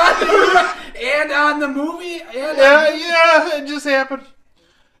 And on the movie. And Yeah, it just happened.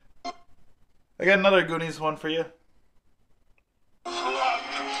 I got another Goonies one for you.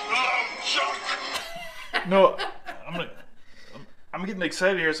 No, I'm getting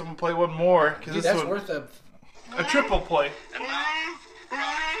excited here, so I'm gonna play one more because Dude, this that's one worth a triple play.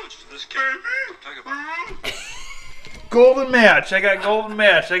 Golden match. I got golden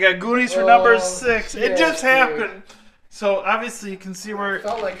match. I got Goonies for number Oh, 6. yeah, It just dude. happened. So obviously you can see where.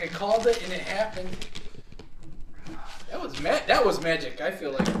 Felt like I called it and it happened. That was magic. I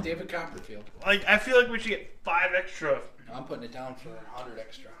feel like David Copperfield. Like, I feel like we should get 5 extra. I'm putting it down for 100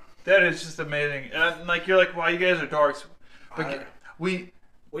 extra. That is just amazing. And like you're like, wow, you guys are dorks. But Alright. we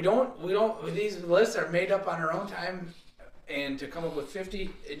We don't. These lists are made up on our own time, and to come up with 50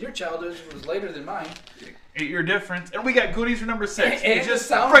 in your childhood was later than mine. you're different, and we got Goonies for number 6. And It just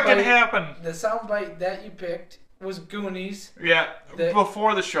the sound freaking bite- happened. The soundbite that you picked was Goonies. Yeah, The-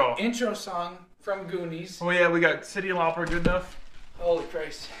 before the show. Intro song from Goonies. Oh yeah, we got City Lauper, good enough. Holy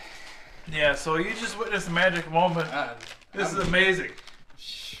Christ! Yeah, so you just witnessed a magic moment. This is amazing.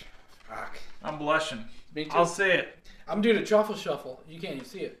 Fuck. I'm blushing. Me too. I'll say it. I'm doing a truffle shuffle. You can't even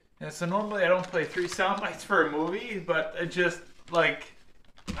see it. Yeah, so normally I don't play 3 sound bites for a movie, but it just, like,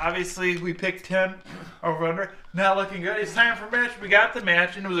 obviously we picked 10 over under. Not looking good. It's time for a match. We got the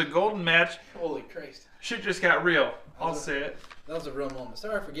match, and it was a golden match. Holy Christ! Shit just got real. I'll say it. That was a real moment.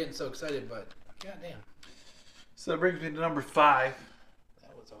 Sorry for getting so excited, but goddamn, So that brings me to number 5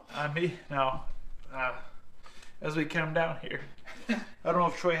 that was awful. on me. Now, as we come down here, I don't know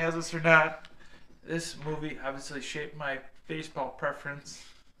if Troy has this or not. This movie obviously shaped my baseball preference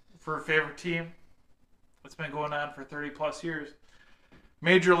for a favorite team. It's been going on for 30 plus years.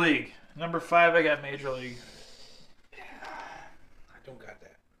 Major League. Number 5, I got Major League. I don't got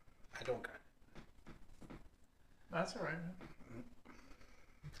that. I don't got it. That's all right, man.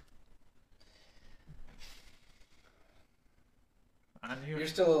 On you. You're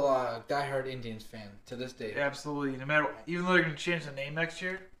still a diehard Indians fan to this day. Absolutely. No matter, even though they're going to change the name next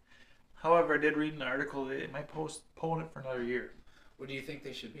year. However, I did read an article that they might postpone it for another year. What do you think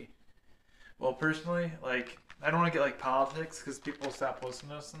they should be? Well, personally, like, I don't want to get like politics because people stop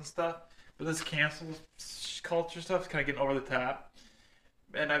listening to us and stuff. But this cancel culture stuff is kind of getting over the top.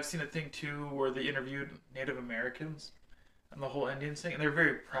 And I've seen a thing too where they interviewed Native Americans and the whole Indians thing, and they're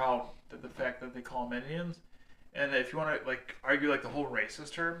very proud of the fact that they call them Indians. And if you want to like argue like the whole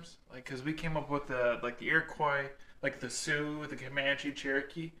racist terms, like because we came up with the Iroquois, like the Sioux, the Comanche,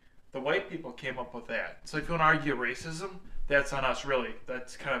 Cherokee, the white people came up with that. So if you want to argue racism, that's on us really.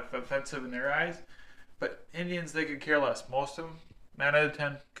 That's kind of offensive in their eyes. But Indians, they could care less. Most of them, 9 out of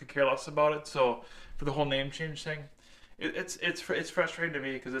 10, could care less about it. So for the whole name change thing, it's frustrating to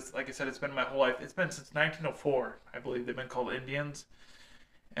me because it's like I said, it's been my whole life. It's been since 1904, I believe they've been called Indians,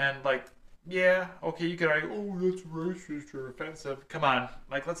 and like. Yeah, okay, you could argue, oh, that's racist or offensive. Come on,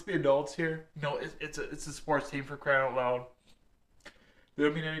 like, let's be adults here. No, it's a sports team for crying out loud. They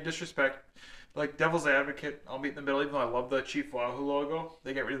don't mean any disrespect. Like, devil's advocate, I'll meet in the middle, even though I love the Chief Wahoo logo.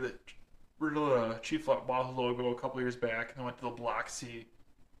 They got rid of the Chief Wahoo logo a couple years back, and they went to the Block C.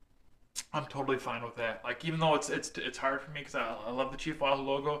 I'm totally fine with that. Like, even though it's hard for me because I love the Chief Wahoo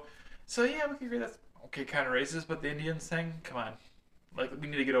logo. So, yeah, we can agree that's, okay, kind of racist, but the Indians thing, come on. Like, we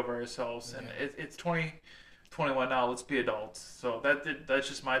need to get over ourselves, and it's 2021 now. Let's be adults. So that's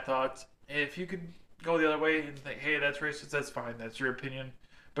just my thoughts. And if you could go the other way and think, hey, that's racist, that's fine. That's your opinion.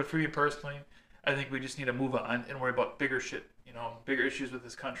 But for me personally, I think we just need to move on and worry about bigger shit, bigger issues with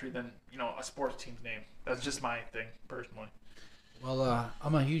this country than, a sports team's name. That's just my thing, personally. Well,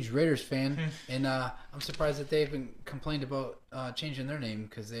 I'm a huge Raiders fan, and I'm surprised that they haven't complained about changing their name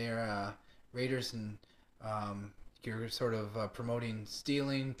because they are Raiders, and you're sort of promoting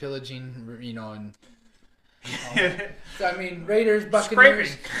stealing, pillaging, and so, I mean, Raiders, Buccaneers,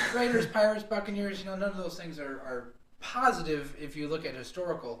 Scraping. Raiders, Pirates, Buccaneers. None of those things are positive if you look at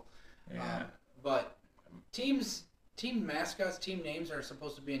historical. Yeah. But team mascots, team names are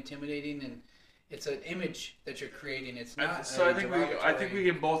supposed to be intimidating, and it's an image that you're creating. It's not. I think we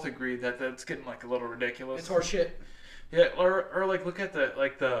can both agree that that's getting like a little ridiculous. It's horseshit. Yeah, or like look at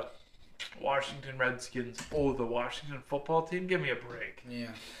the Washington Redskins. Oh, the Washington football team. Give me a break.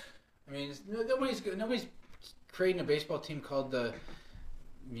 Yeah, I mean, nobody's creating a baseball team called the,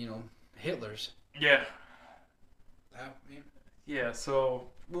 Hitlers. Yeah. Yeah. Yeah. So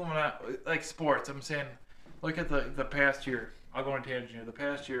moving on, like sports. I'm saying, look at the past year. I'll go on a tangent here. The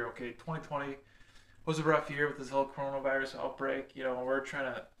past year, okay, 2020 was a rough year with this whole coronavirus outbreak. We're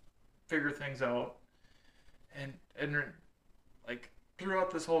trying to figure things out, and like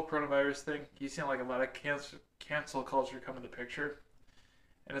throughout this whole coronavirus thing, you see like a lot of cancel culture come into the picture,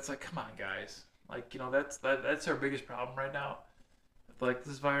 and it's like, come on, guys, like that's our biggest problem right now. Like,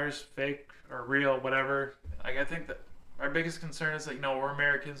 this virus, fake or real, whatever. Like, I think that our biggest concern is that we're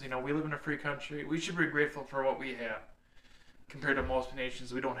Americans. We live in a free country. We should be grateful for what we have compared to most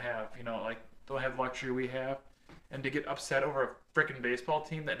nations we don't have. Don't have the luxury we have, and to get upset over a freaking baseball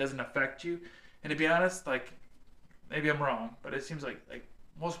team that doesn't affect you. And to be honest, like, maybe I'm wrong, but it seems like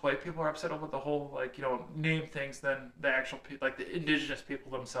most white people are upset over the whole name things than the actual like the indigenous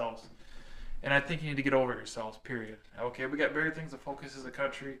people themselves. And I think you need to get over yourselves, period. Okay, we got bigger things to focus as a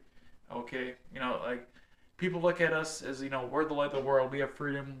country. Okay, like, people look at us as, we're the light of the world. We have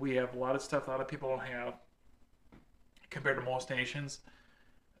freedom. We have a lot of stuff a lot of people don't have compared to most nations.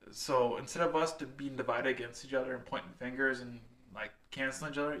 So instead of us being divided against each other and pointing fingers and, like,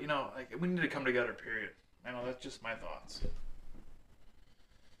 canceling each other, like, we need to come together, period. I know, that's just my thoughts.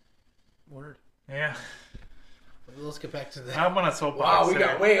 Word. Yeah. Let's get back to that. I'm on a soapbox. Wow, we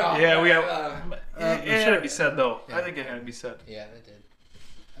got way off. Yeah, we got. It had to be said, though. Yeah. I think it had to be said. Yeah, that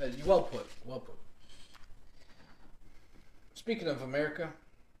did. Well put. Well put. Speaking of America,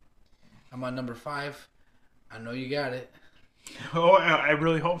 I'm on number 5. I know you got it. Oh, I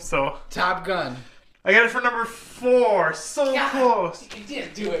really hope so. Top Gun. I got it for number 4. So God, close. You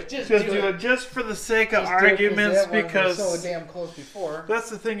did do it. Just do do it. Just for the sake of Just do it, arguments, that one because was so damn close before. that's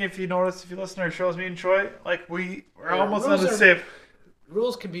the thing. If you notice, if you listen to our shows, me and Troy, like we're almost on rules the are- same.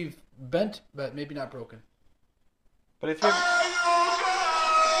 Rules can be bent, but maybe not broken. But if you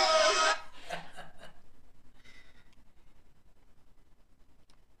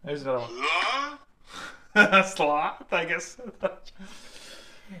there's another one. Sloth, I guess.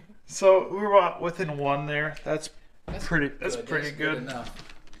 So we were within 1 there. That's pretty good. Enough.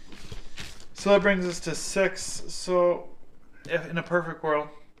 So that brings us to 6. So, if in a perfect world,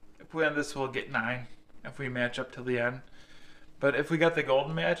 if we end this, we'll get 9 if we match up till the end. But if we got the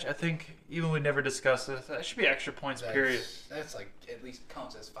golden match, I think even we never discussed it, that should be extra points. Period. That's like at least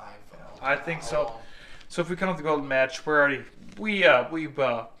counts as 5. I think so. So if we count the golden match, we're already we've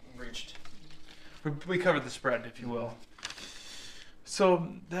Reached. we covered the spread, if you will. So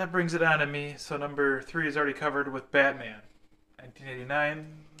that brings it on to me. So number 3 is already covered with Batman,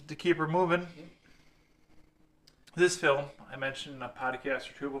 1989. To keep her moving, this film I mentioned in a podcast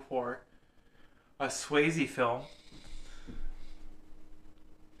or 2 before, a Swayze film,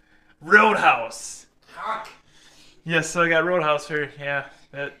 Roadhouse. Fuck. Yes, so I got Roadhouse here. Yeah,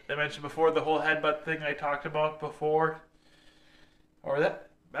 that I mentioned before, the whole headbutt thing I talked about before, or that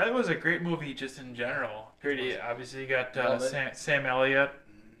was a great movie just in general. Pretty obviously you got Sam Elliott.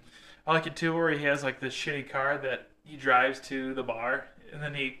 I like it too, where he has like this shitty car that he drives to the bar, and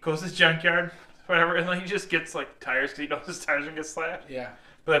then he goes to his junkyard, whatever, and then he just gets like tires because he knows his tires are gonna get slashed. Yeah.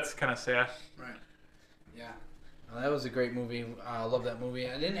 But that's kind of sad. Right. Yeah. Well, that was a great movie. I love that movie.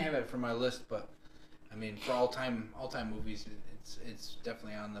 I didn't have it for my list, but I mean, for all time movies, it's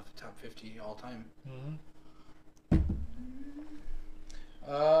definitely on the top 50 all time. Mm-hmm.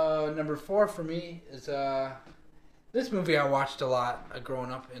 Number 4 for me is this movie I watched a lot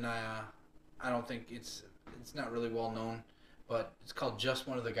growing up, and I don't think it's not really well known, but it's called Just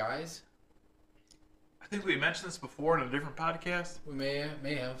One of the Guys. I think we mentioned this before in a different podcast. We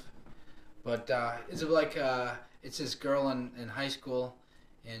may have, but it's like it's this girl in high school,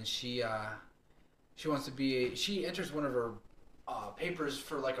 and she wants to be. She enters one of her papers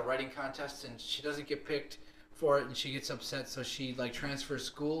for like a writing contest, and she doesn't get picked for it, and she gets upset. So she like transfers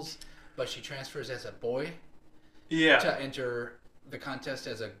schools, but she transfers as a boy. Yeah. To enter the contest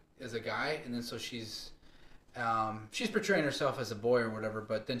as a guy, and then so she's portraying herself as a boy or whatever.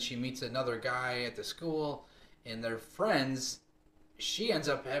 But then she meets another guy at the school, and they're friends. She ends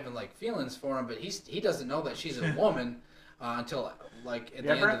up having like feelings for him, but he doesn't know that she's a woman until like at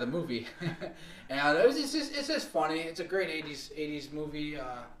the end of the movie. And it's just funny. It's a great 80s movie.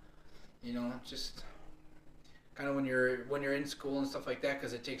 Just kind of when you're in school and stuff like that,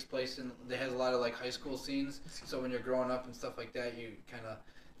 because it takes place in it has a lot of like high school scenes. So when you're growing up and stuff like that, you kind of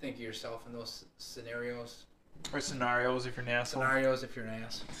think of yourself in those scenarios. Or scenarios if you're an asshole. Scenarios if you're an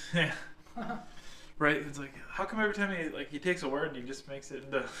ass. Yeah. Right. It's like, how come every time he takes a word and he just makes it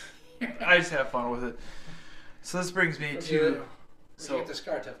into... I just have fun with it. So this brings me to... So get the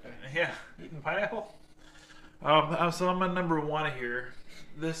scar, tough guy. Yeah, eating pineapple. So I'm on number 1 here.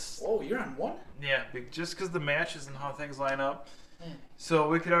 This... Oh, you're on 1? Yeah, just because the matches and how things line up. So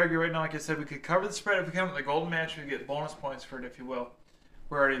we could argue right now, like I said, we could cover the spread. If we come to the golden match, we get bonus points for it, if you will.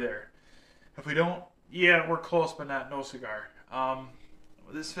 We're already there. If we don't, yeah, we're close, but no cigar.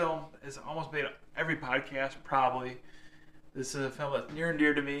 This film has almost made every podcast, probably. This is a film that's near and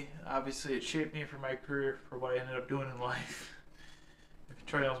dear to me. Obviously, it shaped me for my career, for what I ended up doing in life.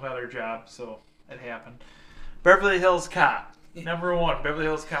 Troy knows my other job, so it happened. Beverly Hills Cop. Number 1, Beverly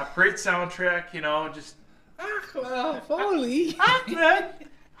Hills Cop. Great soundtrack, just... Foley.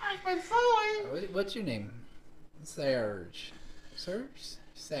 Ahmed Foley. What's your name? Serge.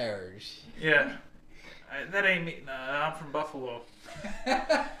 Serge. Yeah. That ain't me. Nah, I'm from Buffalo.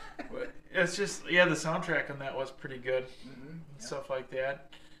 It's just, the soundtrack on that was pretty good. And stuff like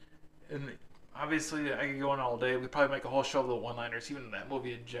that. And obviously, I could go on all day. We'd probably make a whole show of the one-liners, even in that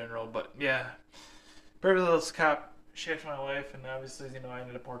movie in general. But yeah, Beverly Hills Cop shaped my life. And obviously, I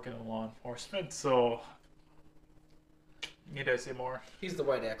ended up working in law enforcement. So, need I say more? He's the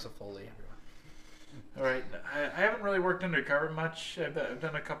white Axel Foley. All right. I haven't really worked undercover much. I've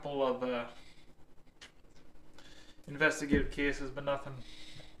done a couple of investigative cases, but nothing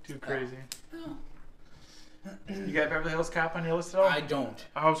too crazy. Oh. You got Beverly Hills Cop on your list at all? I don't.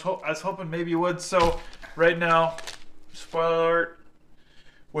 I was hoping maybe you would. So, right now, spoiler alert,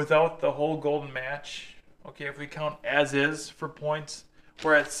 without the whole golden match, okay, if we count as is for points,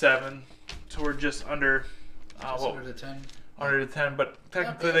 we're at 7. So we're just under... under the 10. Under the 10, but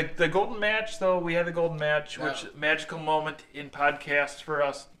technically the golden match, though, we had the golden match, which magical moment in podcasts for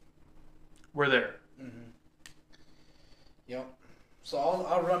us. We're there. Yep. So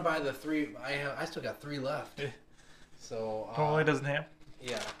I'll run by the 3. I still got 3 left. So Totally doesn't have.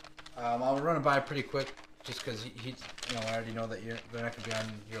 Yeah. I'll run it by pretty quick, just because I already know that they're not gonna be on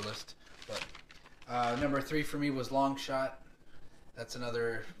your list. But number 3 for me was Long Shot. That's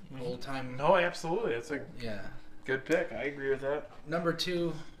another old time. No, absolutely, it's a Yeah. good pick. I agree with that. Number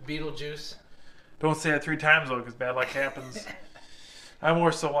 2, Beetlejuice. Don't say it 3 times though, because bad luck happens. I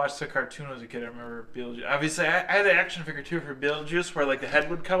more so watched the cartoon as a kid. I remember Beetlejuice. Obviously, I had the action figure too for Beetlejuice, where like the head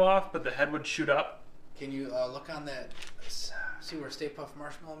would come off, but the head would shoot up. Can you look on that? See where Stay Puft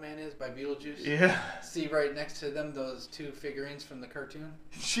Marshmallow Man is by Beetlejuice? Yeah. See right next to them those 2 figurines from the cartoon?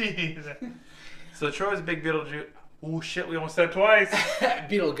 Jeez. So Troy's a big Beetlejuice. Oh shit, we almost said it twice.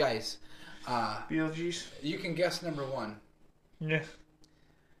 Beetle guys. Beetlejuice. You can guess number 1. Yeah.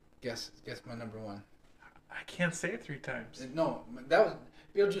 Guess my number 1. I can't say it 3 times. No, that was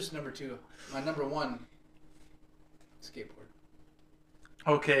Beetlejuice number 2. My number 1, skateboard.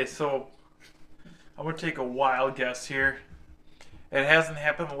 Okay, so I'm gonna take a wild guess here. It hasn't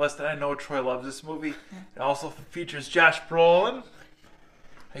happened on the list, and I know Troy loves this movie. It also features Josh Brolin.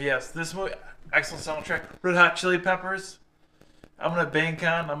 Yes, this movie, excellent soundtrack. Red Hot Chili Peppers. I'm gonna bank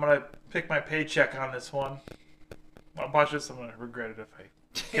on. I'm gonna pick my paycheck on this one. I'll watch this. I'm gonna regret it if I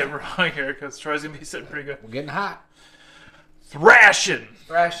get it wrong here, because Troy's gonna be sitting pretty good. We're getting hot. Thrashing.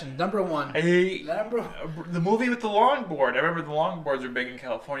 Number 1. The movie with the longboard. I remember the longboards were big in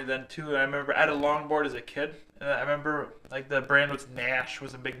California then too. And I remember I had a longboard as a kid. And I remember like the brand was Nash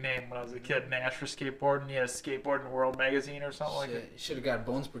was a big name when I was a kid. Nash for skateboard, and he had a Skateboard in World magazine or something like that. You should have got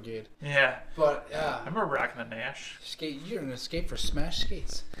Bones Brigade. Yeah. But I remember rocking the Nash. You're gonna skate for Smash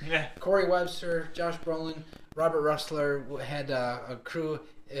Skates. Yeah. Corey Webster, Josh Brolin, Robert Rustler had a crew.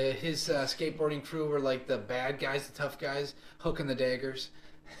 His skateboarding crew were like the bad guys, the tough guys, hooking the daggers.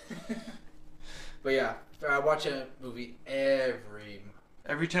 But yeah, I watch a movie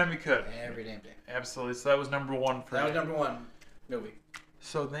Every time you could. every damn day. Absolutely. So that was number 1 for That me. was number 1 movie.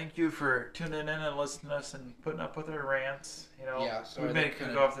 So thank you for tuning in and listening to us and putting up with our rants. Yeah, sorry we that may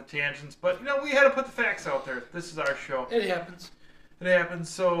couldn't- go off the tangents, but we had to put the facts out there. This is our show. It happens. It happens.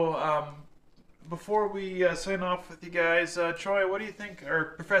 So before we sign off with you guys, Troy, what do you think?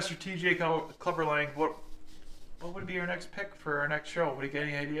 Or Professor TJ Clubberlang, what would be your next pick for our next show? Would you get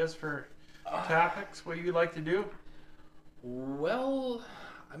any ideas for topics? What you'd like to do? Well,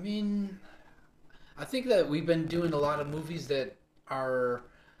 I mean, I think that we've been doing a lot of movies that are,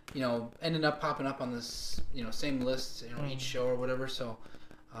 ending up popping up on this, same list, each show or whatever. So,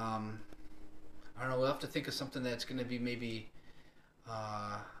 I don't know. We'll have to think of something that's going to be maybe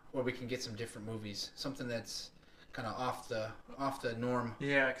where we can get some different movies. Something that's kind of off the norm.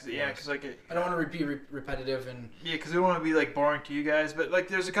 Yeah, because like I don't want to be repetitive and because we don't want to be like boring to you guys, but like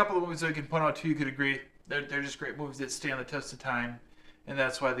there's a couple of movies that we can point out too. You could agree they're just great movies that stand the test of time, and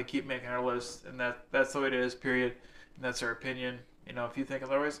that's why they keep making our list. And that's the way it is. Period. And that's our opinion. You know, if you think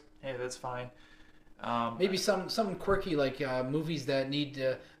otherwise, hey, that's fine. maybe some quirky like movies that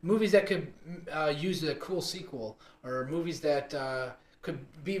could use a cool sequel, or movies that could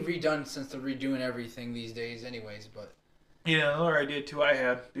be redone since they're redoing everything these days anyways. But Yeah, another idea too I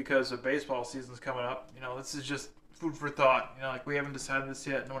had, because the baseball season's coming up. You know, this is just food for thought. You know, like we haven't decided this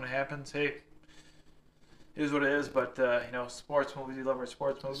yet, and when it happens, hey, it is what it is. But you know, sports movies, we love our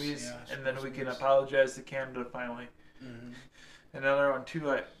sports movies, Yeah, and then sports we can movies. apologize to Canada finally. Another one too.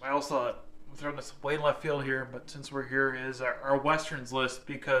 I also I'm throwing this way in left field here, but since we're here, is our westerns list,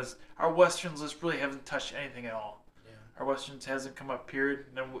 because our westerns list really hasn't touched anything at all. Yeah. Our westerns hasn't come up. Period.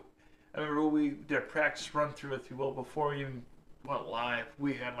 And then I remember we did a practice run through, if you will, before we even went live.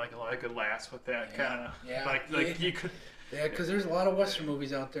 We had like a lot of good laughs with that kind of like you could. Yeah, because there's a lot of Western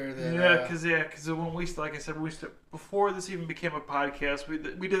movies out there that. Because when we like I said, before this even became a podcast, we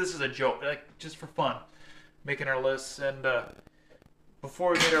did this as a joke, like just for fun, making our lists. And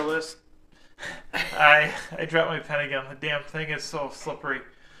before we made our list, I dropped my pen again. The damn thing is so slippery.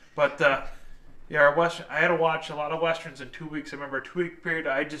 But yeah, our Western. I had to watch a lot of Westerns in 2 weeks. I remember a 2-week period.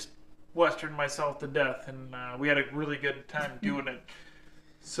 I just Westerned myself to death, and we had a really good time doing it.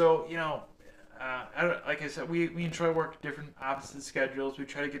 So you know. Like I said, we enjoy working different opposite schedules. We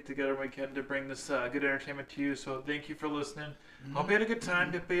try to get together when we can to bring this good entertainment to you. So thank you for listening. Hope you had a good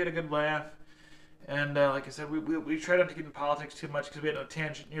time. Hope you had a good laugh. And like I said, we try not to get into politics too much because we had a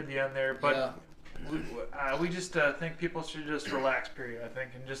tangent near the end there. But we just think people should just relax, period, I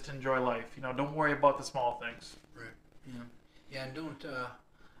think, and just enjoy life. You know, don't worry about the small things. Right. Yeah. Yeah, and don't.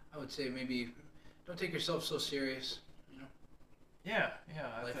 I would say maybe don't take yourself so serious. Yeah.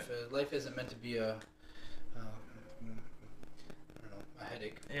 Life isn't meant to be a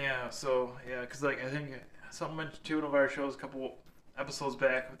headache. Yeah. So yeah, because like I think something mentioned too in one of our shows a couple episodes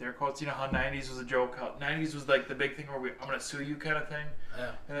back with their quotes. You know how '90s was a joke. How '90s was like the big thing where I'm gonna sue you kind of thing.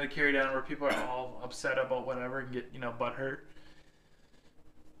 Yeah. And then it carried on where people are all upset about whatever and get butthurt.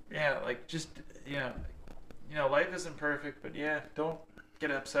 Yeah, like just life isn't perfect, but yeah, don't get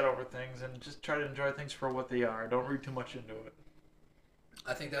upset over things and just try to enjoy things for what they are. Don't read too much into it.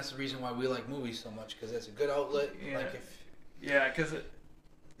 I think that's the reason why we like movies so much, because it's a good outlet. Yeah. Like if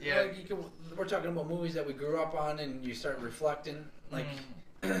we're talking about movies that we grew up on, and you start reflecting, like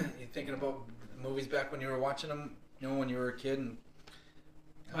you're thinking about movies back when you were watching them, when you were a kid, and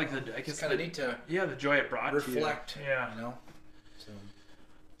like it's kind of neat to the joy it brought reflect. To you. Yeah.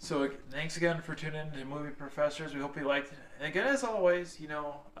 So thanks again for tuning in to Movie Professors. We hope you liked it. And again, as always,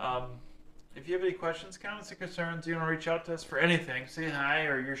 if you have any questions, comments, or concerns, you want to reach out to us for anything, say hi,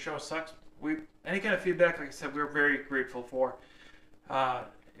 or your show sucks. Any kind of feedback, like I said, we're very grateful for.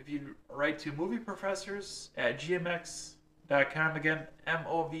 If you write to movieprofessors@gmx.com, again,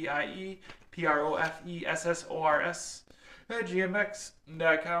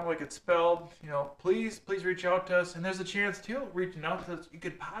 movieprofessors@gmx.com, like it's spelled. Please reach out to us. And there's a chance too, reaching out to us, you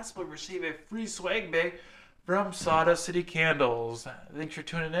could possibly receive a free swag bag from Sawdust City Candles. Thanks for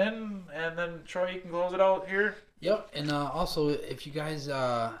tuning in. And then, Troy, you can close it out here. Yep. And also, if you guys,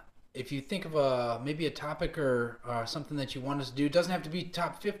 if you think of maybe a topic or something that you want us to do, it doesn't have to be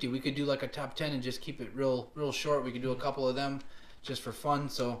top 50. We could do like a top 10 and just keep it real short. We could do a couple of them just for fun.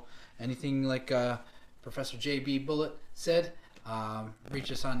 So anything like Professor J.B. Bullet said,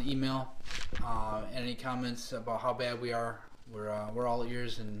 reach us on email. Any comments about how bad we are, we're all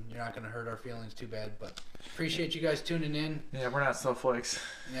ears, and you're not going to hurt our feelings too bad. But appreciate you guys tuning in. Yeah, we're not snowflakes.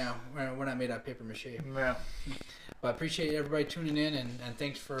 Yeah, we're not made out of paper mache. Yeah. But I appreciate everybody tuning in, and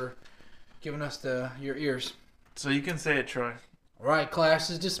thanks for giving us your ears. So you can say it, Troy. All right, class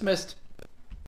is dismissed.